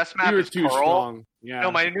new best map You're is too Pearl. strong. Yeah.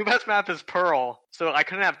 No, my new best map is Pearl, so I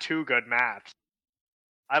couldn't have two good maps.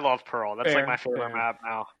 I love Pearl. That's Fair, like my favorite fair. map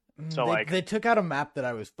now. So, they took out a map that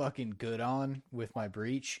I was fucking good on with my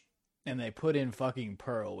Breach, and they put in fucking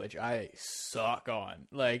Pearl, which I suck on.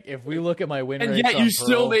 Like, if we look at my win And rates yet on you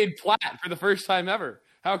still Pearl, made plat for the first time ever.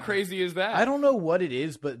 How crazy is that? I don't know what it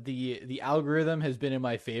is, but the algorithm has been in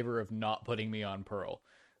my favor of not putting me on Pearl.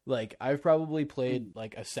 Like, I've probably played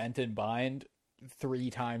like Ascent and Bind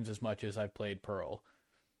 3 times as much as I've played Pearl.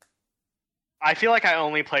 I feel like I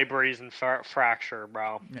only play Breeze and Fracture,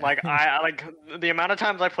 bro. Yeah. Like I like the amount of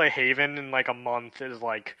times I play Haven in like a month is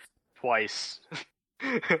like twice,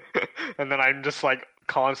 and then I'm just like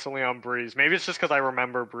constantly on Breeze. Maybe it's just because I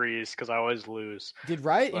remember Breeze because I always lose. Did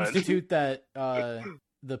Riot But- institute that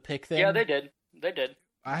the pick thing? Yeah, they did. They did.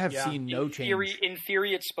 I have Yeah. seen no change. In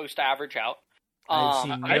theory, it's supposed to average out. I've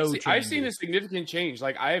seen no I've seen a changes. significant change.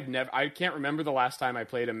 Like I can't remember the last time I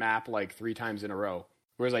played a map like 3 times in a row.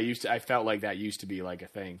 Whereas I felt like that used to be like a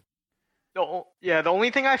thing. The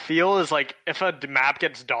only thing I feel is like if a map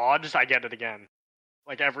gets dodged, I get it again,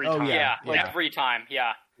 like every Oh, time. Yeah, yeah. every time.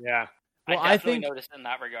 Yeah. Yeah. Well, I I definitely think noticed in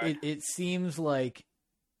that regard. It seems like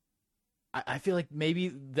I feel like maybe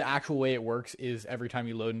the actual way it works is every time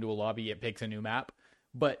you load into a lobby, it picks a new map.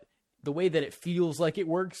 But the way that it feels like it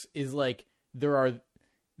works is like there are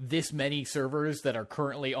this many servers that are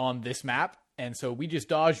currently on this map, and so we just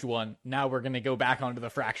dodged one. Now we're going to go back onto the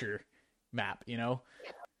Fracture map, you know?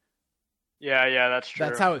 Yeah, that's true.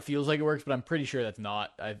 That's how it feels like it works, but I'm pretty sure that's not.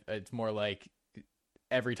 It's more like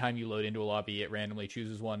every time you load into a lobby, it randomly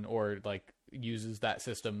chooses one or like uses that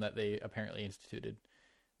system that they apparently instituted,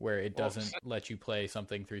 where it doesn't let you play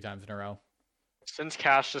something 3 times in a row. Since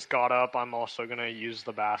Cash just got up, I'm also gonna use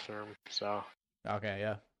the bathroom. So Okay,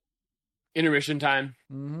 yeah. Intermission time.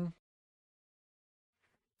 Mm-hmm.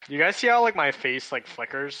 you guys see how like my face like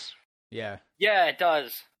flickers? Yeah. Yeah, it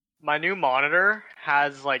does. My new monitor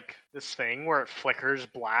has like this thing where it flickers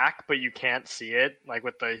black, but you can't see it like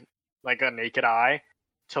with the like a naked eye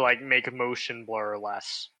to like make motion blur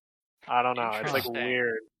less. I don't know. It's like Interesting.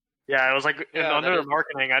 weird. Yeah, it was like Yeah, under that the is-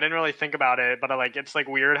 marketing. I didn't really think about it, but like it's like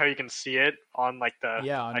weird how you can see it on like the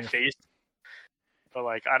On my your- face, but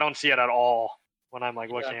like I don't see it at all when I'm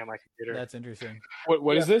like looking at my computer. That's interesting.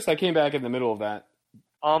 What is this? I came back in the middle of that.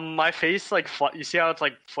 My face like you see how it's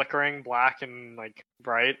like flickering black and like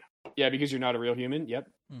bright. Yeah, because you're not a real human. Yep.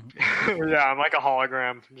 Mm-hmm. Yeah, I'm like a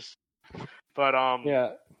hologram. But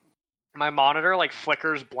Yeah. my monitor like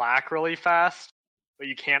flickers black really fast, but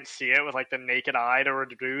you can't see it with like the naked eye to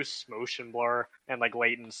reduce motion blur and like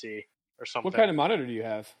latency or something. What kind of monitor do you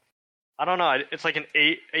have? I don't know. It's like an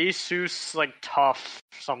Asus like Tough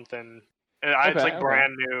something. It's Okay, like okay.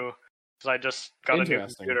 brand new because I just got a new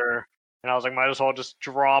Interesting. computer, and I was like, might as well just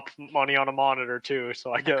drop money on a monitor too,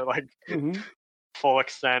 so I get like Mm-hmm. full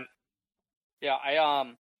extent. Yeah,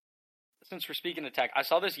 I since we're speaking of tech, I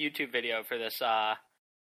saw this YouTube video for this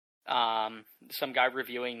some guy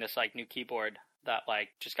reviewing this like new keyboard that like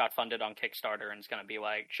just got funded on Kickstarter and is gonna be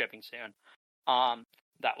like shipping soon.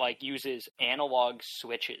 That like uses analog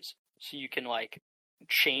switches, so you can like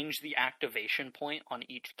change the activation point on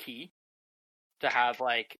each key to have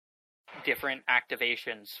like different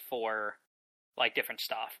activations for like different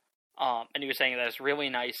stuff. And he was saying that it's really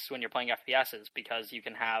nice when you're playing FPSs because you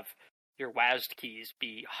can have your WASD keys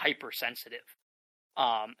be hypersensitive,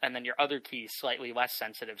 and then your other keys slightly less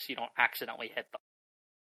sensitive, so you don't accidentally hit them.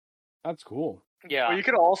 That's cool. Yeah, Well, you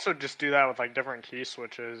could also just do that with like different key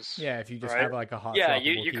switches. Yeah, if you just Right. have like a hot yeah, swappable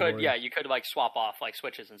you keyboard. could, you could like swap off like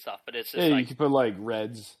switches and stuff, but it's just Yeah, you like, could put like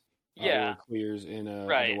reds, yeah, or clears in a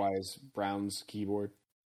Right. otherwise brown's keyboard.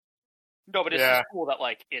 no, but it's Yeah. just cool that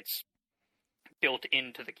like it's built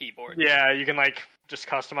into the keyboard. Yeah, you can like just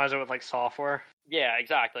customize it with like software. Yeah,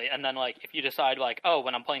 exactly. And then like if you decide like, oh,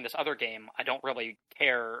 when I'm playing this other game, I don't really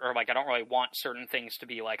care, or like I don't really want certain things to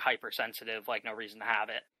be like hypersensitive, like no reason to have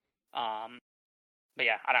it. But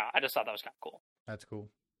yeah, I don't know. I just thought that was kind of cool. That's cool.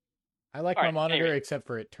 I like All my right, monitor, anyway. except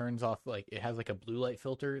for it turns off, like, it has like a blue light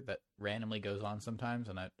filter that randomly goes on sometimes,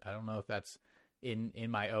 and I don't know if that's in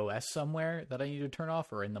my OS somewhere that I need to turn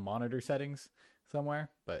off, or in the monitor settings somewhere,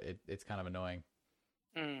 but it's kind of annoying.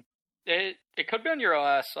 It could be on your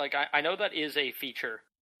OS. Like I know that is a feature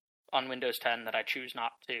on Windows 10 that I choose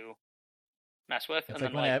not to mess with. It's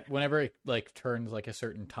and like, then whenever it like turns like a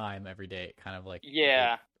certain time every day, it kind of like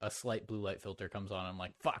yeah, a slight blue light filter comes on. I'm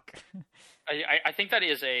like, fuck. I think that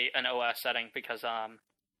is an OS setting because like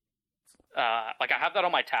I have that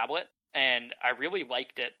on my tablet and I really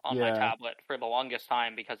liked it on my Yeah. tablet for the longest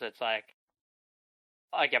time because it's like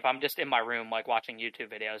if I'm just in my room like watching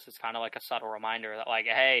YouTube videos, it's kind of like a subtle reminder that like,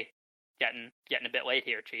 hey, getting a bit late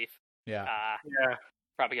here, Chief. Yeah. Yeah.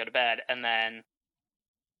 Probably go to bed, and then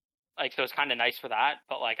like so it's kind of nice for that.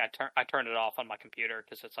 But like I turn it off on my computer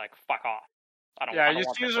because it's like fuck off. I I don't used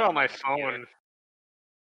want to use this it on my computer. phone.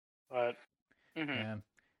 But Mhm. Yeah.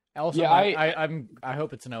 Also, Yeah, I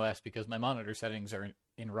hope it's an OS because my monitor settings are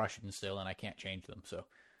in Russian still, and I can't change them. So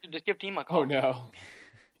Just give Team a call. Oh no.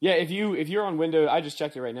 Yeah, if you're on Windows, I just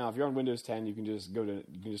checked it right now. If you're on Windows 10, you can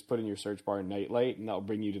just put in your search bar Nightlight, and that'll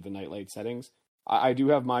bring you to the Nightlight settings. I do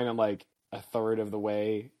have mine on like a third of the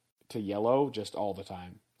way to yellow, just all the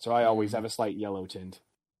time. So I always have a slight yellow tint.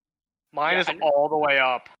 mine Yeah, is I- all the way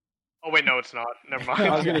up. Oh wait, no, it's not. Never I was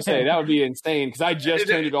mind. gonna say that would be insane because I just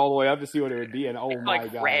turned it all the way up to see what it would be, and oh It's my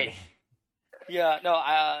like god! red. Yeah,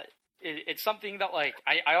 no, it's something that like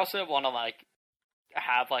I also want to like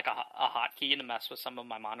have like a hotkey to mess with some of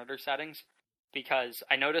my monitor settings because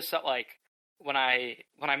I noticed that like when I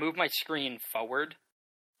move my screen forward,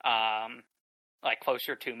 like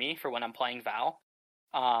closer to me for when I'm playing Val,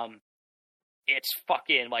 it's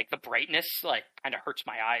fucking like the brightness like kind of hurts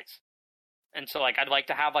my eyes, and so like I'd like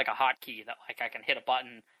to have like a hotkey that like I can hit a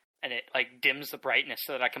button and it like dims the brightness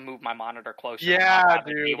so that I can move my monitor closer. and Yeah, not have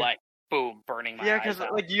it be dude. like boom, burning my Yeah, eyes because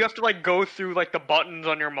out. like you have to like go through like the buttons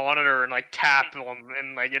on your monitor and like tap them,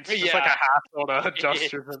 and like it's just like a Yeah. hassle to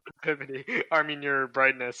adjust your sensitivity. I mean your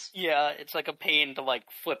brightness, Yeah, it's like a pain to like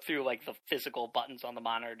flip through like the physical buttons on the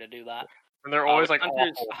monitor to do that. and they're always like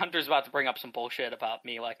awful. Hunter's about to bring up some bullshit about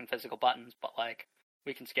me liking physical buttons, but like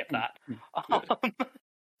we can skip that.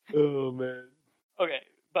 Oh man. Okay,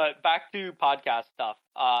 but back to podcast stuff.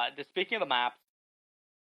 Speaking of the maps,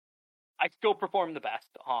 I still perform the best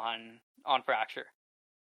on Fracture,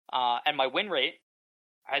 and my win rate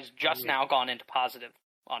has just now gone into positive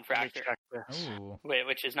on Let me Fracture, check this. Ooh.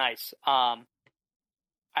 which is nice. I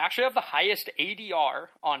actually have the highest ADR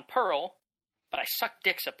on Pearl, but I suck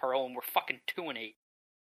dicks at Pearl, and we're fucking 2-8.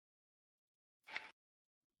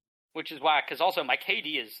 Which is whack, because also my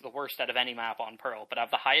KD is the worst out of any map on Pearl, but I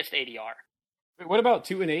have the highest ADR. Wait, what about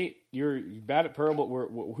 2 and 8? You're bad at Pearl, but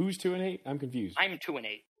who's 2 and 8? I'm confused. I'm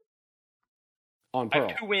 2-8. On I Pearl.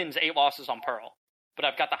 have 2 wins, 8 losses on Pearl, but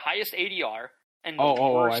I've got the highest ADR and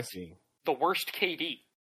I see. the worst KD,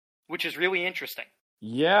 which is really interesting.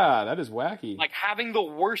 Yeah, that is wacky. Like having the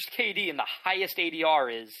worst KD and the highest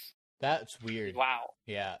ADR is That's weird. wow.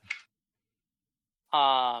 Yeah.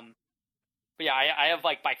 But yeah, I have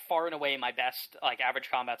like by far and away my best like average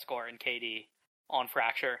combat score in KD on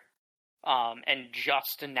Fracture. And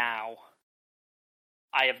just now,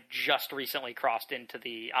 I have just recently crossed into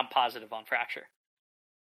I'm positive on Fracture.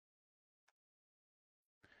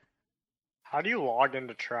 How do you log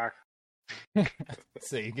into track?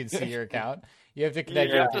 So you can see your account. You have to You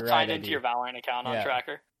connect have with to your sign right into ID. your Valorant account on Yeah.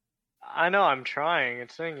 Tracker. I know I'm trying.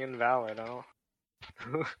 It's saying invalid. I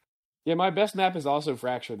don't. Yeah, my best map is also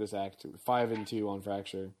Fracture this act. 5 and 2 on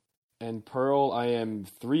Fracture. And Pearl, I am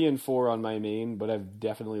 3 and 4 on my main, but I've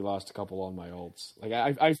definitely lost a couple on my ults. Like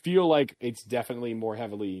I feel like it's definitely more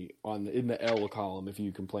heavily in the L column if you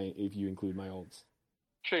include my ults.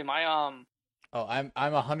 Actually, my Oh, I'm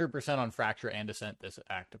 100% on Fracture and Ascent this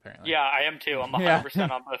act apparently. yeah, I am too. I'm 100% Yeah.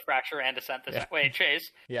 on both Fracture and Ascent. Yeah. Wait, Chase,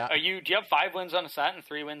 Yeah. do you have 5 wins on Ascent and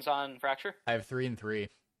 3 wins on Fracture? I have 3 and 3.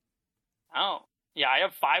 Oh, yeah, I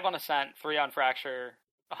have 5 on Ascent, 3 on Fracture,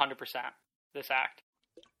 100% this act.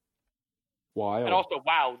 Wild. And also,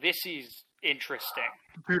 wow, this is interesting.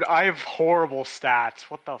 Dude, I have horrible stats.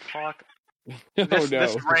 What the fuck? This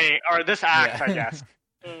this act, Yeah. I guess.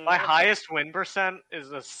 My highest win percent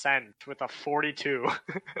is Ascent with a 42.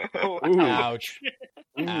 Ooh. Ouch.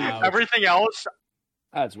 Ooh. Ouch. Everything else,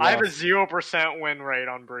 That's I have a rough. 0% win rate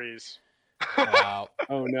on Breeze. Wow.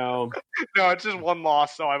 Oh no. No, it's just one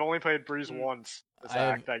loss, so I've only played Breeze once this I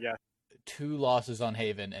have- act, I guess. 2 losses on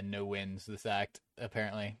Haven and no wins this act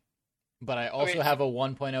apparently. But I also Okay. have a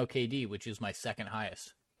 1.0 KD, which is my second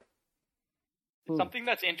highest. Something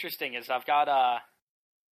that's interesting is I've got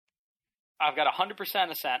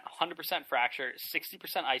 100% Ascent, 100% Fracture,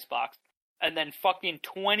 60% Icebox, and then fucking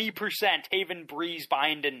 20% Haven, Breeze,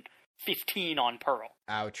 Bind, and 15 on Pearl.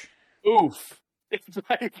 Ouch. Oof. It's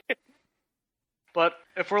like But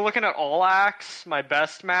if we're looking at all acts, my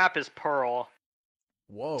best map is Pearl.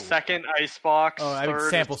 Whoa. Second, Icebox. Oh, I mean third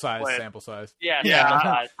sample is size. Split. Sample size. yeah,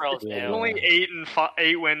 Yeah. Pearl's Yeah. new. Only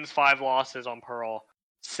 8 wins, 5 losses on Pearl.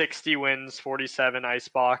 60 wins, 47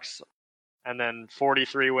 Icebox, and then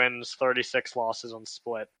 43 wins, 36 losses on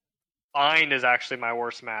Split. Bind is actually my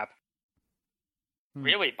worst map.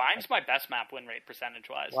 Really, Bind's my best map win rate percentage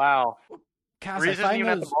wise. Wow. Cass, Breeze I isn't find even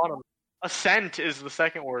at the those- bottom. Ascent is the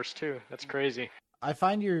second worst too. That's crazy. I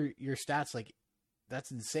find your stats like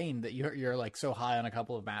that's insane that you're like so high on a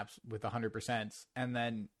couple of maps with 100% and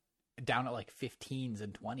then down at like 15s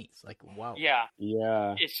and 20s. Like wow. Yeah,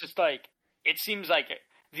 Yeah. it's just like it seems like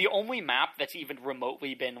the only map that's even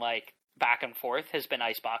remotely been like back and forth has been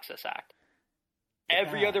Icebox this act.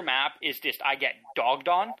 Every Yeah. other map is just I get dogged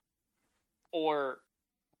on, or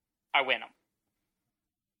I win them.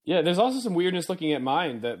 Yeah, there's also some weirdness looking at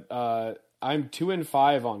mine that I'm 2 and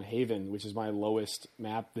 5 on Haven, which is my lowest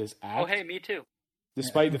map this act. Oh, hey, me too.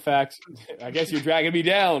 Despite the fact, I guess you're dragging me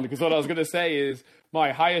down because what I was going to say is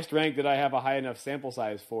my highest rank that I have a high enough sample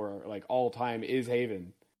size for, like all time, is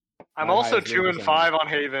Haven. I'm My also highest 2 win and percentage. 5 on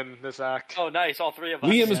Haven this act. Oh, nice, all 3 of us.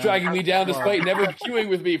 Liam is Yeah. dragging me down despite never queuing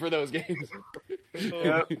with me for those games.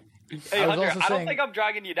 Yep. Hey, I was Hunter, also I don't saying- think I'm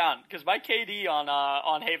dragging you down because my KD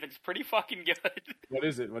on Haven's pretty fucking good. What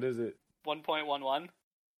is it? 1.11.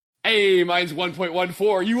 Hey, mine's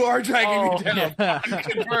 1.14. You are dragging me down. Yeah.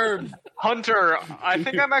 Confirmed. Hunter, I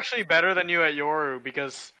think I'm actually better than you at Yoru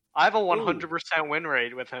because I have a 100% win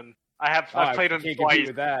rate with him. I've played him can't compete twice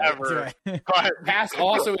with that. ever. That's But Cass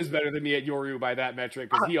also is better than me at Yoru by that metric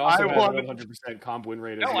because he also has a 100% comp win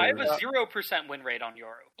rate. No, as I have Yoru. a 0% win rate on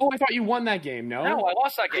Yoru. Oh, I thought you won that game. No, No, I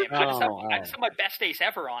lost that game. I just Oh, have my best ace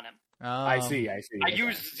ever on him. I see. I Okay.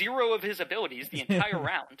 used 0 of his abilities the entire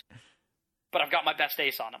round, but I've got my best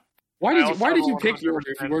ace on him. Why I also did have you a pick Yoru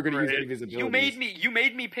if you were going to use rate. any of his abilities? You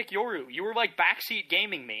made me pick Yoru. You were like backseat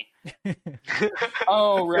gaming me.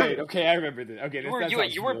 Oh, right. Okay, I remember that. Okay,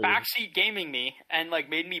 You were backseat gaming me and like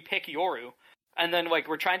made me pick Yoru, and then like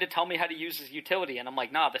we're trying to tell me how to use his utility, and I'm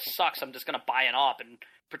like, nah, this sucks. I'm just gonna buy an op and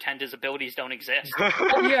pretend his abilities don't exist.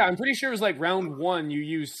 Oh, yeah, I'm pretty sure it was like round 1 you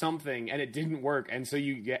used something and it didn't work, and so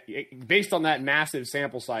based on that massive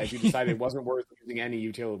sample size, you decided it wasn't worth using any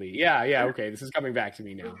utility. Yeah. Okay, this is coming back to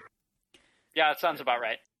me now. Yeah, that sounds about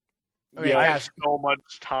right. Okay, I yeah. have so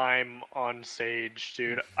much time on Sage,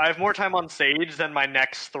 dude. I have more time on Sage than my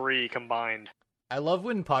next 3 combined. I love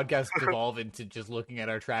when podcasts devolve into just looking at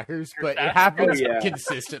our trackers, but it happens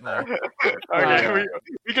consistently. Okay,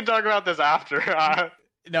 we can talk about this after.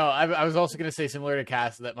 No, I was also going to say similar to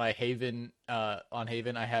Cass that my Haven on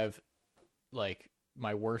Haven I have like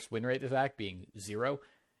my worst win rate this act being 0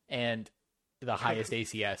 and the highest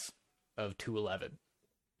ACS of 211.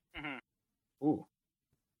 Mm-hmm. Ooh,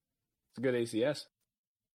 it's a good ACS.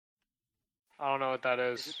 I don't know what that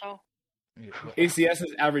Is is. it though? ACS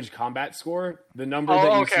is average combat score. The number Oh,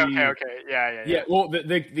 that you okay, see. okay. Yeah. Yeah, well,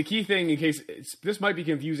 the key thing, in case this might be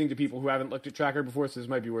confusing to people who haven't looked at Tracker before, so this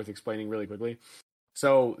might be worth explaining really quickly.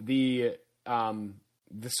 So the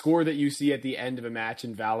score that you see at the end of a match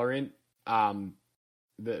in Valorant,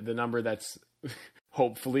 the number that's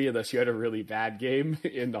hopefully, unless you had a really bad game,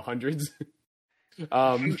 in the hundreds, in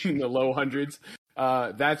the low hundreds,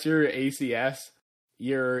 that's your ACS.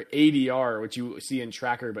 Your ADR, which you see in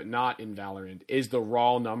Tracker but not in Valorant, is the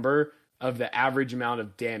raw number of the average amount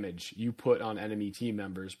of damage you put on enemy team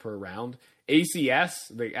members per round. ACS,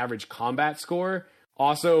 the average combat score,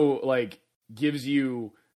 also like gives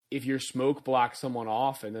you if your smoke blocks someone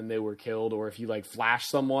off and then they were killed, or if you like flash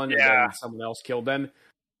someone and then someone else killed them.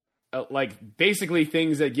 Like basically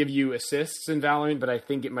things that give you assists in Valorant, but I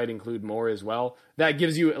think it might include more as well. That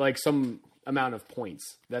gives you like some amount of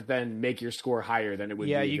points that then make your score higher than it would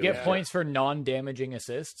be. Yeah, you get points for non-damaging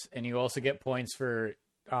assists, and you also get points for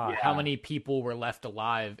how many people were left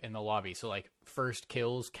alive in the lobby. So like first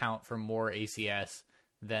kills count for more ACS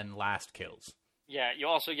than last kills. Yeah, you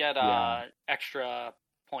also get extra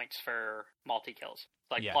points for multi-kills.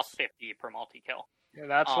 Like plus 50 per multi-kill. Yeah,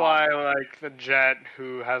 that's why like the Jet,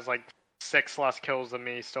 who has like 6 less kills than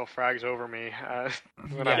me, still frags over me.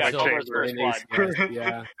 When I'm like Silver's Chamber. first blood.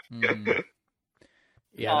 Yeah.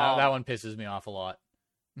 Yeah, that one pisses me off a lot.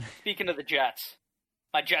 Speaking of the Jets,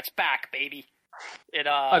 my Jet's back, baby.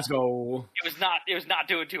 Let's go. It was not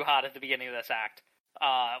doing too hot at the beginning of this act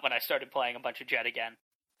when I started playing a bunch of Jet again.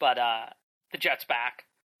 But the Jet's back.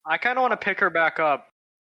 I kind of want to pick her back up.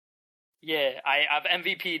 Yeah, I've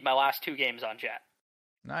MVP'd my last 2 games on Jet.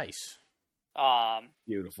 Nice.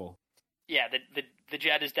 Beautiful. Yeah, the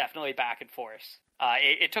Jet is definitely back in force.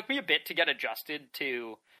 It took me a bit to get adjusted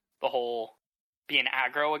to the whole being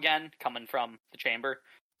aggro again, coming from the chamber,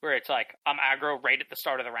 where it's like, I'm aggro right at the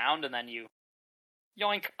start of the round, and then you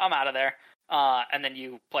yoink, I'm out of there. And then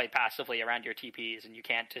you play passively around your TPs, and you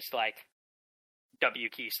can't just, like, W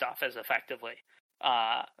key stuff as effectively.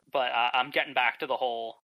 But I'm getting back to the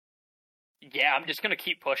whole, I'm just going to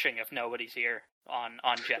keep pushing if nobody's here on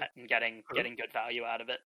Jet and getting good value out of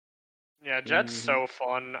it. Yeah, Jet's so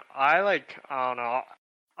fun. I don't know.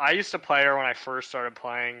 I used to play her when I first started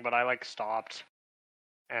playing, but I like stopped.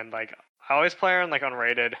 And like I always play her in like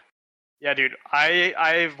unrated. Yeah, dude,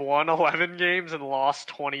 I've won 11 games and lost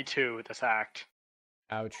 22 this act.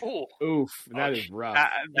 Ouch. Ooh. Oof, that is rough.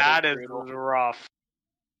 That is rough.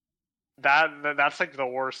 That's like the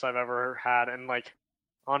worst I've ever had, and like,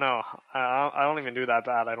 oh no, I don't even do that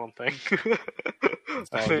bad. I don't think. It's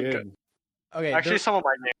all good. Okay, actually, some of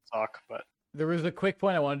my games suck, but there was a quick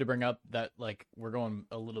point I wanted to bring up that like we're going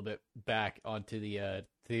a little bit back onto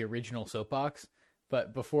the original soapbox,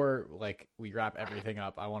 but before like we wrap everything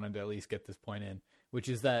up, I wanted to at least get this point in, which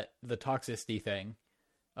is that the toxicity thing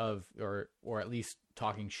of or at least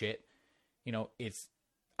talking shit, you know, it's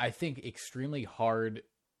I think extremely hard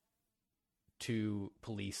to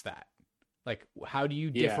police that. Like, how do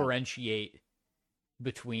you differentiate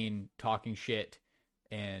between talking shit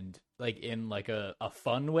and like in like a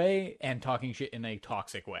fun way and talking shit in a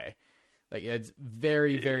toxic way? Like, it's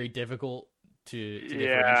very, very difficult to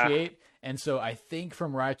differentiate. And so I think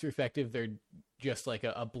from Riot's perspective, they're just like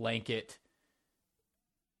a blanket,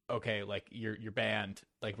 okay, like you're banned.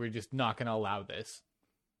 Like we're just not gonna allow this.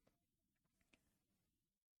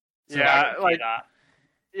 So Yeah, I like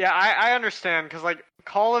Yeah, I understand because like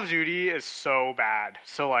Call of Duty is so bad.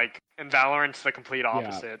 So like, and Valorant's the complete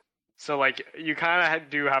opposite. So like, you kind of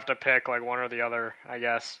do have to pick like one or the other, I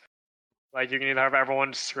guess. Like you can either have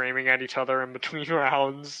everyone screaming at each other in between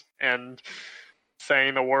rounds and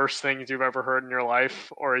saying the worst things you've ever heard in your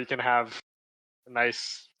life, or you can have a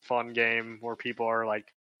nice, fun game where people are like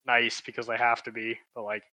nice because they have to be. But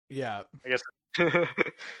like, Yeah. I guess I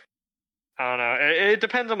don't know. It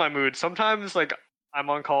depends on my mood. Sometimes like I'm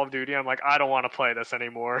on Call of Duty, I'm like, I don't want to play this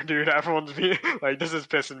anymore, dude. Everyone's being like, this is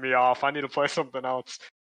pissing me off. I need to play something else.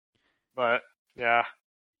 But yeah,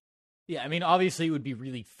 Yeah, I mean, obviously it would be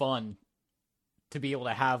really fun to be able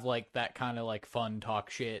to have like that kind of like fun talk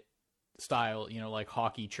shit style, you know, like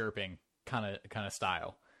hockey chirping kind of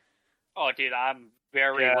style. Oh, dude, I'm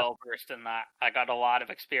very Yeah. well versed in that. I got a lot of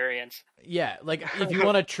experience. Yeah, like if you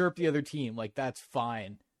want to chirp the other team, like that's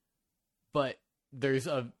fine. But there's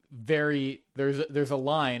a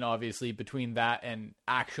line obviously between that and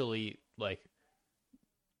actually like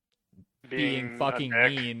being a fucking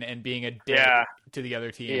dick. mean and being a dick Yeah. to the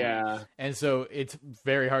other team. Yeah. And so it's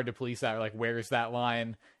very hard to police that. Like, where's that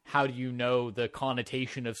line? How do you know the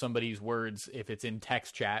connotation of somebody's words if it's in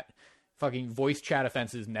text chat? Fucking voice chat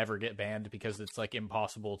offenses never get banned because it's like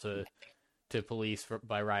impossible to police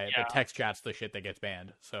by Riot. Yeah. But text chat's the shit that gets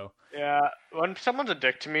banned. So Yeah, when someone's a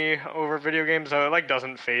dick to me over video games, though, it like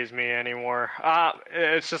doesn't phase me anymore.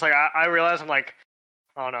 It's just like I realize I'm like,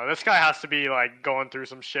 oh no, this guy has to be like going through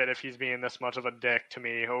some shit if he's being this much of a dick to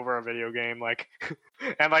me over a video game. Like,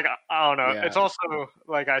 and like I don't know. Yeah. It's also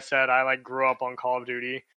like I said, I like grew up on Call of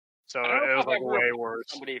Duty, so I don't know it was if I've like ever way reported worse.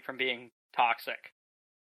 somebody from being toxic.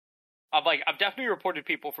 I've definitely reported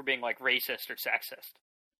people for being like racist or sexist.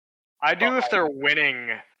 I do if they're winning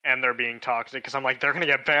and they're being toxic, because I'm like, they're gonna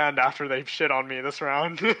get banned after they've shit on me this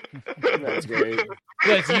round. That's great.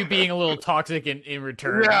 that's you being a little toxic in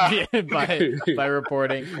return Yeah. by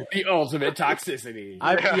reporting. The ultimate toxicity.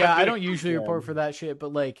 I don't usually Yeah. report for that shit,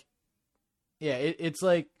 but like, yeah, it's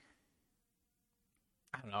like,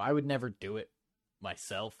 I don't know. I would never do it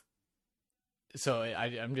myself, so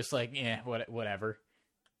I'm just like, whatever.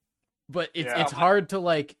 But it's Yeah. hard to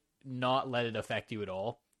like not let it affect you at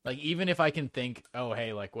all. Like even if I can think, oh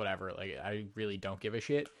hey, like whatever, like I really don't give a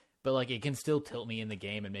shit, but like it can still tilt me in the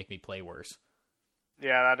game and make me play worse,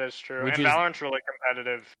 Yeah, that is true. Which And is- Valorant's really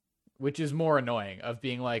competitive. which is more annoying. Of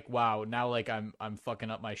being like, wow, now like I'm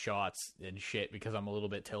fucking up my shots and shit because I'm a little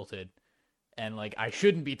bit tilted, and like I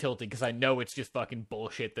shouldn't be tilted because I know it's just fucking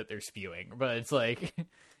bullshit that they're spewing, but it's like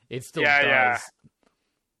it still Yeah, does.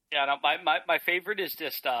 yeah. Yeah, no, my favorite is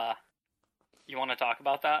just you want to talk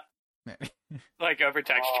about that? Like over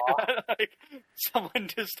text, like someone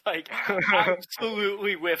just like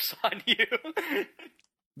absolutely whiffs on you.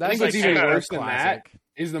 That's what's even super worse than that classic.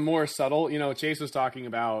 is the more subtle. You know, Chase was talking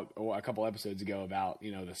about a couple episodes ago about,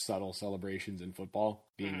 you know, the subtle celebrations in football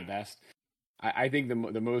being the best. I think the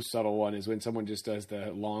most subtle one is when someone just does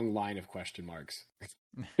the long line of question marks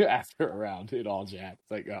after a round in all chat.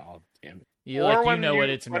 It's like, oh, damn it. You Or like you when know what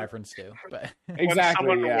you- it's in when- reference to, but Exactly.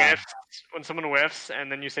 When someone whiffs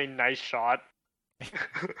and then you say nice shot.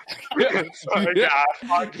 Yeah. Like, yeah,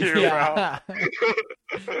 fuck you, yeah. bro.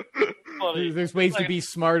 Funny. There's ways to Like- be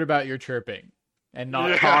smart about your chirping and not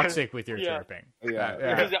Yeah. toxic with your Yeah. chirping. Yeah.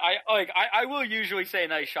 Yeah. Because I will usually say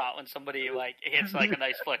nice shot when somebody like hits like a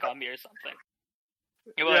nice flick on me or something.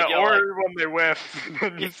 You're Yeah, like, yo, or like, when they whiff,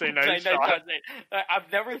 then you say nice shot.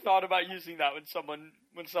 I've never thought about using that when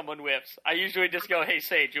someone whiffs. I usually just go, "Hey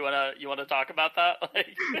Sage, you wanna talk about that?" Like,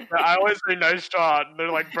 Yeah, I always say nice shot, and they're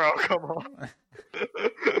like, "Bro, come on."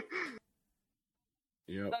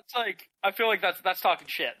 Yep. that's like I feel like that's talking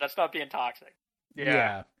shit. That's not being toxic.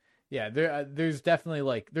 Yeah. There's definitely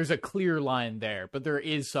like there's a clear line there, but there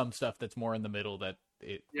is some stuff that's more in the middle that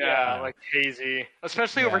it. Yeah, like hazy,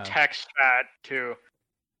 especially over Yeah. text chat too,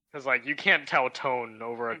 because like you can't tell tone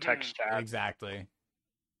over a text chat. Exactly.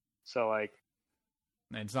 So like,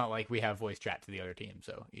 And it's not like we have voice chat to the other team,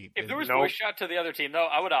 so If there was Nope. voice chat to the other team, though,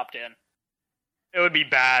 I would opt in. it would be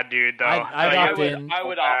bad, dude. Though I'd I opt would, in. I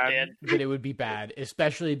would So opt bad. in. but it would be bad,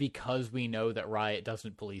 especially because we know that Riot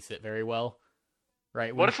doesn't police it very well.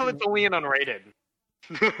 Right? What if it's only an unrated?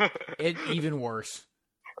 it even worse?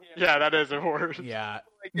 Yeah, that is a word. Yeah.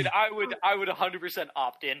 Like, dude, I would 100%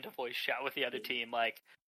 opt in to voice chat with the other team. Like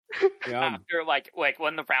Yeah. after like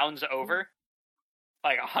when the round's over,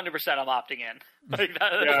 like 100% I'm opting in. Like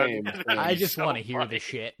that. Yeah. Same. that'd I be just so want to hear funny. the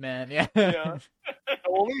shit, man. Yeah. Yeah. The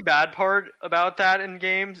only bad part about that in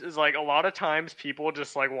games is like a lot of times people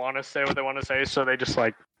just like want to say what they want to say, so they just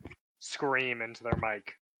like scream into their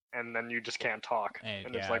mic, and then you just can't talk.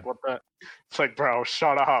 And it's yeah. like, what the? It's like, bro,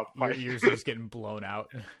 shut up. Your Like, ears are just getting blown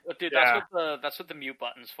out. But dude, Yeah. that's what the mute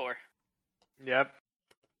button's for. yep.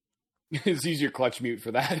 Just use your clutch mute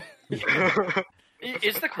for that.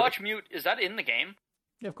 Is the clutch mute? Is that in the game?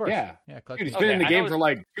 Yeah, of course. Yeah. Clutch Dude, it's mute. been in the I know game it's- for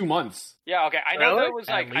like 2 months. Yeah, okay. I know that Really? it was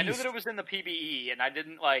At like I knew least. that it was in the PBE, and I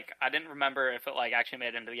didn't remember if it like actually made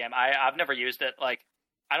it into the game. I've never used it. Like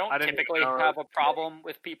I don't I didn't typically know. have a problem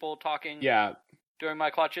with people talking Yeah. during my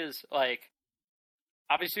clutches. Like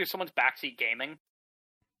obviously, if someone's backseat gaming,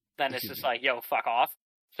 then it's just like, yo, fuck off.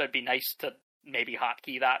 So it'd be nice to maybe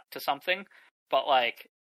hotkey that to something, but like,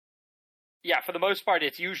 yeah, for the most part,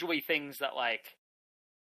 it's usually things that like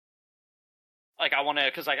I want to,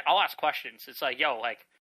 because like I'll ask questions. It's like, yo, like,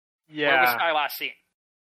 where was Yeah. Sky last seen?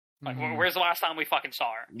 Like, Mhm. where's the last time we fucking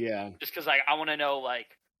saw her? Yeah. Just because like I want to know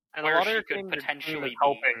like And where a lot she of your could team, your team potentially is be.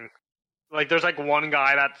 helping. Like, there's like one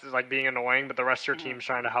guy that's like being annoying, but the rest of your team's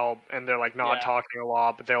trying to help, and they're like not Yeah. talking a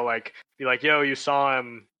lot, but they'll like be like, "Yo, you saw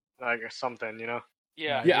him," like or something, you know?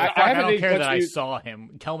 Yeah, Yeah, Fuck, I I haven't don't made care clutch that I mute- saw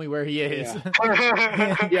him. Tell me where he is.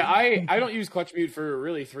 Yeah, I don't use clutch mute for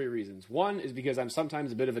really 3 reasons. One is because I'm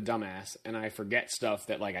sometimes a bit of a dumbass and I forget stuff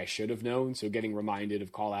that like I should have known, so getting reminded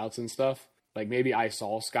of call outs and stuff. Like maybe I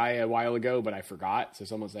saw Sky a while ago, but I forgot. So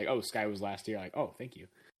someone's like, "Oh, Sky was last year." Like, "Oh, thank you."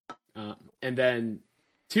 And then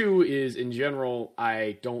 2 is in general,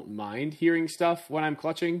 I don't mind hearing stuff when I'm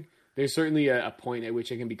clutching. There's certainly a point at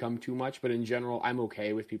which it can become too much, but in general, I'm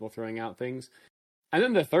okay with people throwing out things. And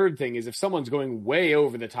then the third thing is if someone's going way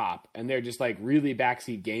over the top and they're just like really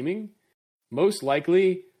backseat gaming, most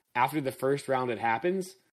likely after the first round it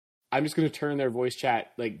happens, I'm just going to turn their voice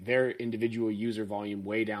chat, like their individual user volume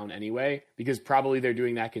way down anyway, because probably they're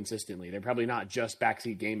doing that consistently. They're probably not just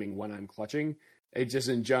backseat gaming when I'm clutching. It's just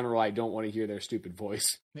in general, I don't want to hear their stupid voice.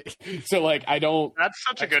 So like, I don't. That's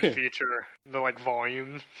such a good feature. The like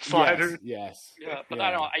volume slider. Yes. yeah. But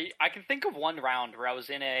I don't know. I can think of one round where I was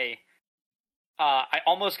in a. I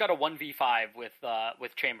almost got a 1v5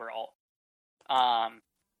 with Chamber Alt. And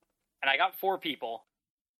I got 4 people,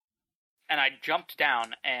 and I jumped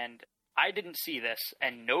down, and I didn't see this,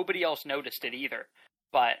 and nobody else noticed it either.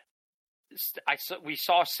 But we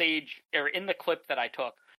saw Sage, or in the clip that I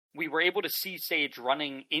took, we were able to see Sage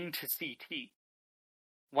running into CT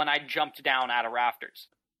when I jumped down out of rafters.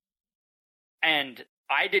 And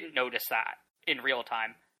I didn't notice that in real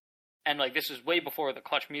time. And like this is way before the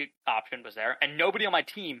clutch mute option was there, and nobody on my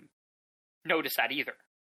team noticed that either.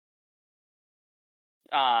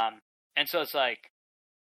 And so it's like,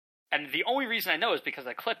 and the only reason I know is because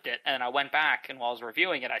I clipped it, and I went back, and while I was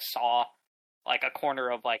reviewing it, I saw like a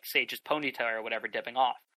corner of like Sage's ponytail or whatever dipping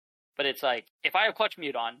off. But it's like, if I have clutch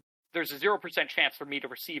mute on, there's a 0% chance for me to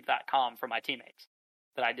receive that comm from my teammates.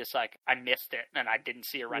 That I just like, I missed it, and I didn't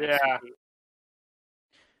see it running. Yeah.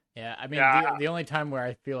 Yeah, I mean, Yeah. the only time where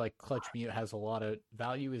I feel like clutch mute has a lot of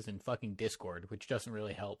value is in fucking Discord, which doesn't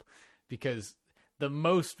really help. Because the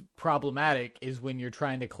most problematic is when you're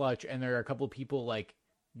trying to clutch and there are a couple people, like,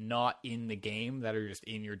 not in the game that are just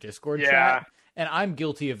in your Discord chat. And I'm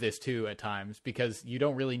guilty of this, too, at times, because you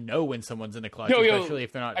don't really know when someone's in a clutch, especially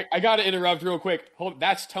if they're not... I got to interrupt real quick.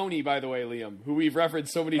 That's Tony, by the way, Liam, who we've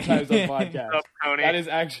referenced so many times on podcast. What's up, Tony? That is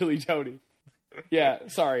actually Tony. Yeah,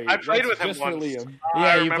 sorry. I played That's with him just once. for Liam. Yeah,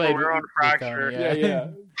 I you remember played we were on with Fracture. Tony, Yeah.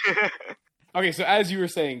 Okay, so as you were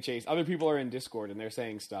saying, Chase, other people are in Discord and they're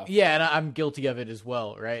saying stuff. Yeah, and I'm guilty of it as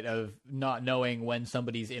well, right? Of not knowing when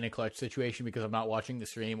somebody's in a clutch situation because I'm not watching the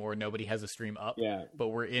stream or nobody has a stream up. Yeah. But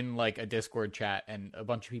we're in like a Discord chat and a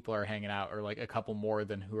bunch of people are hanging out, or like a couple more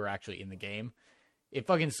than who are actually in the game. It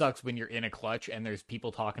fucking sucks when you're in a clutch and there's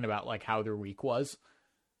people talking about like how their week was.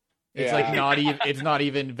 It's Yeah. like not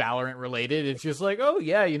even Valorant related. It's just like, oh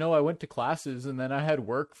yeah, you know, I went to classes and then I had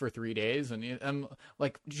work for 3 days, and I'm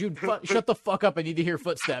like, dude, shut the fuck up! I need to hear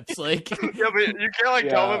footsteps. Like, Yeah, but you can't like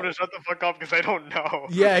tell Yeah. them to shut the fuck up because they don't know.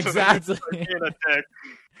 yeah, So they're just, exactly. like, being a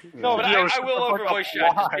dick. No, but Yo, I shut will the over fuck up. voice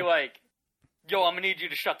chat just Why? be like, yo, I'm gonna need you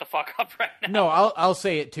to shut the fuck up right now. No, I'll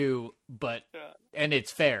say it too, but Yeah. and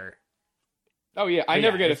it's fair. Oh yeah, I But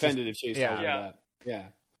never yeah, get it's just- offended if Chase yeah. tells me Yeah. that. Yeah.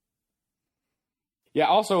 Yeah.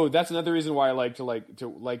 Also, that's another reason why I like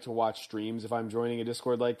to watch streams if I'm joining a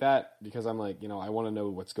Discord like that, because I'm like, I want to know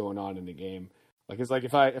what's going on in the game. Like, it's like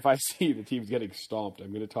if I see the team's getting stomped, I'm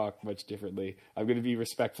going to talk much differently. I'm going to be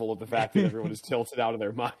respectful of the fact that everyone is tilted out of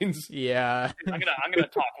their minds. Yeah, I'm gonna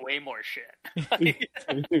talk way more shit.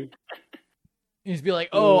 you just be like,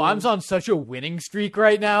 oh, I'm on such a winning streak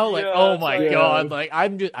right now. Like, Yeah, oh it's my like- god, like I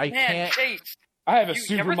Man, can't. Chase, I have a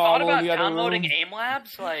you ever thought supermodel about in the other downloading room. AIM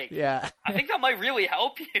Labs? Like, Yeah, I think that might really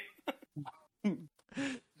help you.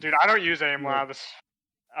 Dude, I don't use aim labs.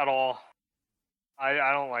 at all. I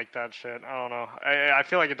don't like that shit. I don't know. I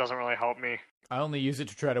feel like it doesn't really help me. I only use it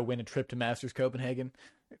to try to win a trip to Masters Copenhagen.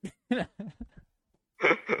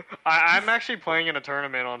 I'm actually playing in a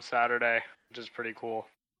tournament on Saturday, which is pretty cool.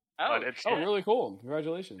 Oh, But it's Oh, really cool!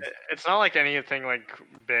 Congratulations. it's not like anything like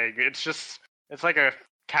big. It's like a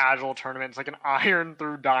casual tournament. It's like an iron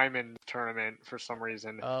through diamond tournament for some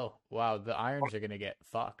reason. Oh, wow. The irons are going to get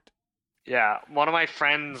fucked. Yeah, one of my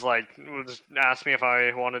friends asked me if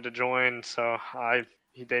I wanted to join, so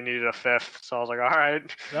they needed a fifth, so I was like, all right.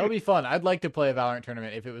 That'll be fun. I'd like to play a Valorant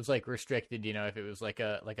tournament if it was like restricted, if it was like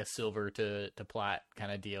a silver to plat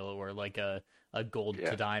kind of deal, or like a gold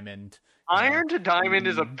Yeah. to diamond. Iron to diamond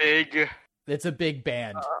is a big It's a big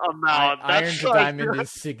band. amount. Iron That's to like, diamond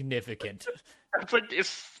is significant. that's like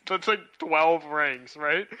 12 ranks,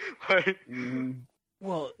 right? Like, Mhm.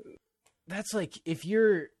 Well, that's like if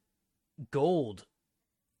you're gold,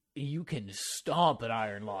 you can stomp an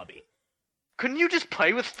iron lobby. couldn't you just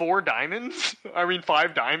play with 4 diamonds? I mean,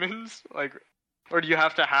 5 diamonds? Like, or do you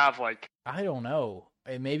have to have like? I don't know.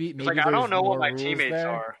 Maybe Like, there's I don't know more what my rules teammates there.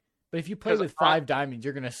 are. But if you play 'Cause with 5 diamonds,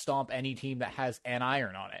 you're gonna stomp any team that has an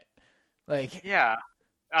iron on it. Like, Yeah,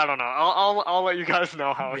 I don't know. I'll let you guys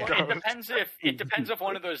know how it Well, goes. it depends if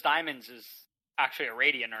one of those diamonds is actually a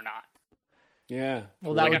radiant or not. Yeah.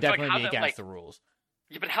 well, that Like, would I feel like definitely how be that, against like- the rules.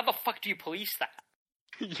 Yeah, but how the fuck do you police that?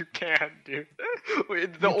 You can't, dude.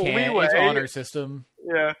 The You only can't. way, It's honor system.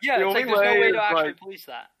 yeah, Yeah, the it's only like there's no way is, to actually like, police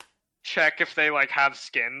that. check if they like have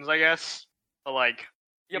skins, I guess. But like,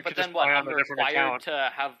 Yeah, you but could then just what? play I'm on a different required account.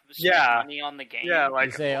 to have spent Yeah. money on the game. Yeah, You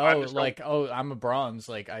like say, I just don't- I'm a bronze.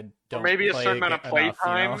 Like, I don't. maybe a play certain amount of play enough,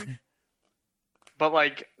 time. but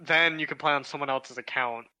like then you can play on someone else's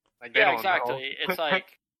account. Like they Yeah, don't exactly. It's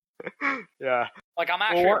like know. Yeah, I'm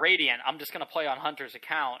actually Well, a radiant. I'm just gonna play on Hunter's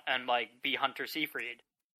account and like be Hunter Siegfried.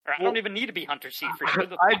 Or I Well, don't even need to be Hunter Siegfried. Who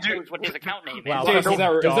the I fuck do- knows what his account name Wow. is? Chase, is that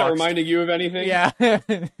Doxed. reminding you of anything? Yeah.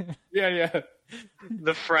 Yeah.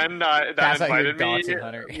 the friend that That's how you're invited me, doxing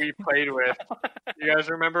Hunter. we played with. You guys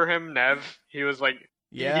remember him, Nev? He was like,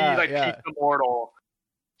 Yeah, he's like yeah. peak immortal.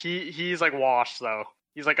 He's like washed though.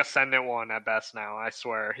 He's like Ascendant 1 at best now. I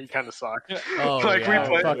swear, he kind of sucks. Oh, Like, we yeah.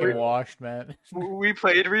 played- Fucking we- washed, man. We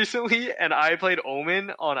played recently, and I played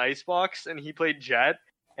Omen on Icebox, and he played Jet.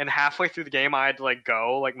 And halfway through the game, I had to like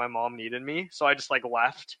go, like my mom needed me, so I just like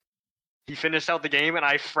left. He finished out the game, and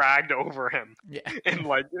I fragged over him Yeah. in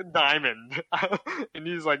like diamond, and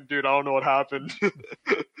he's like, "Dude, I don't know what happened."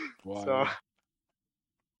 Wow. So,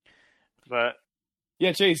 but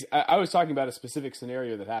Yeah, Chase, I was talking about a specific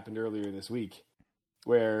scenario that happened earlier this week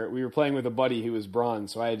where we were playing with a buddy who was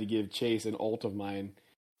bronze, so I had to give Chase an ult of mine,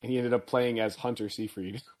 and he ended up playing as Hunter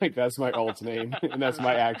Siegfried. Like, that's my ult name, and that's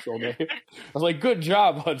my actual name. I was like, good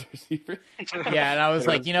job, Hunter Siegfried. Yeah, and I was It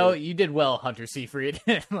like, was you know, good. you did well, Hunter Siegfried.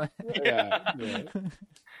 That Yeah.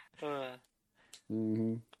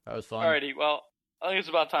 was fun. Alrighty, well, I think it's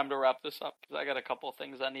about time to wrap this up because I got a couple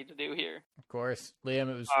things I need to do here. Of course. Liam,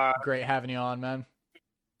 it was Uh, great having you on, man.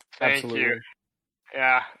 thank Absolutely. you.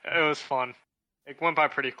 Yeah, it was fun. It went by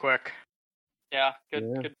pretty quick. Yeah, Yeah.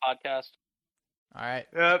 good podcast. All right.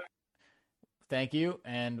 Yep. Thank you.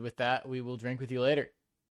 And with that, we will drink with you later.